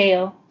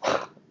Trudale.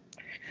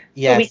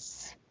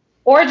 Yes.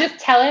 Or just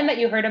tell him that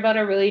you heard about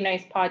a really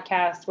nice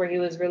podcast where he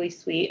was really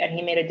sweet and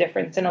he made a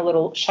difference in a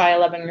little shy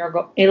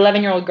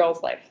 11-year-old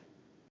girl's life.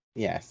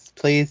 Yes,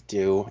 please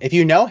do. If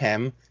you know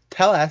him,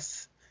 tell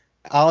us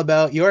all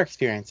about your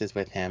experiences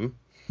with him.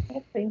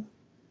 Yes, please.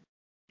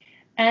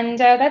 And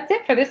that's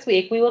it for this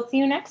week. We will see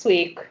you next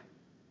week.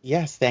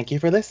 Yes, thank you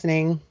for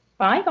listening.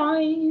 Bye,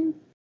 guys.